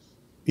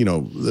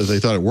 they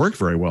thought it worked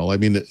very well. I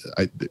mean,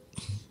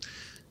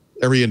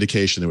 every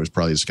indication it was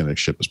probably just going to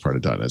ship as part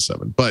of .NET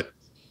 7. But,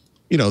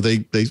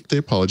 they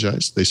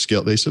apologized. They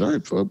said, all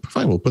right,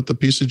 fine, we'll put the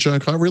piece of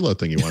junk Hot Reload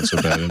thing you want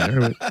so bad in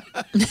there.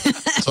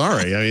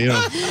 Sorry.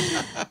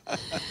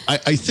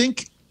 I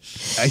think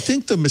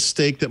the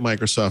mistake that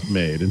Microsoft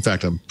made, in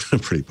fact, I'm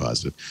pretty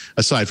positive,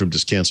 aside from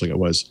just canceling it,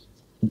 was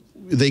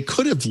they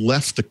could have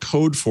left the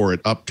code for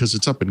it up because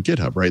it's up in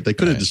GitHub, right? They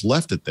could have just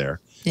left it there,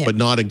 but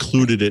not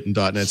included it in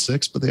 .NET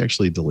 6, but they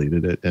actually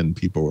deleted it. And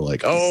people were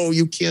like, oh,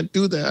 you can't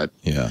do that.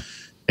 Yeah.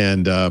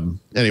 And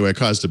anyway, it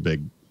caused a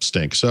big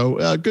stink.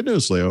 So good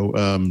news, Leo.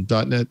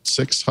 .NET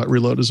 6 Hot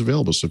Reload is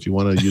available. So if you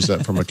want to use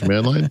that from a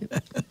command line,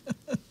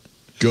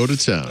 go to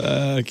town.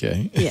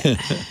 Okay. Yeah.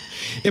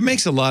 It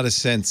makes a lot of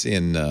sense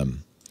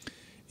in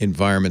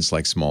environments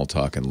like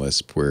Smalltalk and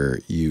Lisp,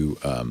 where you,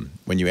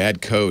 when you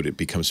add code, it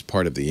becomes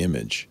part of the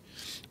image,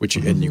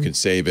 and you can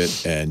save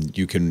it, and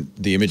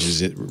the image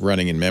is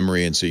running in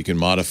memory, and so you can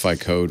modify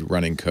code,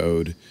 running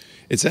code.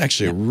 It's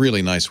actually a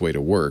really nice way to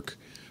work.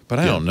 But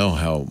I don't know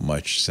how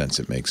much sense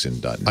it makes in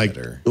 .NET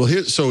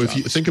if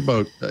you think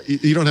about,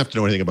 you don't have to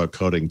know anything about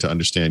coding to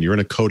understand. You're in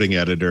a coding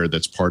editor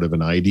that's part of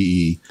an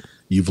IDE.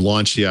 You've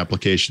launched the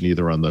application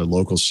either on the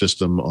local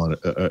system,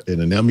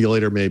 in an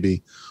emulator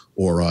maybe,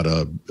 or on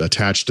a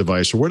attached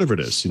device or whatever it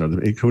is.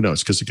 Who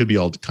knows? Because it could be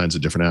all kinds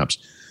of different apps.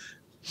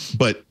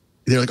 But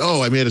they're like,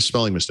 oh, I made a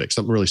spelling mistake,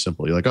 something really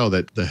simple. You're like, oh,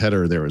 that the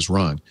header there is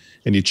wrong.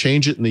 And you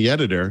change it in the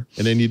editor,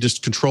 and then you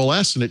just Control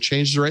S, and it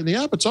changes it right in the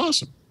app. It's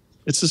awesome.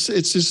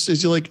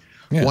 It's you're like,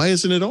 why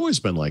hasn't it always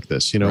been like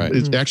this? You know,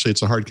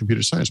 it's a hard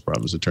computer science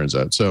problem, as it turns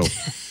out. So,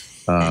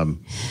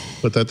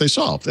 but that they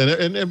solved.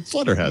 And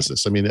Flutter has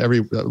this. I mean,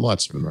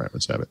 lots of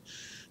environments have it.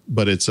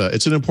 But it's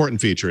an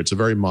important feature. It's a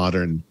very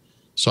modern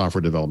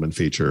software development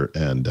feature.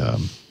 And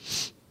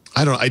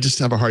I just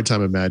have a hard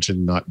time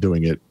imagining not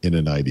doing it in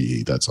an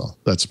IDE. That's all.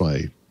 That's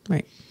my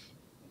right.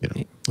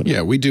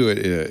 Yeah, we do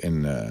it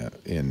in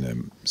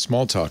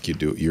Smalltalk. You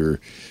do your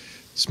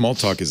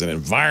Smalltalk is an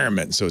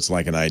environment, so it's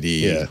like an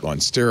IDE on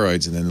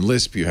steroids. And then in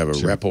Lisp, you have a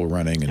REPL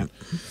running, and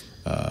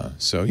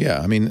so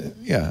I mean,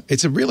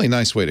 it's a really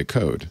nice way to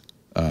code.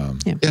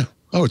 Yeah.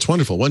 Oh, it's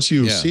wonderful. Once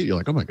you see it, you're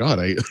like, oh my God,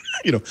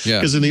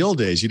 because in the old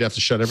days, you'd have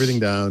to shut everything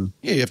down.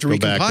 Yeah, you have to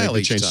recompile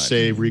each time.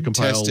 Save,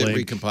 recompile, test it,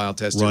 recompile,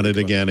 test it, run it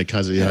again. It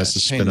has to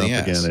spin up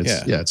again.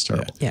 It's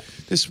terrible. Yeah.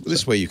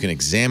 This way you can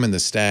examine the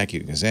stack,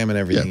 you can examine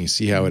everything, you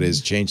see how it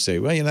is, say,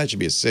 well, that should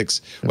be a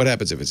 6. What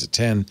happens if it's a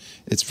 10?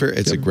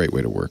 It's a great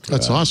way to work.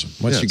 That's awesome.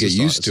 Once you get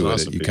used to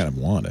it, you kind of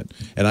want it.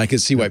 And I can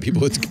see why people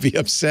would be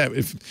upset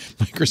if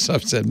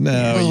Microsoft said,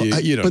 no,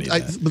 you don't need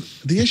that. But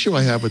the issue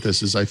I have with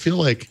this is I feel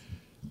like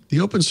the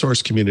open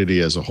source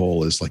community as a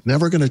whole is like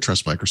never going to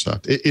trust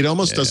Microsoft. It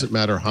almost doesn't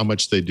matter how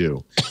much they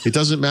do. It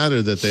doesn't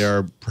matter that they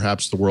are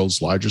perhaps the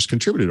world's largest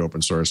contributor to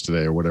open source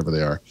today or whatever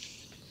they are.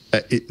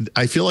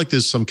 I feel like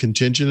there's some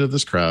contingent of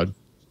this crowd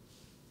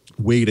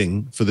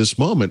waiting for this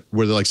moment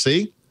where they're like,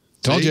 see?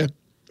 Told you.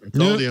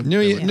 Knew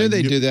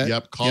they'd do that.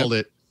 Yep, called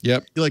it.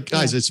 Yep. You're like,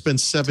 guys, it's been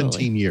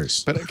 17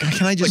 years. But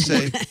can I just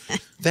say,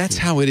 that's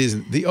how it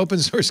is. The open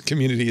source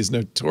community is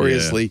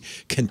notoriously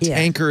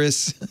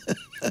cantankerous.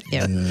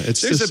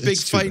 There's a big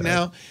fight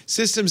now.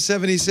 System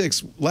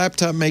 76,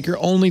 laptop maker,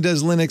 only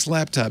does Linux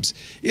laptops.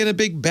 In a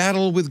big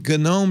battle with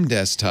GNOME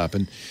desktop.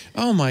 And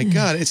oh my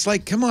God, it's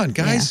like, come on,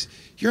 guys.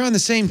 You're on the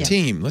same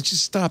team. Let's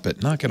just stop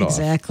it. Knock it off.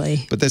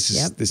 Exactly. But this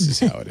is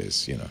how it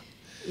is,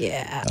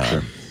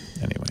 Yeah.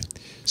 Anyway.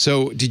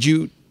 So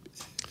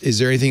is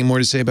there anything more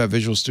to say about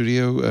Visual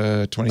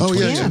Studio 2022? Oh,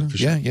 yeah. For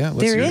sure. Yeah.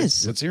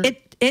 Let's hear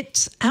it.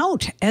 It's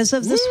out as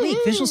of this week,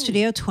 Visual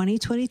Studio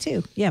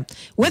 2022. Yeah.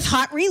 With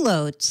hot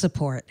reload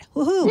support.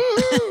 Woohoo.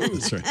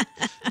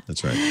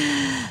 That's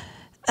right.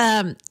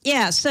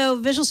 So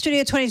Visual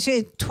Studio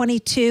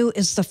 2022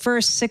 is the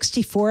first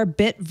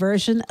 64-bit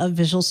version of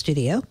Visual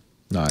Studio.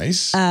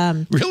 Nice.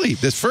 Really?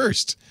 The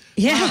first?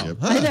 Yeah. Wow.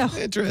 I know.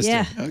 Interesting.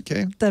 Yeah.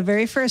 Okay. The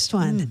very first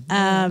one.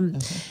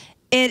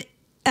 It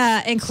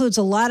includes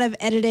a lot of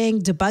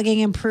editing,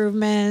 debugging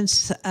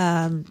improvements,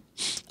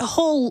 a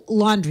whole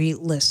laundry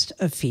list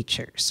of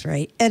features,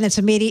 right? And it's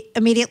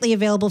immediately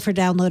available for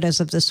download as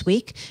of this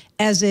week,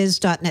 as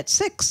is .NET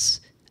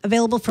 6,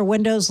 available for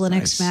Windows,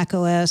 Linux, Mac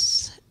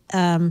OS.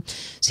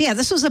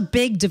 This was a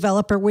big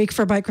developer week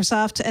for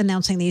Microsoft,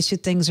 announcing these two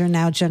things are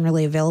now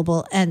generally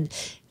available. And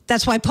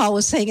that's why Paul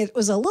was saying it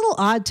was a little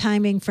odd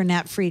timing for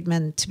Nat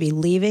Friedman to be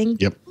leaving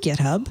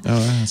GitHub. Oh,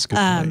 that's a good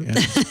point.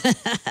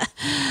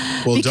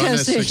 Well, .NET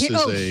 6 is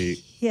a...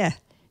 Yeah.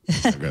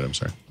 Oh, God, I'm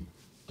sorry.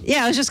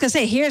 Yeah, I was just going to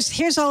say,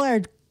 here's all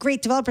our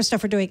great developer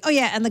stuff we're doing. Oh,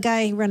 yeah, and the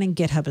guy running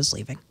GitHub is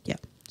leaving. Yeah.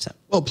 So.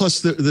 Well,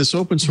 plus this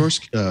open source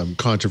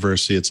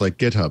controversy, it's like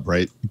GitHub,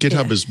 right?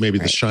 GitHub is maybe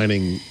the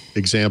shining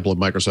example of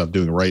Microsoft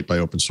doing right by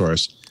open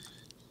source.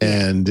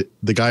 And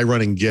the guy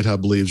running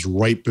GitHub leaves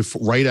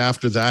right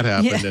after that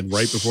happened, and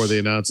right before they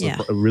announced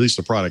released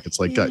the product. It's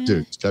like,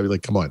 dude, it's gotta be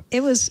like, come on.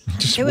 It was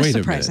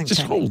surprising.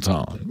 Just hold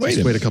on. Wait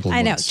a couple of months.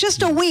 I know,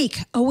 just a week,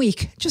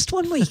 just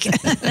 1 week.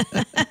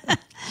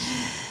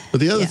 But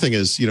the other thing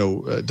is,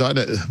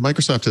 .NET,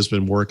 Microsoft has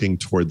been working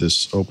toward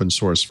this open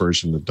source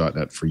version of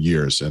 .NET for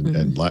years,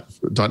 and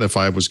 .NET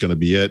 5 was going to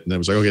be it, and it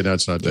was like, okay, now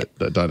it's not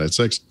 .NET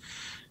 6.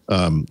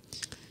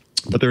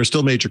 But there are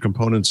still major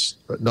components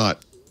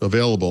not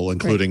available,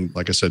 including,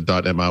 like I said,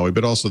 .NET MAUI,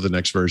 but also the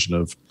next version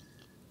of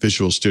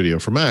Visual Studio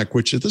for Mac,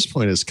 which at this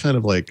point is kind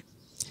of like,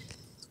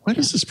 why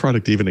does this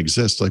product even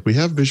exist? Like, we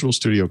have Visual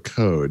Studio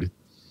Code,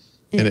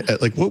 and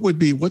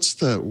what's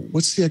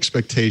the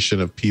expectation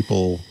of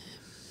people?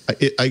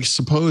 I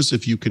suppose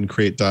if you can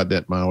create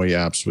 .NET MAUI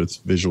apps with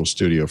Visual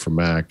Studio for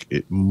Mac,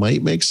 it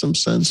might make some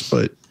sense,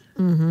 but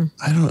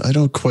I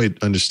don't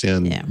quite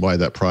understand why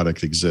that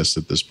product exists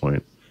at this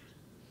point.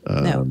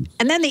 No.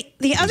 And then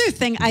the other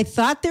thing I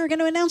thought they were going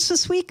to announce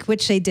this week,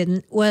 which they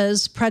didn't,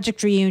 was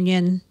Project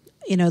Reunion.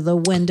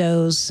 The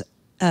Windows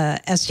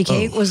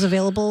SDK was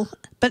available,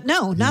 but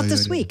no, not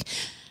this week.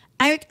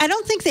 I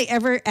don't think they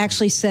ever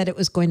actually said it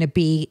was going to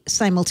be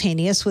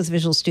simultaneous with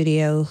Visual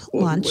Studio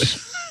launch.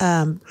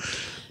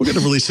 We're going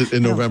to release it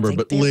in November,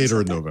 but later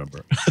in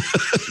November.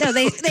 No,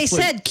 they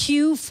said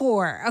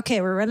Q4.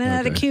 Okay, we're running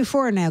out of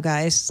Q4 now,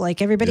 guys.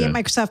 Like, everybody at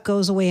Microsoft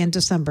goes away in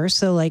December,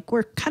 so like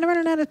we're kind of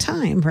running out of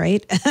time,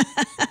 right?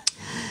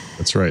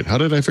 That's right. How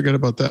did I forget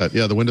about that?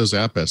 Yeah, the Windows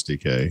App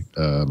SDK.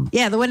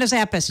 Yeah, the Windows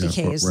App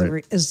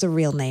SDK is the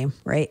real name,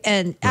 right?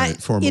 And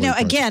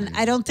again,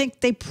 I don't think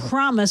they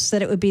promised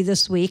that it would be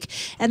this week.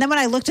 And then when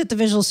I looked at the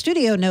Visual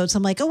Studio notes,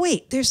 I'm like, oh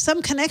wait, there's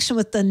some connection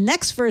with the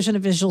next version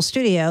of Visual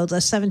Studio, the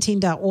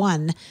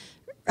 17.1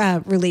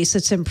 release.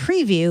 It's in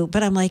preview,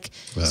 but I'm like,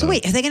 so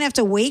wait, are they going to have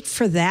to wait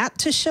for that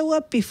to show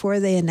up before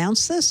they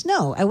announce this?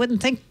 No, I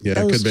wouldn't think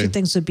those two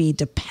things would be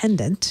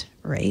dependent.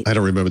 Right. I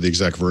don't remember the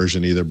exact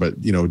version either, but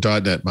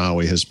 .NET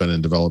MAUI has been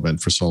in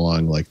development for so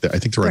long. Like I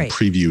think they're on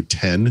preview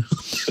 10.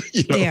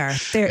 They are.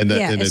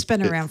 It's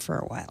been around for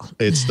a while.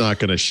 It's not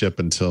going to ship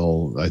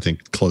until I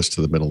think close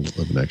to the middle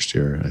of next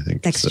year. I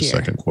think it's the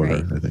second quarter.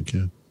 Right. I think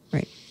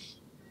Right.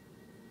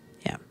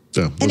 Yeah.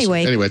 So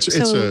anyway,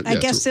 I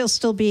guess they'll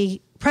still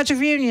be Project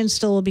Reunion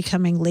still will be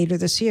coming later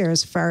this year,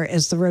 as far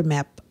as the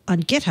roadmap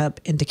on GitHub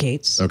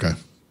indicates. Okay.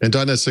 And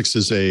 .NET 6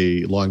 is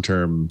a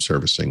long-term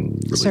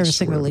servicing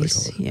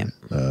release. Yeah.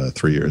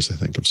 3 years, I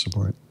think, of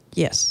support.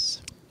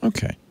 Yes.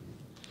 Okay.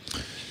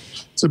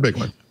 It's a big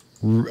one.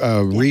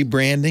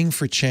 Rebranding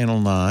for Channel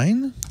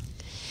 9.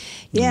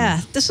 Yeah,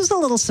 this is a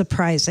little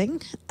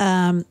surprising.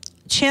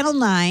 Channel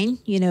 9,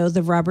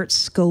 the Robert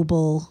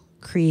Scoble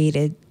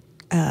created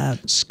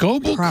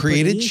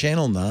created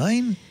Channel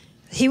 9?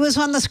 He was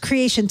on this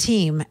creation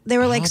team. There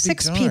were like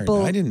 6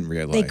 people. I didn't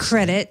realize they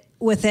credit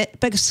with it,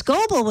 but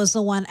Scoble was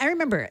the one. I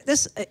remember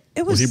this.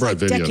 It was he brought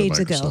video decades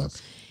to Microsoft. ago.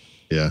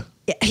 Yeah.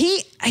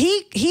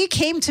 He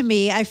came to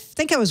me. I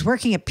think I was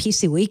working at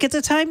PC Week at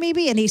the time,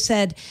 maybe, and he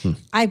said,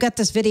 "I've got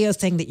this video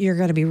thing that you're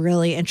going to be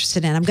really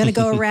interested in. I'm going to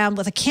go around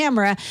with a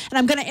camera and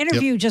I'm going to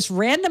interview just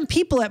random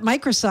people at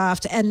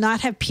Microsoft and not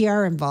have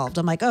PR involved."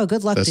 I'm like, "Oh,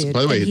 good luck, dude."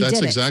 By the way,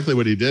 that's exactly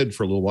what he did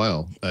for a little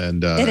while.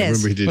 And I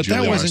remember he did. But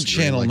that wasn't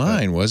Channel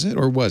 9, was it,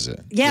 or was it?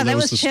 Yeah, that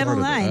was Channel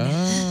 9.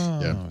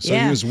 Oh, so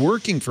he was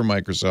working for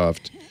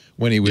Microsoft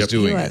when he was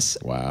doing it.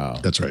 Wow,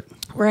 that's right.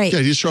 Right. Yeah,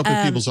 he'd show up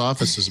in people's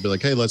offices and be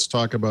like, "Hey, let's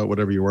talk about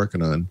whatever you're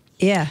working on."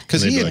 Yeah.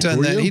 Because he had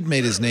done that. He'd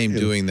made his name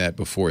doing that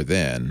before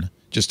then,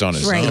 just on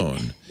his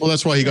own. Well,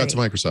 that's why he got to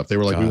Microsoft. They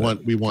were like,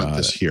 we want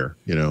this here,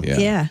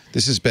 Yeah.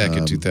 This is back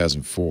in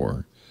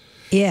 2004.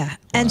 Yeah.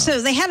 And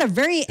so they had a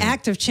very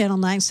active Channel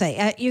 9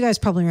 site. You guys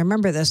probably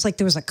remember this. Like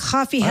there was a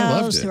coffee house.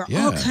 I loved it. There were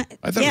all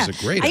I thought it was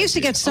a great I used to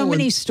get so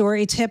many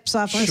story tips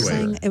off this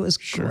thing. It was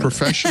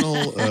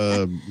professional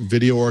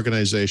video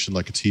organization,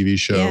 like a TV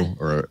show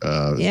or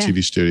a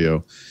TV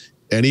studio.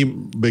 Any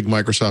big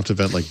Microsoft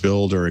event like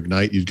Build or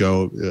Ignite, you'd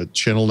go,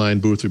 Channel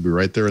 9 booth would be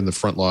right there in the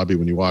front lobby.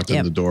 When you walked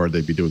in the door,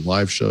 they'd be doing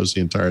live shows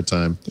the entire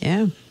time.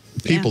 Yeah.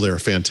 People there are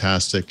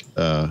fantastic.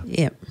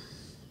 Yep.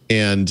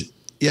 And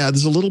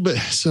there's a little bit.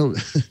 So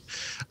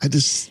I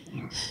just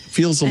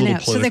feels a little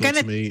political so they're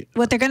gonna, to me.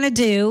 What they're going to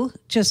do,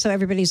 just so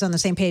everybody's on the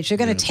same page, they're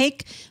going to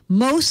take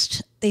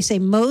most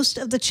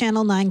of the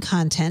Channel 9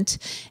 content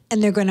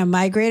and they're going to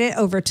migrate it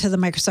over to the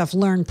Microsoft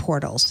Learn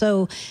portal.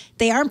 So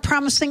they aren't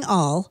promising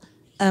all.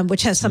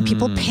 Which has some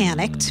people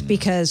panicked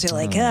because they're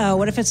like, oh,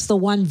 what if it's the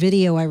one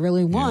video I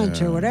really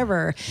want or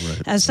whatever?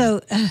 Right. And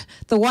so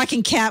the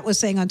Walking Cat was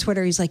saying on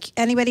Twitter, he's like,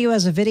 anybody who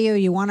has a video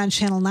you want on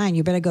Channel 9,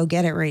 you better go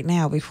get it right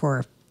now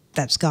before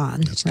that's gone.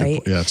 That's right?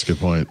 That's a good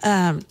point.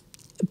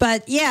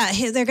 But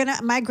they're going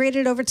to migrate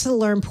it over to the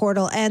Learn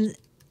portal. And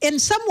in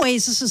some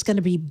ways, this is going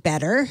to be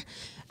better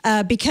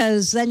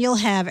because then you'll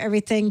have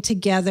everything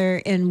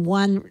together in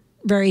one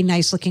very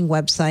nice looking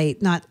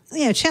website. Not,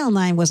 Channel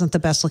 9 wasn't the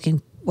best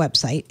looking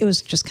website. It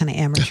was just kind of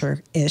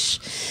amateur-ish.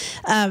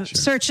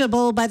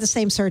 Searchable by the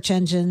same search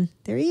engine.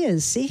 There he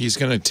is. See? He's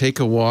going to take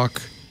a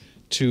walk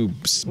to...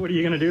 What are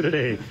you going to do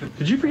today?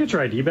 Did you forget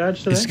your ID badge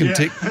today? He's going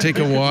to take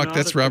a walk.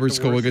 That's Robert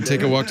Scoble. We're going to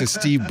take a walk to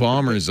Steve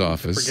Ballmer's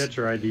office. Forget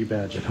your ID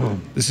badge at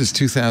home. This is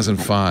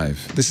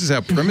 2005. This is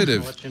how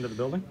primitive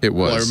it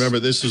was. Well, I remember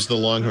this was the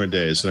Longhorn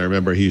days, and I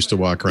remember he used to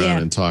walk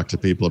around and talk to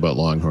people about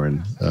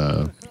Longhorn.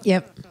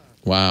 Yep.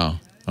 Wow.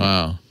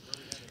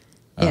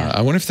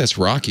 I wonder if that's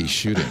Rocky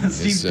shooting.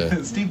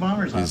 Steve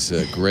Ballmer's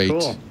his great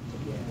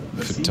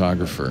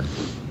photographer.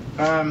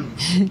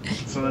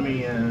 So let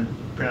me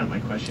print out my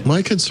question.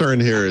 My concern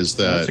here is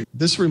that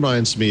this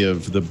reminds me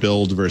of the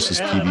Build versus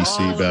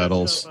PVC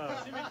battles.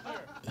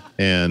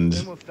 And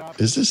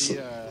is this...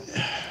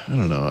 I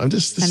don't know.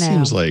 This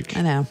seems like...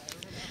 I know.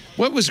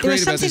 What was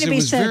great about this, it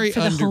was very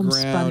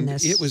underground.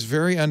 It was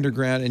very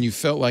underground, and you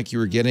felt like you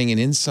were getting an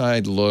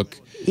inside look.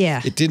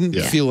 Yeah. It didn't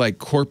feel like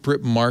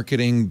corporate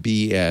marketing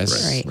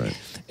BS. Right.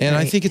 And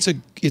I think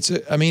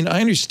I mean, I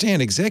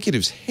understand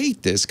executives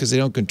hate this because they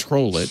don't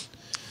control it.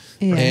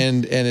 Yeah.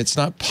 And it's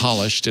not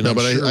polished. And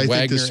but sure I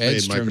Wagner think this made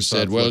Edstrom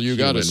said, well, you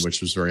got to... Which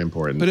was very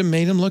important. But it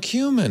made him look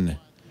human.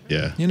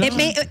 Yeah.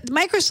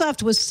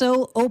 Microsoft was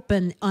so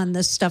open on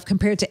this stuff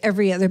compared to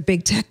every other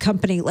big tech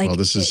company. Like,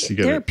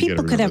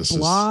 people could have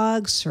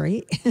blogs,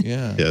 right?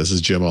 Yeah. This is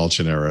Jim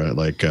Alchin era.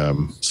 Like,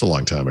 it's a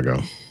long time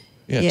ago.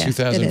 Yeah,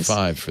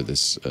 2005 for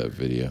this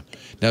video.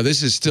 Now,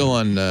 this is still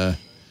on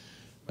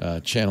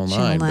Channel 9,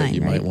 Channel but 9,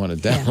 you might right? want to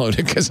download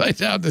it because I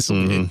doubt this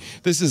will be.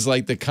 This is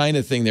like the kind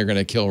of thing they're going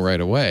to kill right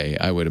away,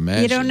 I would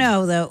imagine. You don't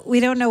know, though. We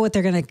don't know what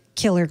they're going to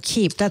kill or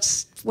keep.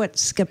 That's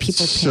what's got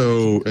people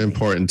So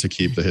important to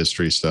keep the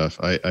history stuff.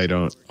 I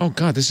don't. Oh,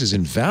 God, this is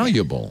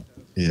invaluable.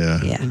 Yeah.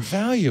 Yeah.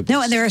 Invaluable.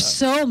 No, and there are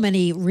stuff. so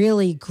many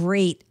really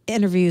great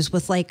interviews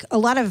with like a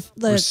lot of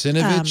the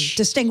Rusinovich.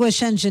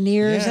 distinguished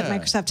engineers at Yeah.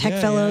 Microsoft Tech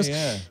Yeah, Fellows,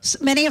 yeah.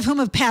 many of whom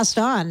have passed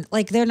on.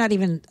 Like they're not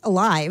even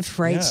alive,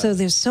 right? Yeah. So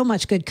there's so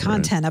much good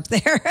content up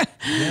there.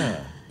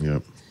 Yeah.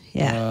 Yep.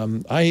 Yeah.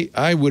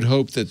 I would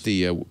hope that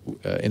the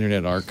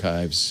Internet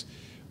Archives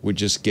would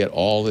just get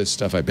all this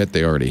stuff. I bet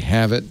they already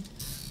have it,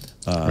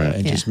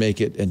 and Yeah. just make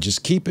it and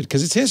just keep it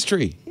because it's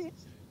history. It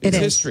It's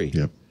is. history.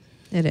 Yep.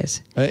 It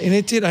is. And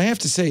it did. I have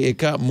to say, it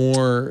got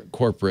more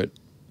corporate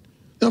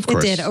Of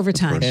course. did over Of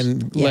time. course.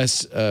 and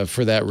less.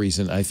 For that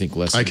reason, I think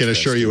less. I can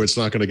assure invested. you, it's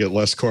not going to get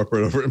less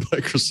corporate over at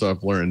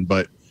Microsoft Learn,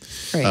 but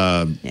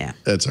Right. Yeah.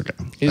 that's okay.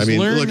 Is I mean,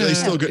 Learn, look, they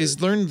still get.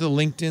 is Learn the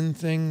LinkedIn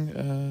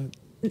thing?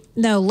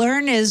 No,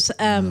 Learn is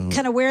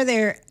kind of where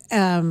they're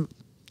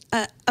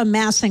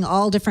amassing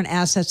all different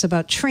assets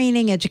about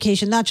training,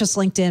 education, not just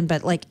LinkedIn,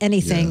 but like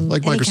anything.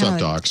 like any Microsoft kind of-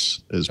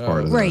 Docs is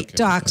part of that. Right.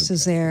 Docs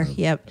is there.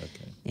 Yep.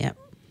 Yep.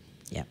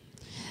 Yep.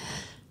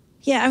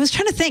 Yeah, I was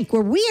trying to think.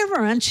 Were we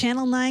ever on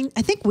Channel 9?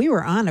 I think we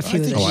were on a few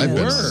of the think shows. you I've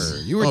been were.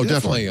 on. You were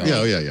definitely on.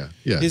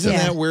 Yeah. Isn't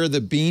Yeah. that where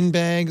the bean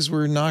bags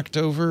were knocked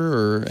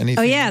over or anything?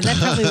 Oh yeah, that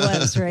probably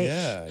was right.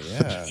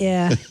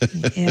 Yeah.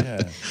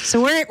 Yeah.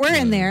 So we're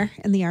in there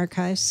in the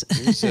archives.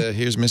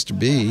 Here's Mr.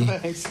 B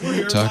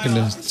talking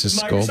to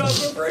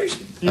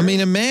Scoble. I mean,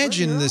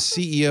 imagine the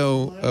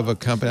CEO of a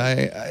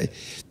company.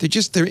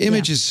 Their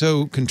image is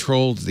so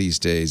controlled these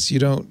days. You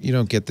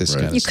don't get this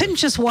kind of You stuff. couldn't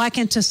just walk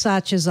into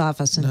Satya's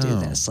office and do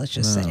this. Let's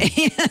just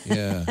say.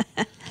 Yeah.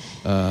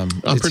 I'm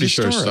It's pretty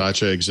sure historic.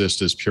 Satya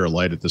exists as pure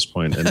light at this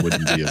point and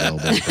wouldn't be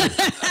available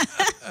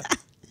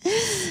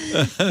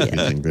for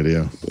anything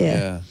video.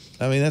 Yeah.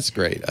 I mean, that's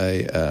great.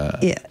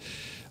 Yeah.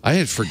 I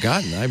had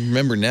forgotten. I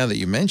remember now that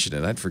you mentioned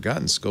it. I'd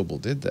forgotten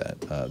Scoble did that.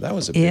 That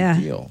was a big Yeah.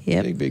 deal.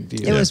 Yep. Big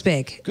deal. It was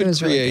big. Good It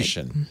was really big.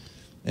 creation.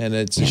 And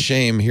it's a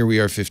shame. Here we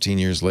are 15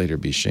 years later.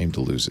 Be ashamed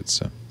to lose it.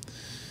 So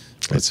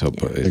let's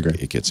hope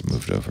it gets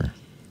moved over.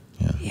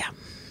 Yeah.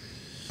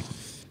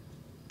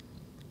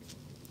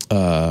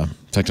 In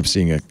fact, I'm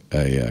seeing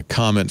a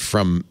comment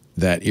from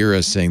that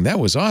era saying, that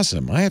was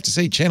awesome. I have to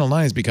say, Channel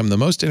 9 has become the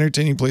most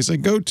entertaining place I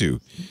go to.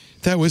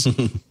 That was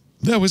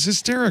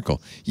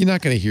hysterical. You're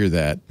not going to hear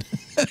that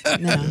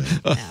No.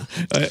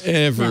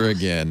 ever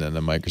again in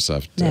a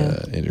Microsoft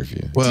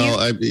interview.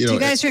 Well, Do you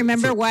guys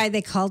remember why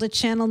they called it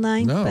Channel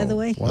 9, No. by the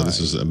way? Why? Oh, this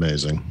is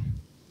amazing.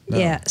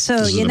 Yeah. So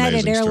This is an United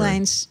amazing story.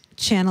 Airlines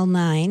Channel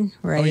 9,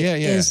 right? Oh, yeah.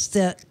 Is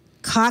the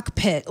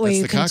cockpit where That's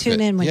you the can cockpit.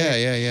 tune in when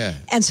Yeah.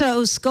 And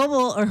so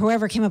Scoble or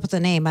whoever came up with the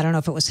name, I don't know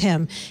if it was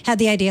him, had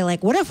the idea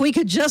like, what if we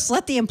could just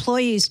let the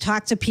employees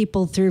talk to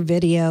people through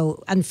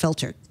video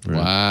unfiltered?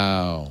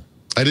 Wow.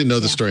 I didn't know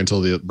the story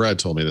until Brad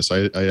told me this.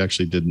 I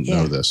actually didn't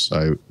know this.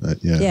 Yeah.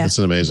 It's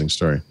an amazing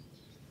story.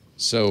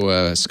 So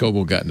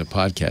Scoble got into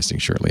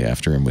podcasting shortly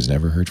after and was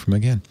never heard from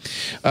again.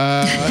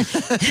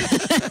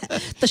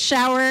 The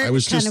shower. I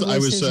was kind of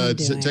his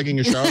undoing. taking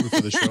a shower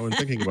before the show and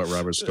thinking about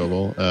Robert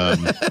Scoble,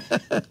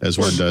 as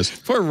one does.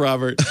 Poor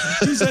Robert.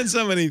 He's done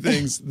so many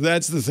things.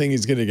 That's the thing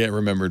he's going to get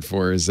remembered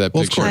for is that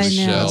Well, of picture of course.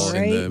 I know, Michelle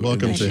right? in the,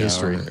 Welcome in the to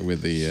shower history.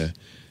 with the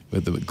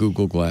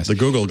Google Glass. The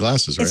Google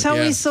glasses, right? It's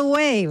always the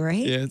way,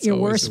 right? Yeah, it's Your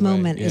always worst the way.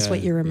 moment is Yeah,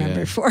 what you're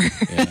remembered for.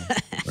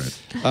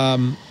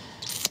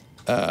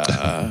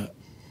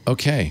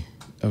 Okay.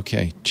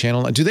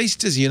 Channel 9.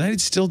 Does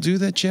United still do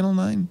that Channel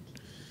 9?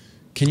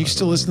 Can you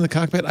still listen to the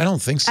cockpit? I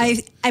don't think so.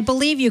 I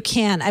believe you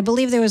can. I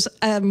believe there was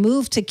a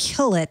move to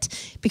kill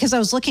it because I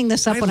was looking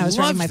this up when I was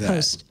writing my love that.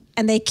 post.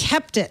 And they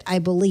kept it, I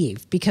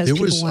believe, because It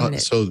people was wanted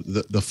it. so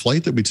the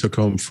flight that we took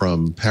home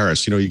from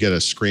Paris. You get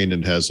a screen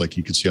and it has like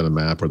you can see on the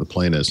map where the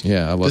plane is.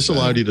 Yeah, I love this that.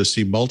 allowed you to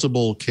see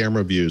multiple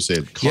camera views. They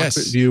had cockpit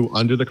Yes. view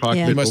under the cockpit.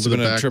 Yeah. it must over have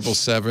been the a back.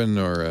 777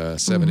 or a It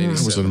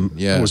 787.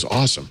 it was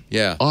awesome.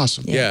 Yeah.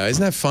 Awesome. Yeah.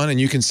 Isn't that fun?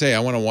 And you can say, I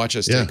want to watch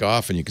us Yeah. take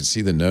off, and you can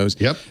see the nose.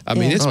 Yep. I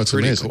mean, Yeah. it's It's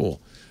pretty amazing.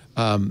 cool.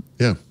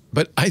 Yeah.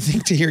 But I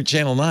think to hear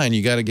Channel 9,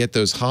 you got to get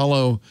those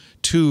hollow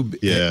tube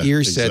Yeah,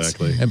 ear sets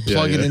exactly. and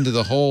plug it Yeah. into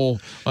the hole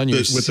on your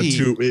With seat.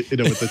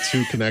 the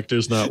two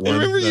connectors, not one.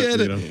 Remember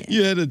that,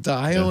 you had a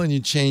dial and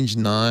you changed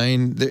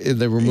 9.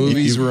 There were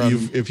movies were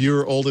on. If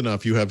you're old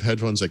enough, you have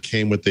headphones that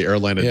came with the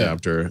airline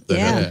adapter that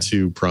Yeah. had the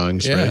two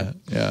prongs, right?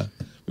 Yeah.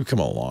 We've come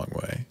a long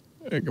way.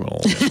 We've come a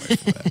long way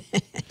from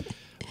that.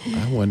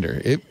 I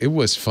wonder. It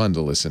was fun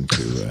to listen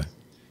to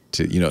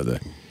the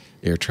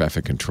air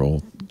traffic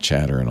control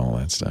chatter and all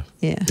that stuff.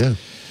 Yeah. Yeah.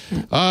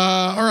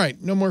 All right,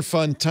 no more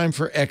fun. Time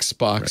for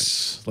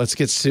Xbox. Let's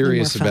get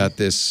serious fun. about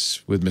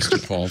this with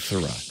Mr. Paul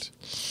Thurrott.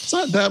 It's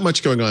not that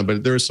much going on,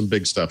 but there is some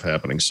big stuff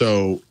happening.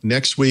 So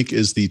next week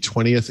is the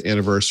 20th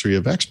anniversary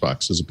of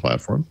Xbox as a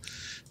platform.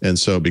 And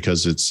so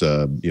because it's,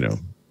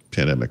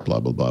 pandemic, blah,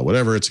 blah, blah,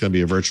 whatever, it's going to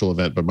be a virtual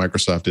event, but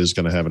Microsoft is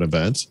going to have an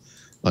event.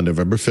 on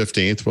November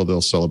 15th. Well,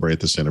 they'll celebrate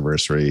this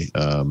anniversary.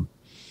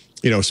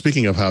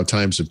 Speaking of how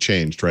times have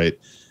changed, right?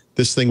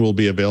 This thing will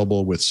be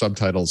available with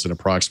subtitles in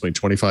approximately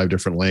 25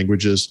 different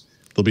languages.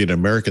 There'll be an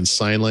American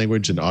Sign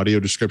Language and audio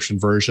description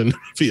version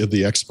via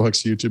the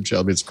Xbox YouTube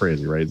channel. I mean, it's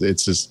crazy, right?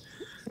 It's just,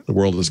 the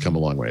world has come a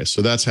long way.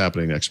 So that's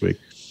happening next week.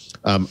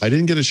 I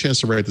didn't get a chance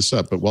to write this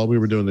up, but while we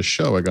were doing the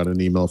show, I got an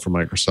email from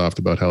Microsoft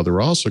about how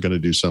they're also going to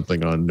do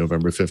something on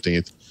November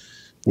 15th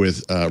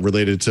with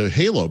related to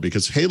Halo,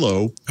 because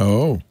Halo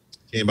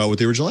came out with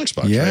the original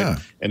Xbox, right?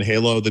 And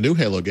Halo, the new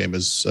Halo game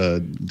is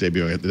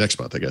debuting at the next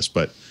month, I guess.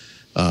 But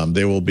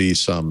there will be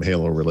some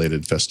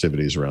Halo-related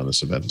festivities around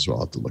this event as well.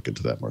 I'll have to look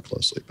into that more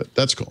closely, but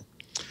that's cool.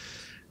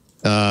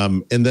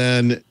 And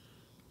then,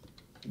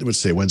 let's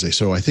say Wednesday.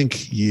 So I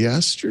think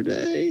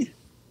it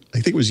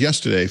was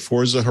yesterday,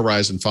 Forza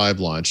Horizon 5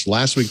 launched.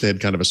 Last week, they had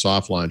kind of a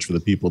soft launch for the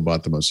people who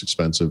bought the most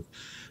expensive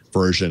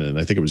version. And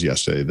I think it was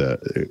yesterday that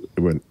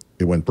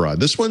it went broad.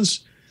 This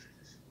one's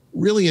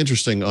really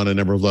interesting on a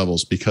number of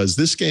levels because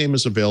this game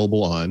is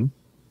available on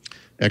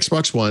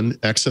Xbox One,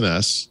 X and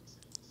S,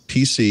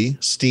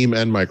 PC, Steam,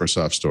 and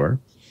Microsoft Store.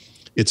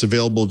 It's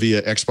available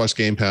via Xbox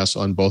Game Pass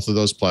on both of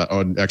those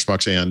on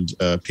Xbox and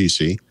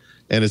PC.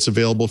 And it's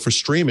available for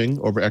streaming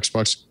over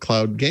Xbox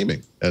Cloud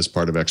Gaming as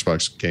part of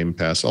Xbox Game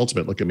Pass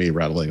Ultimate. Look at me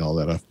rattling all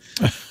that off.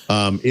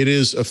 It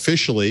is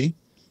officially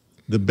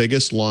the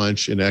biggest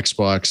launch in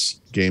Xbox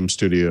Game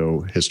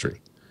Studio history.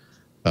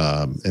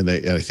 And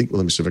I think,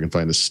 let me see if I can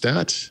find the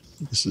stat.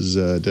 This is,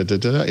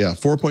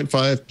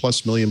 4.5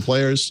 plus million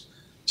players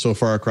so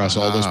far across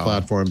all those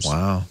platforms.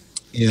 Wow.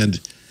 And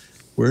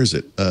where is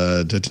it?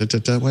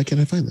 Why can't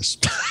I find this?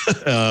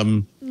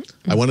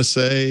 I want to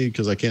say,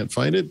 because I can't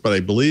find it, but I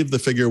believe the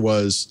figure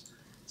was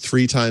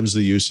 3 times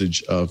the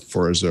usage of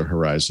Forza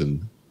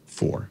Horizon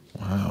 4.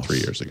 Wow. 3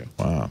 years ago.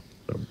 Wow.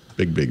 So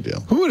big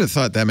deal. Who would have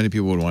thought that many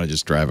people would want to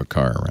just drive a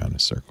car around a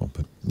circle?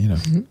 But,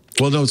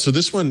 Well, no, so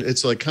this one,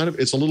 it's like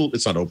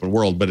it's not open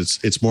world, but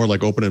it's more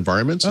like open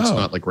environments. It's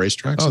not like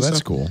racetracks. Oh, and that's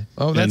stuff. cool.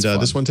 Oh, that's fun.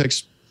 This one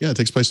it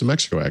takes place in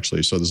Mexico,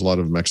 actually. So there's a lot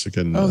of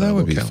Mexican. Oh, that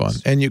would be locales. fun.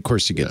 And of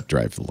course, you get to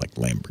drive like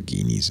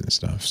Lamborghinis and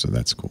stuff. So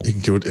that's cool.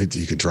 You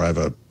could drive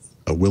a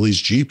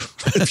Willys Jeep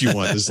if you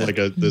want.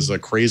 There's a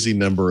crazy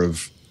number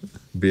of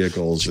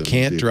vehicles. You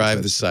can't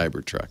drive the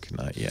Cybertruck,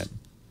 not yet.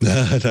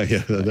 Not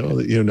yet.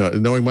 No,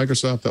 knowing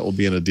Microsoft, that will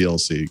be in a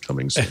DLC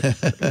coming soon.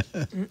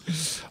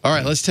 All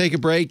right, let's take a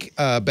break.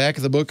 Back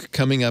of the book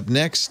coming up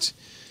next.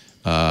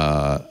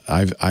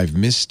 I've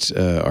missed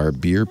our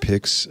beer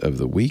picks of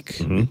the week.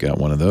 We've got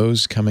one of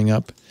those coming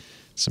up.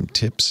 Some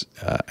tips,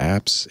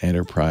 apps,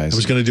 enterprise. I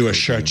was going to do a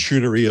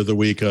charcuterie of the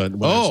week on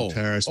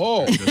Paris.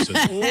 Whoa.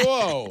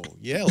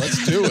 Yeah,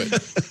 let's do it.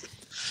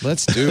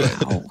 Let's do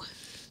it.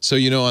 So,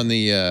 on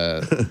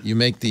the, you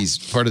make these,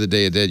 part of the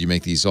Day of Dead, you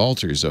make these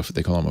altars,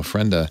 they call them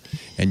ofrenda,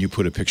 and you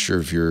put a picture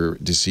of your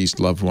deceased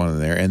loved one in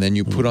there, and then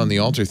you put on the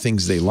altar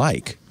things they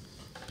like.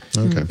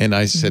 Okay. And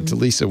I said to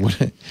Lisa,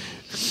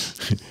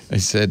 I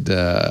said,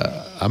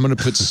 I'm gonna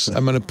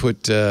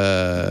put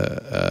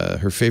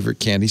her favorite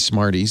candy,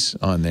 Smarties,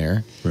 on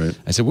there. Right.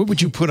 I said, what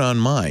would you put on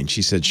mine?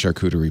 She said,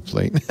 charcuterie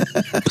plate.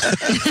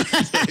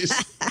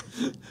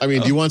 I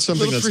mean, do you want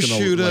something Little that's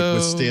going to prosciutto.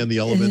 withstand the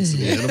elements of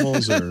the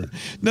animals, or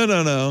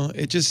No.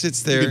 It just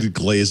sits there. you could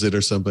glaze it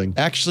or something?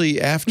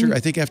 Actually, after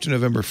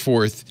November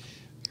 4th.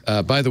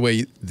 By the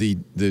way, the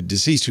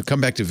deceased who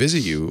come back to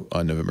visit you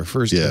on November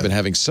 1st have been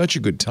having such a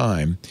good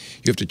time.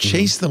 You have to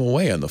chase them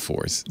away on the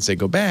 4th and say,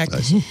 go back,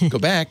 go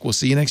back. We'll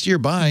see you next year.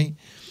 Bye.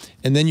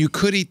 And then you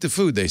could eat the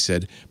food, they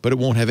said, but it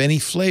won't have any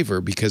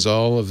flavor because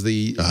all of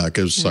the... it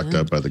goes sucked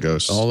up by the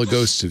ghosts. All the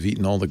ghosts have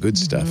eaten all the good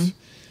stuff.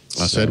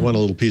 So I'd want a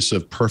little piece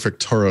of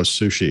perfect Toro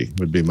sushi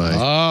would be my...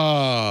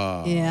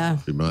 Yeah.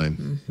 Be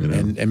mine.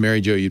 And Mary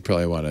Jo, you'd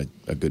probably want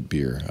a good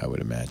beer, I would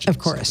imagine. Of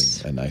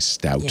course. A nice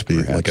stout, Be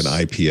perhaps. like an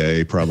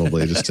IPA,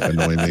 probably, just to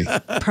annoy me.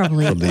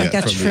 Probably like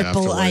a from the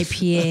triple afterlife.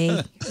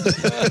 IPA.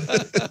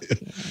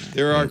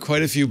 There are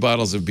quite a few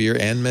bottles of beer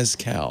and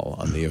mezcal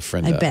on the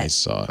ofrenda I bet.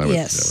 saw.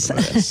 Yes.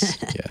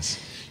 Yes.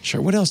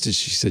 What else did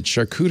she said?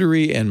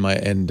 Charcuterie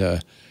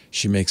and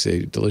she makes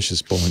a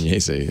delicious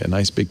bolognese, a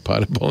nice big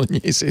pot of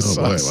bolognese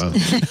sauce. Boy,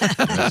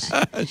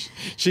 wow.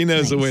 She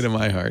knows the way to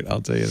my heart,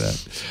 I'll tell you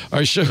that.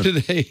 Our show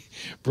today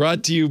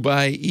brought to you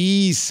by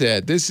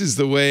ESET. This is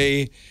the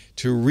way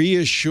to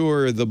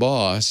reassure the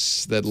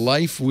boss that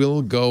life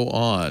will go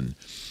on.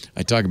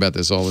 I talk about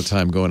this all the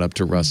time going up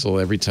to Russell.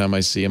 Every time I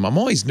see him, I'm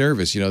always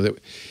nervous,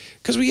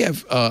 because we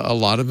have a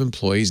lot of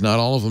employees. Not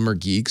all of them are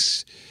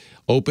geeks.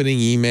 Opening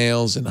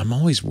emails, and I'm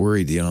always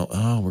worried,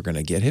 we're going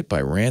to get hit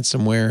by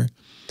ransomware.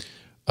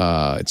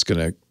 It's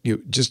going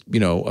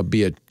to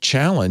be a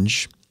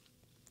challenge.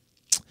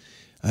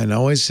 And I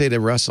always say to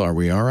Russell, are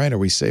we all right? Are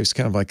we safe? It's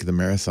kind of like the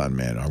marathon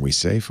man. Are we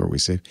safe? Are we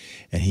safe?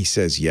 And he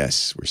says,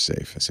 yes, we're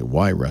safe. I said,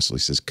 why, Russell?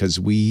 He says, because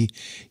we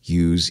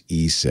use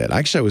ESET.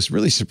 Actually, I was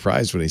really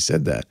surprised when he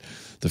said that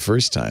the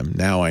first time.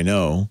 Now I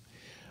know.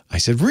 I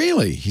said,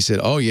 really? He said,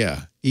 oh,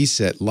 yeah,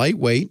 ESET,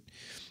 lightweight.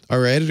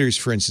 Our editors,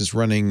 for instance,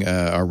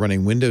 are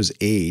running Windows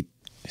 8.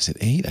 I said,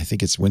 8? I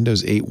think it's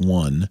Windows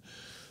 8.1.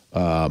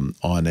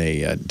 on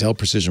a Dell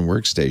Precision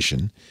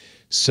workstation.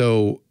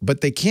 So, but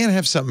they can't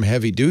have something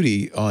heavy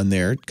duty on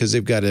there because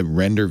they've got to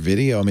render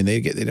video. I mean, they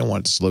don't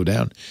want it to slow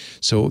down.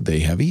 So they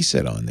have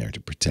ESET on there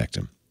to protect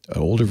them.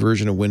 An older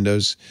version of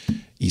Windows,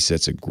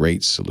 ESET's a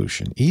great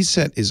solution.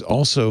 ESET is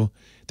also,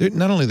 they're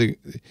not only the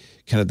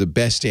kind of the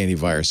best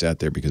antivirus out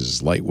there because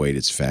it's lightweight,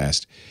 it's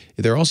fast.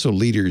 They're also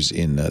leaders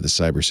in the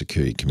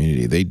cybersecurity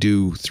community. They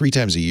do 3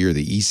 times a year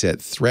the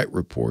ESET threat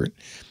report.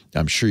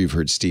 I'm sure you've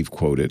heard Steve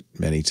quote it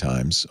many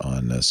times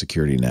on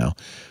Security Now.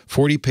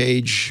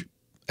 40-page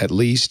at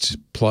least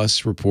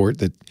plus report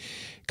that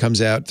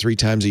comes out 3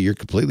 times a year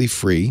completely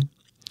free.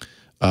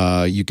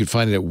 You can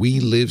find it at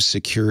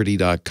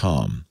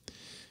welivesecurity.com.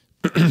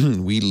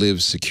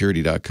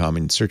 welivesecurity.com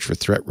and search for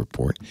threat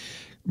report.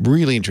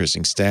 Really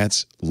interesting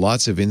stats,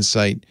 lots of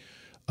insight.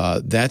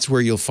 That's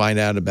where you'll find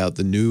out about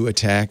the new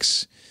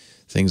attacks,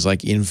 things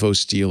like info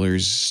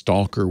stealers,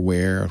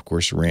 stalkerware, of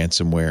course,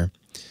 ransomware.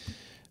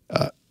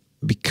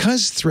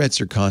 Because threats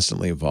are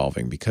constantly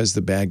evolving, because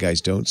the bad guys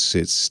don't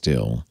sit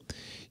still,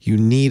 you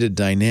need a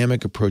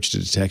dynamic approach to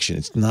detection.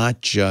 It's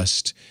not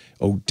just,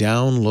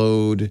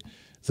 download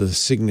the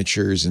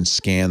signatures and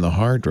scan the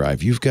hard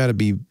drive. You've got to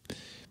be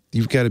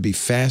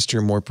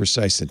faster, more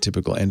precise than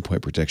typical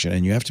endpoint protection,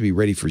 and you have to be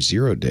ready for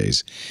 0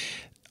 days.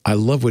 I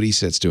love what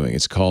ESET's doing.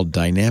 It's called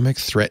Dynamic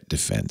Threat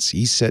Defense.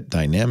 ESET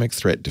Dynamic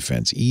Threat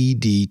Defense,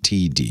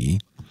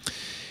 EDTD.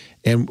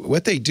 And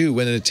what they do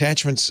when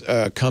attachments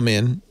come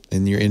in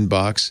your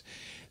inbox,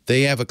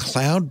 they have a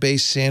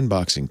cloud-based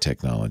sandboxing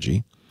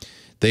technology.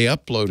 They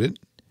upload it.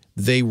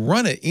 They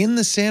run it in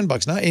the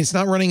sandbox. It's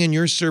not running in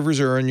your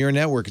servers or on your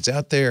network. It's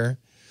out there.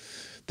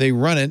 They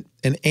run it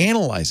and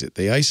analyze it.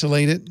 They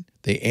isolate it.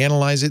 They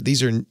analyze it.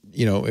 These are,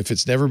 if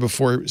it's never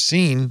before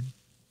seen,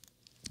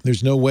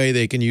 there's no way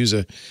they can use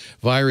a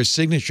virus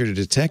signature to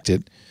detect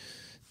it.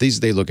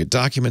 They look at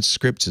documents,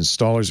 scripts,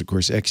 installers, of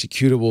course,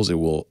 executables.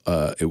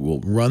 It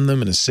will run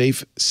them in a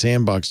safe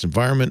sandboxed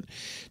environment,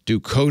 do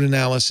code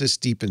analysis,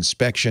 deep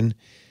inspection,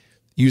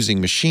 using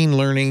machine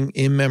learning,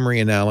 in-memory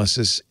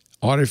analysis,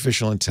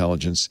 artificial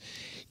intelligence.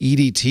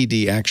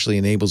 EDTD actually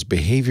enables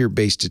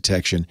behavior-based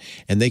detection,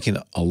 and they can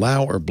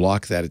allow or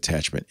block that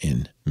attachment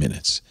in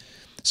minutes.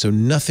 So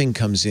nothing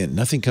comes in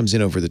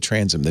over the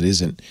transom that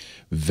isn't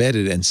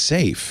vetted and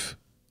safe.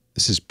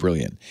 This is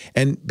brilliant.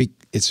 And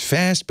it's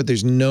fast, but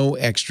there's no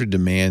extra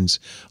demands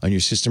on your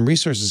system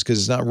resources because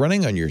it's not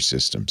running on your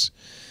systems.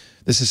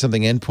 This is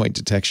something endpoint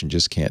detection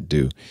just can't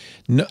do.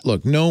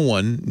 Look, no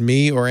one,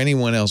 me or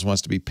anyone else,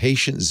 wants to be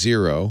patient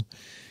zero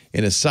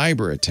in a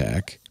cyber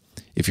attack.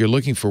 If you're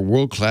looking for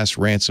world-class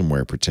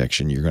ransomware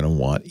protection, you're going to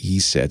want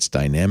ESET's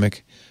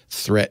Dynamic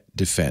Threat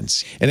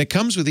Defense. And it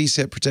comes with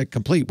ESET Protect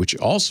Complete, which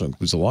also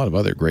includes a lot of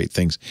other great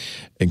things,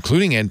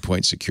 including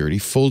endpoint security,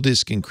 full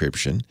disk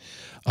encryption.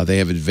 They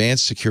have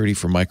advanced security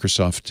for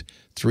Microsoft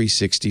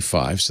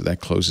 365, so that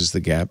closes the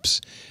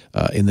gaps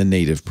in the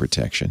native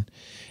protection.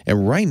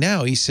 And right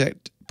now,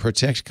 ESET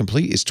Protect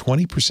Complete is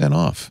 20%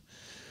 off.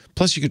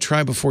 Plus, you could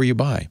try before you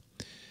buy.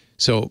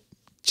 So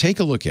take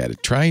a look at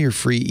it. Try your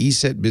free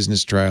ESET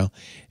business trial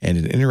and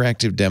an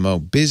interactive demo,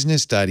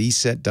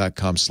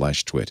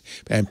 business.eset.com/twit.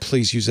 And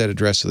please use that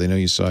address so they know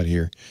you saw it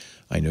here.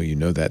 I know you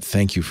know that.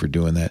 Thank you for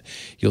doing that.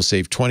 You'll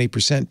save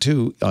 20%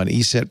 too on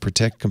ESET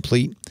Protect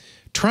Complete.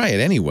 Try it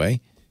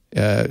anyway.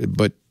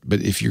 But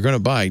if you're going to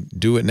buy,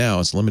 do it now.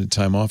 It's a limited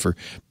time offer.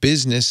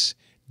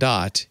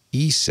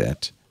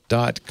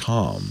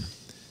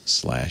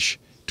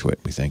 business.eset.com/twit.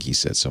 We thank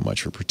ESET so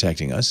much for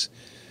protecting us.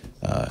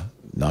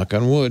 Knock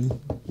on wood,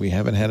 we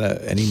haven't had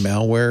any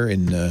malware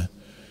in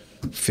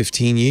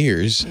 15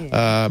 years. And,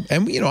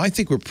 I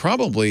think we're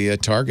probably a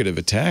target of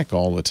attack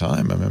all the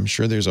time. I'm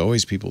sure there's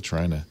always people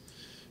trying to,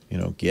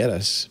 get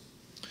us.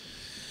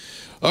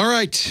 All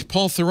right,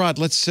 Paul Thurrott,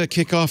 let's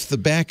kick off the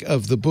back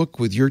of the book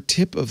with your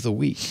tip of the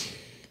week.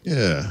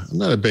 Yeah, I'm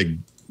not a big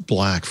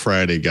Black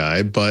Friday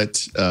guy, but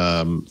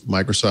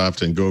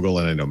Microsoft and Google,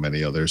 and I know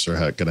many others,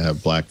 are going to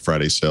have Black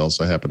Friday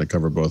sales. I happen to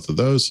cover both of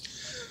those.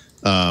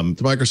 The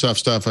Microsoft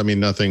stuff,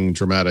 nothing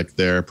dramatic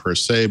there per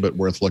se, but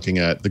worth looking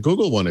at. The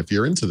Google one, if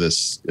you're into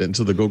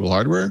the Google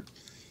hardware,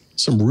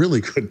 some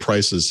really good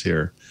prices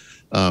here.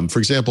 For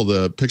example,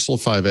 the Pixel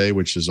 5a,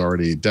 which is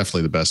already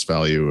definitely the best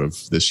value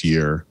of this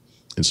year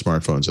in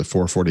smartphones at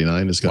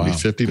 $449, is going to be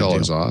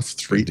 $50 off,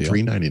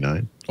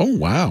 $399. Oh,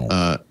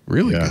 wow.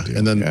 Really good deal.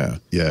 And then,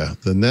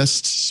 the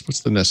Nest,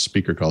 what's the Nest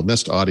speaker called?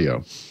 Nest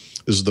Audio.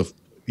 This is the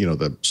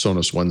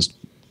Sonos One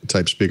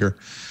type speaker.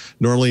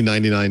 Normally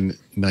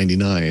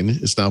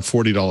 $99.99. It's now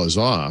 $40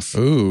 off.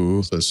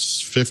 Ooh. So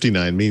it's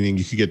 $59, meaning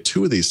you could get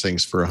 2 of these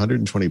things for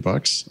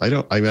 $120.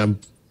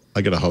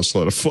 I get a house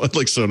load of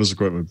Sonos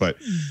equipment, but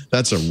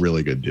that's a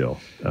really good deal.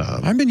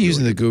 I've been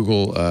using the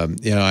Google, I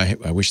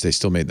wish they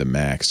still made the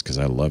Max because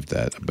I loved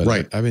that. But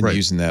I've been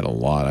using that a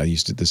lot. I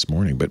used it this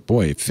morning. But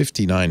boy,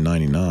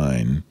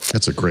 $59.99.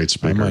 That's a great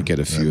speaker. I might get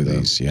a few of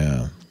these,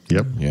 yeah.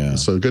 Yep. Yeah.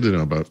 So good to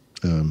know about.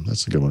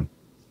 That's a good one.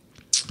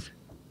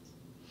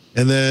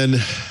 And then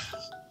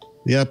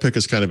the Epic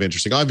is kind of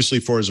interesting.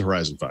 Obviously, Forza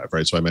Horizon 5,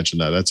 right? So I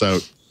mentioned that. That's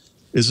out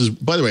This is,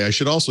 by the way, I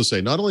should also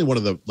say, not only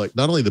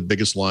the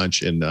biggest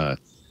launch in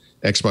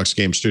Xbox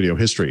Game Studio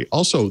history,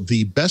 also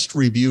the best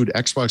reviewed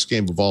Xbox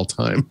game of all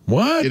time.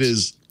 What? It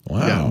is.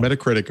 Wow. Yeah,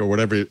 Metacritic or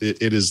whatever.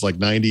 It is like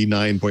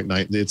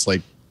 99.9. It's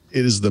like,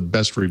 it is the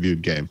best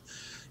reviewed game.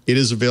 It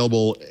is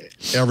available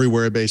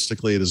everywhere,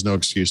 basically. There's no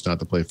excuse not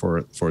to play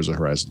Forza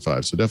Horizon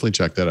 5. So definitely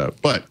check that out.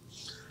 But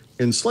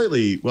in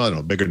slightly, well, I don't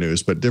know, bigger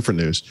news, but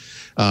different news,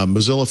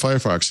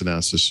 Mozilla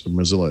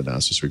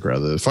announced this week,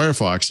 rather.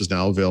 Firefox is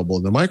now available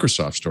in the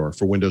Microsoft Store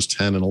for Windows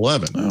 10 and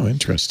 11. Oh,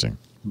 interesting.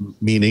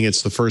 Meaning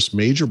it's the first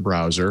major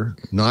browser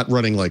not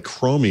running like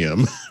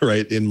Chromium,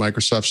 right, in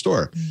Microsoft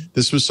Store.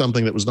 This was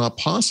something that was not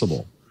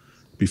possible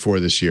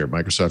before this year.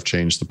 Microsoft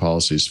changed the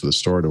policies for the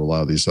store to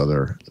allow these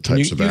other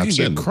types of apps.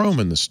 You can get Chrome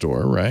in the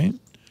store, right?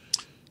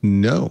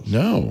 No.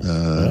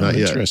 Not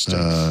yet. Interesting.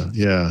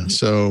 Yeah.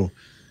 So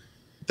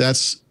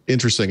that's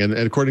interesting. And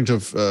according to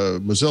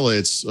Mozilla,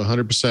 it's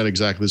 100%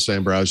 exactly the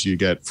same browser you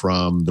get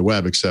from the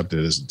web, except it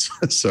isn't.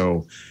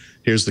 So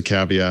here's the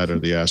caveat or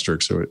the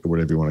asterisk or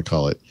whatever you want to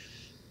call it.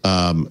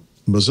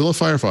 Mozilla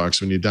Firefox,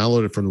 when you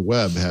download it from the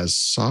web, has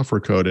software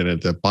code in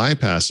it that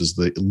bypasses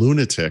the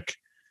lunatic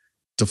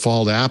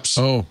default apps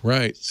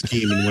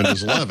scheme in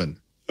Windows 11.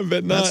 I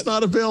bet not. That's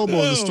not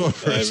available in the store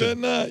version. I bet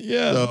not,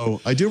 yeah.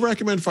 So I do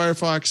recommend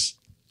Firefox.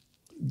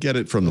 Get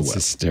it from the web.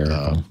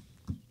 Hysterical.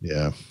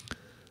 Yeah.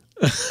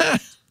 I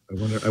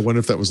wonder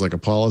if that was like a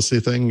policy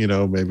thing.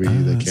 Maybe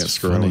they can't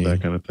screw around with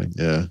that kind of thing.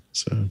 Yeah.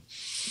 So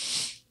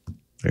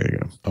there you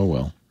go. Oh,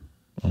 well.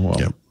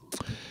 Yep.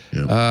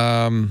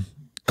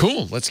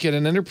 Cool. Let's get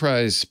an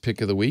enterprise pick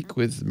of the week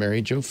with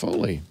Mary Jo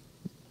Foley.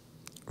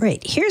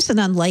 Right. Here's an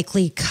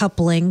unlikely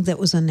coupling that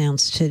was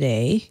announced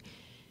today.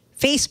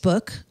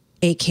 Facebook,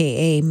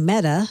 a.k.a.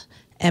 Meta,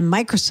 and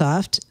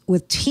Microsoft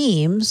with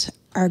Teams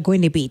are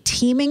going to be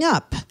teaming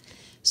up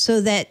so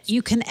that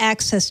you can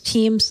access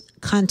Teams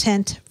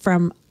content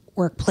from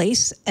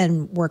Workplace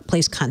and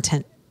Workplace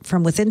content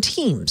from within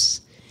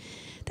Teams.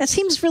 That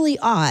seems really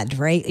odd,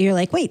 right? You're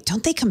like, wait,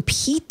 don't they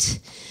compete?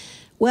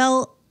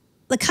 Well,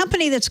 the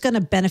company that's going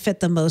to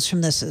benefit the most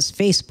from this is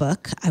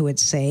Facebook, I would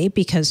say,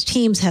 because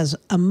Teams has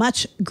a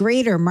much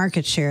greater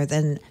market share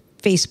than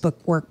Facebook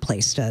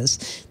Workplace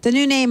does. The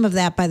new name of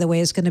that, by the way,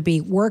 is going to be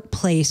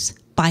Workplace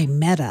by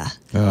Meta.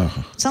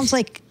 Oh. Sounds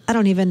like, I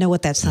don't even know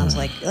what that sounds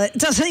like. It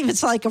doesn't even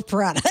sound like a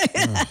product.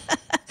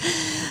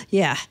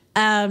 Yeah.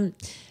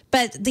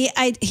 But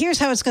here's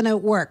how it's going to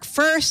work.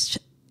 First,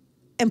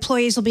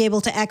 employees will be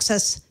able to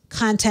access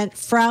content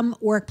from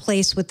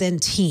Workplace within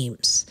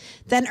Teams.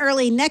 Then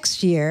early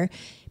next year,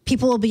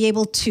 people will be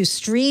able to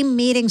stream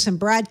meetings and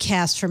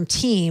broadcasts from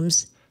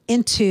Teams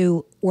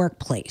into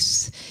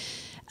Workplace.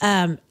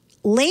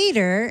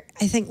 Later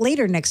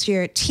next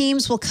year,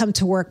 Teams will come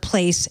to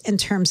Workplace in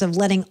terms of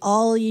letting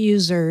all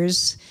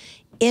users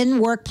in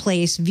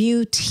Workplace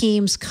view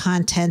Teams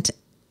content,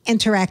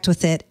 interact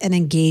with it, and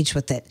engage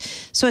with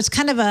it. So it's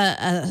kind of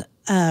a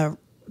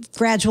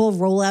gradual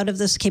rollout of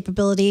this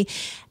capability.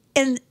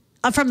 And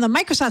from the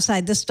Microsoft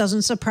side, this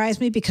doesn't surprise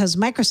me because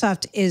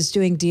Microsoft is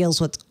doing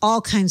deals with all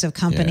kinds of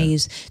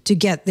companies to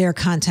get their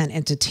content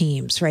into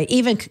Teams, right?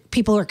 Even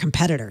people who are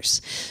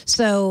competitors.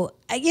 So,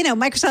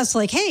 Microsoft's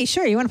like, hey,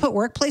 sure, you want to put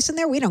Workplace in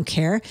there? We don't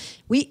care.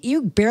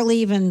 You barely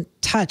even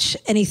touch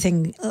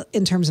anything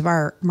in terms of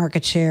our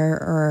market share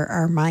or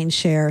our mind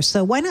share.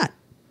 So why not?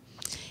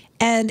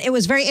 And it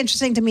was very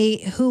interesting to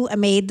me who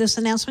made this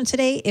announcement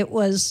today. It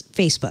was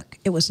Facebook.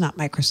 It was not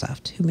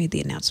Microsoft who made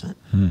the announcement.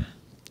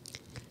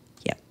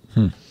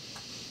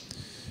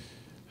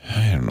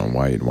 I don't know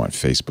why you'd want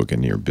Facebook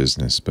in your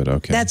business, but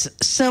okay. That's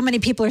so many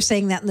people are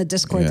saying that in the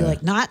Discord. Yeah. They're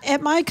like, not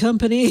at my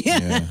company.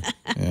 Yeah.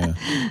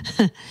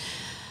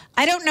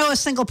 I don't know a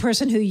single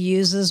person who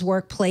uses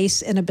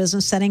Workplace in a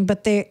business setting,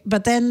 but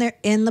then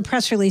in the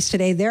press release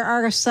today, there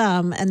are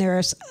some, and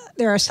there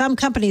are some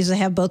companies that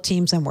have both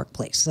Teams and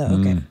Workplace. So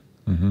okay,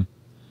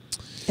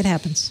 It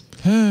happens.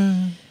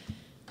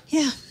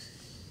 Yeah.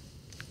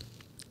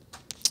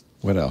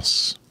 What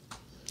else?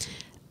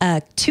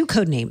 2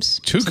 code names.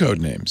 2 code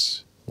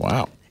names.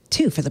 Wow.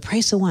 2 for the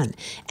price of 1.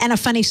 And a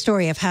funny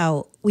story of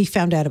how we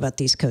found out about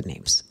these code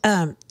names.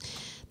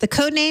 The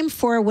code name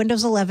for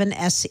Windows 11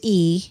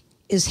 SE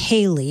is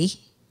Haley.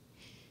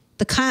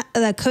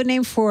 The code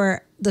name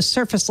for the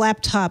Surface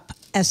Laptop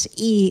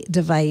SE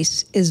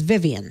device is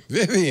Vivian.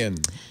 Vivian.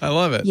 I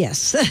love it.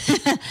 Yes.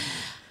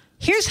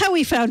 Here's how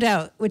we found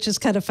out, which is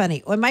kind of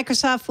funny. When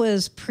Microsoft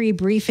was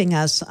pre-briefing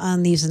us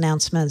on these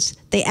announcements,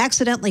 they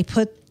accidentally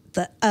put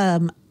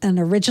an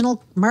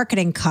original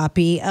marketing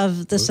copy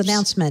of this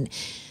announcement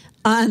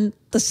on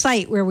the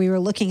site where we were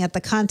looking at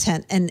the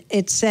content. And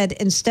it said,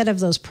 instead of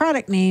those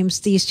product names,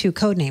 these 2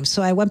 code names.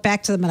 So I went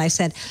back to them and I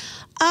said,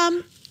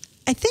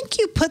 I think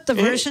you put the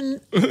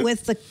version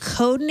with the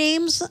code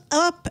names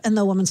up. And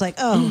the woman's like,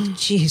 oh,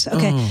 geez.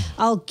 Okay,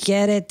 I'll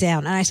get it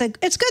down. And I said,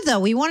 it's good, though.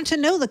 We wanted to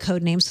know the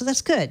code names, so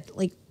that's good.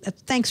 Like,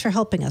 thanks for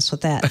helping us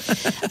with that.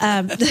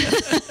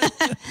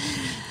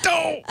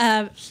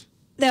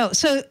 No,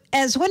 so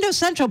as Windows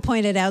Central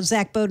pointed out,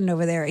 Zach Bowden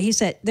over there, he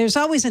said there's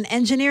always an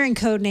engineering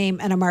code name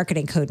and a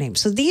marketing code name.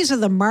 So these are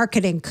the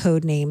marketing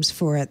code names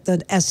for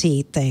the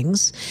SE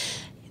things.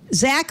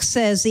 Zach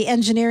says the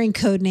engineering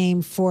code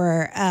name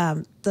for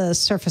the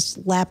Surface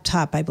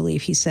laptop, I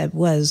believe he said,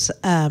 was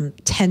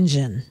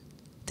Tengen.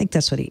 I think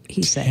that's what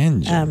he said.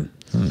 Tengen.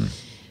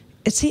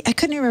 I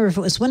couldn't remember if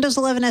it was Windows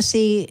 11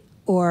 SE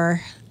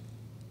or...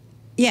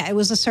 Yeah, it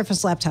was a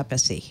Surface Laptop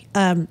SE.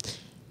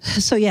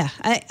 So yeah,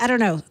 I don't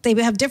know. They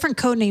have different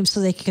code names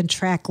so they can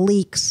track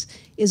leaks.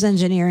 Is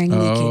engineering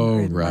leaking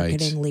or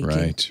marketing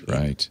leaking?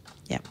 Right.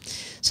 Yeah.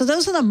 So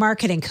those are the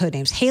marketing code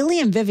names. Haley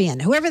and Vivian,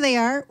 whoever they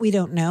are, we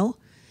don't know.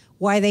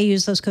 Why they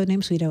use those code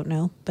names, we don't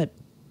know. But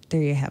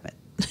there you have it.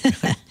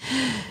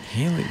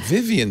 Haley,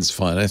 Vivian's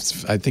fun. I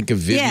think of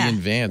Vivian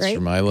Vance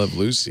from I Love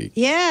Lucy.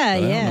 Yeah,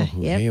 but I don't know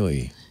who Haley.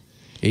 Hailey.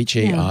 I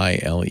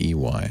don't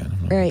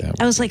know. Right.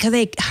 I was like, are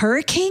they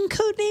hurricane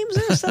code names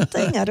or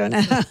something? I don't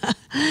know.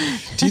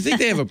 Do you think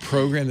they have a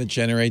program that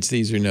generates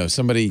these or no?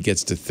 Somebody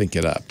gets to think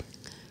it up.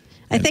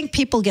 I think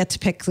people get to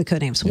pick the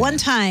code names. Yeah. One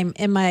time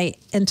in my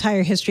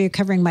entire history of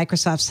covering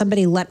Microsoft,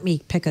 somebody let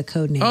me pick a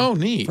code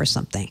name for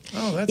something.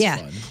 Oh,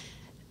 that's fun.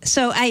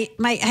 So I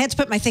had to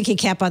put my thinking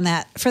cap on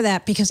that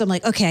because I'm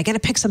like, okay, I got to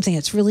pick something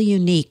that's really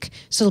unique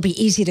so it'll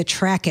be easy to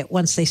track it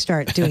once they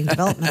start doing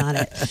development on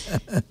it.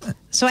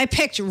 So I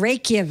picked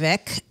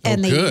Reykjavik,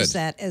 and they use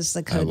that as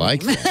the code name. I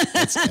like that.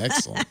 That's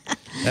excellent.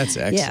 That's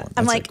excellent. Yeah,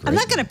 I'm not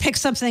going to pick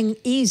something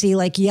easy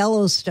like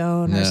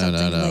Yellowstone or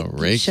something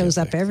that shows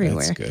up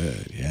everywhere. That's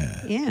good.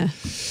 Yeah. Yeah.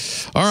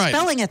 All right.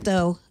 Spelling it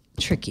though,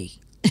 tricky.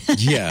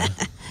 Yeah,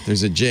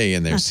 there's a J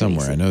in there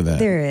somewhere. I know that.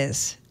 There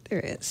is.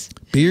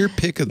 Beer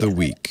pick of the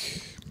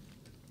week.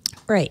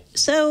 Right.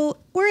 So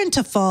we're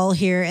into fall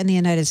here in the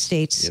United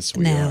States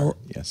now.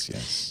 Yes.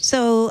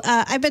 So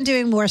I've been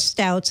doing more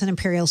stouts and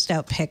imperial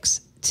stout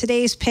picks.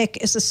 Today's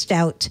pick is a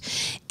stout.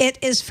 It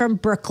is from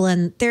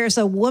Brooklyn. There's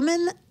a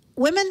women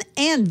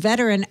and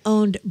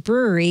veteran-owned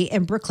brewery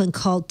in Brooklyn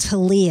called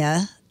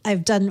Talia.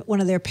 I've done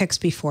one of their picks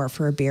before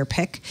for a beer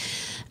pick.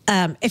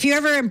 If you're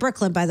ever in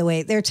Brooklyn, by the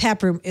way, their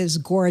tap room is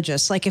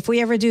gorgeous. Like if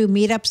we ever do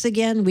meetups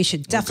again, we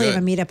should definitely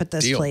have a meetup at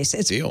this place.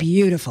 It's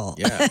beautiful.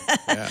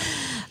 Yeah.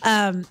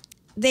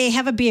 They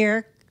have a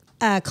beer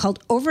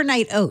called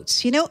Overnight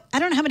Oats. You know, I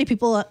don't know how many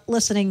people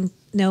listening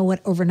know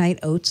what overnight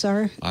oats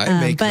are.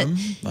 I make them.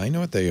 I know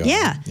what they are.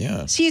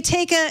 Yeah. So you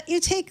take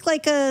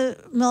like a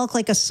milk,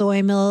 like a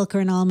soy milk or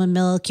an almond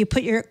milk. You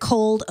put your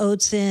cold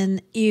oats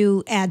in.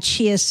 You add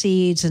chia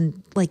seeds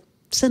and like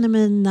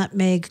cinnamon,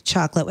 nutmeg,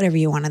 chocolate, whatever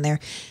you want in there.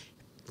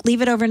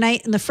 Leave it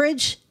overnight in the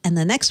fridge, and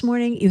the next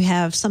morning you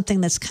have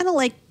something that's kind of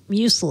like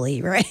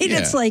muesli, right? Yeah.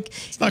 It's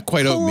not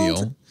quite cold,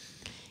 oatmeal.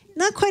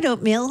 Not quite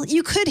oatmeal.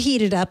 You could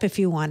heat it up if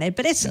you wanted,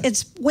 but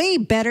it's way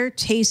better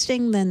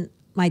tasting than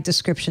my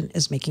description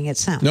is making it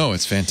sound. No,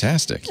 it's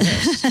fantastic.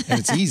 Yes. And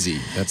it's easy.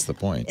 That's the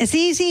point. It's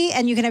easy,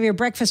 and you can have your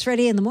breakfast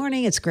ready in the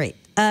morning. It's great.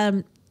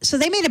 So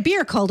they made a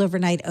beer called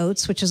Overnight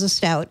Oats, which is a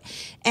stout,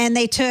 and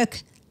they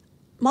took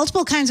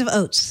multiple kinds of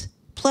oats,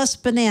 plus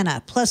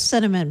banana, plus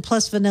cinnamon,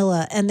 plus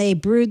vanilla, and they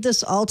brewed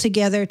this all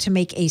together to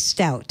make a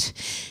stout.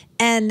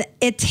 And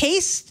it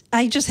tastes,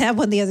 I just had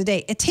one the other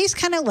day. It tastes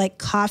kind of like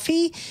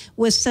coffee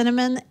with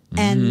cinnamon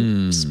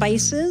and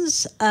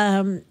spices.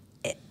 I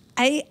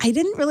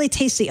didn't really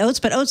taste the oats,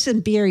 but oats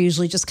and beer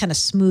usually just kind of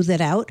smooth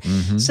it out.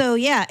 Mm-hmm. So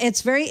yeah,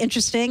 it's very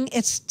interesting.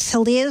 It's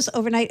Talia's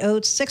Overnight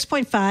Oats,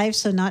 6.5,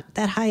 so not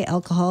that high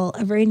alcohol.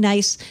 A very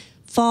nice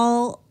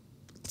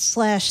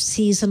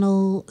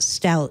fall/seasonal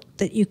stout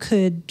that you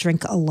could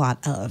drink a lot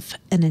of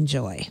and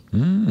enjoy.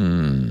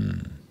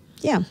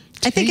 Yeah.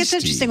 I think it's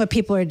interesting what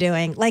people are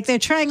doing. Like they're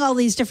trying all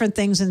these different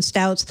things in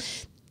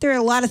stouts. There are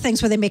a lot of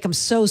things where they make them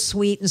so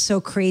sweet and so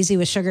crazy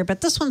with sugar,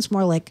 but this one's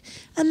more like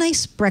a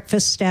nice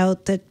breakfast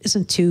stout that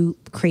isn't too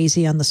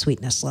crazy on the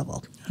sweetness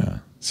level.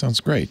 Sounds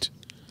great.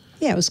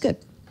 Yeah, it was good.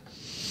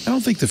 I don't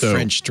think the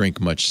French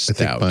drink much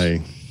stout. I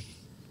think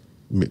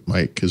my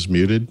mic is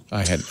muted.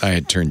 I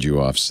had turned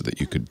you off so that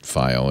you could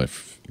file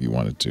if you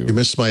wanted to. You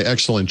missed my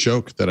excellent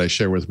joke that I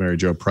shared with Mary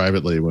Jo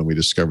privately when we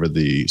discovered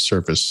the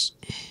Surface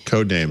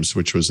code names,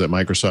 which was that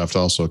Microsoft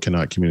also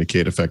cannot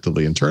communicate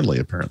effectively internally,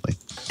 apparently.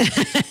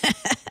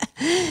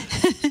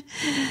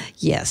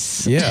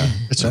 Yes. Yeah.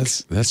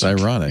 That's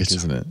ironic,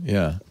 isn't it?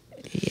 Yeah.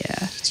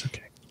 Yeah. It's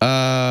okay.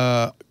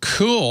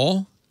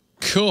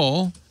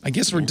 Cool. I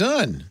guess we're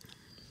done.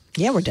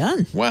 Yeah, we're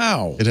done.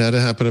 Wow. It had to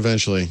happen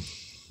eventually.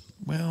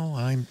 Well,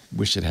 I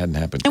wish it hadn't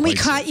happened. And we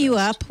caught you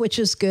up, which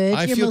is good.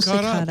 I feel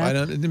caught up. I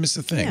didn't miss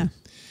a thing.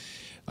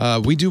 Yeah.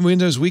 We do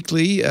Windows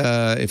Weekly.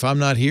 If I'm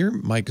not here,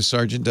 Micah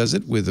Sargent does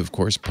it with, of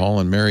course, Paul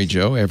and Mary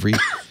Jo every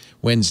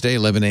Wednesday,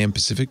 11 a.m.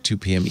 Pacific, 2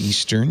 p.m.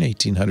 Eastern,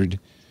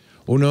 1800.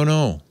 Oh,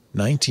 no.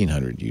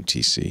 1900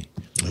 UTC.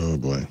 Oh,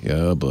 boy.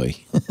 Oh, boy.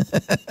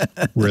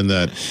 We're in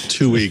that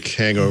 2-week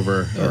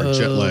hangover or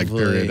jet lag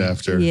period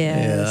after.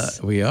 Yes.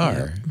 Yeah, we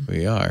are.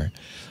 We are.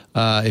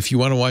 If you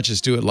want to watch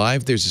us do it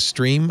live, there's a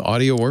stream,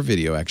 audio or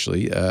video,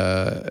 actually,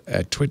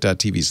 at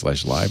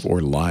twit.tv/live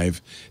or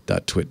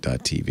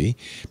live.twit.tv.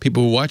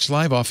 People who watch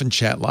live often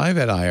chat live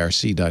at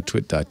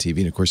irc.twit.tv.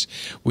 And, of course,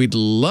 we'd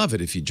love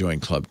it if you join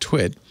Club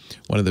Twit.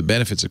 One of the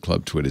benefits of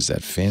Club Twit is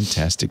that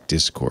fantastic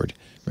Discord.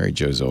 Mary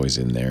Jo's always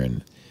in there,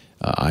 and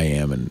I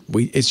am, and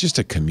it's just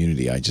a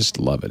community. I just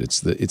love it.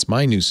 It's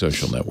my new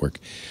social network.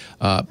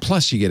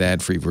 Plus, you get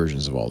ad-free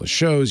versions of all the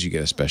shows. You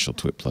get a special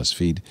Twit Plus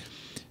feed.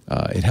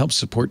 It helps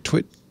support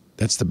Twit.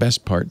 That's the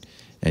best part.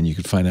 And you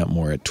can find out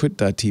more at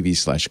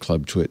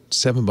twit.tv/clubtwit.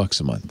 $7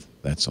 a month.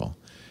 That's all.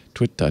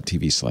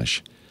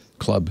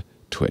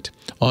 twit.tv/clubtwit.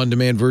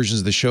 On-demand versions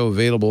of the show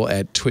available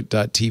at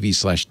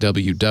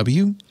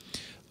twit.tv/ww.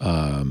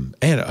 And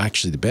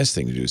actually, the best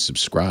thing to do is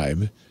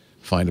subscribe.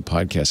 Find a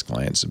podcast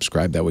client,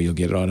 subscribe. That way you'll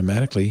get it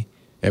automatically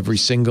every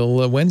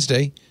single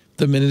Wednesday,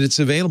 the minute it's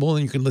available,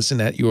 and you can listen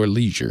at your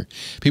leisure.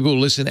 People who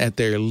listen at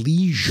their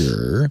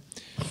leisure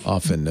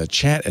often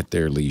chat at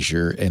their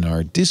leisure in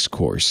our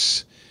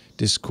Discourse.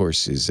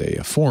 Discourse is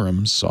a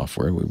forum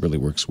software. It really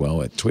works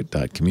well at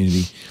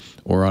twit.community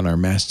or on our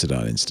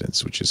Mastodon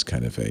instance, which is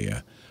kind of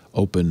a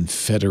open,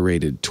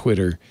 federated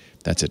Twitter.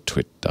 That's at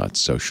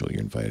twit.social.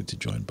 You're invited to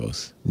join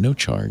both. No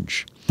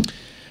charge.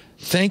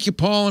 Thank you,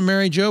 Paul and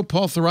Mary Jo.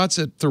 Paul Thurrott's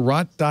at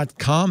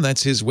thurrott.com.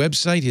 That's his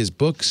website. His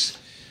books,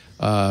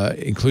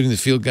 including the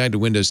Field Guide to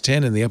Windows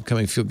 10 and the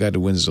upcoming Field Guide to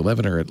Windows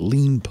 11, are at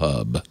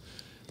leanpub,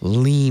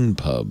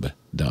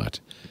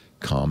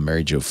 leanpub.com.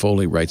 Mary Jo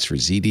Foley writes for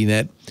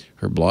ZDNet.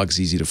 Her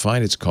blog's easy to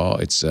find. It's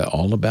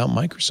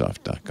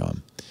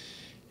allaboutmicrosoft.com.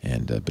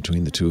 And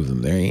between the two of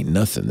them, there ain't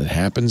nothing that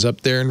happens up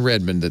there in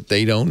Redmond that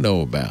they don't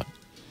know about.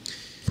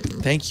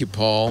 Thank you,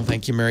 Paul.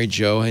 Thank you, Mary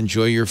Jo.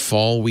 Enjoy your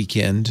fall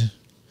weekend.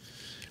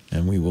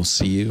 And we will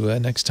see you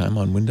next time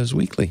on Windows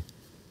Weekly.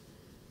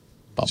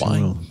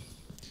 Bye-bye.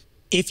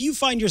 If you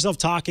find yourself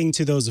talking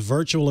to those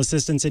virtual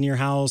assistants in your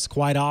house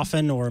quite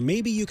often, or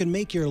maybe you can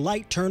make your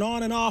light turn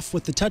on and off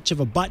with the touch of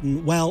a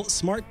button, well,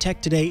 Smart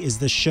Tech Today is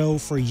the show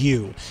for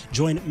you.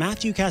 Join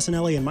Matthew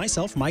Casanelli and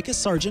myself, Micah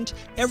Sargent,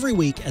 every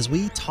week as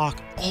we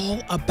talk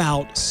all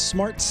about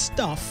smart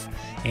stuff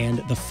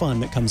and the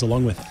fun that comes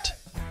along with it.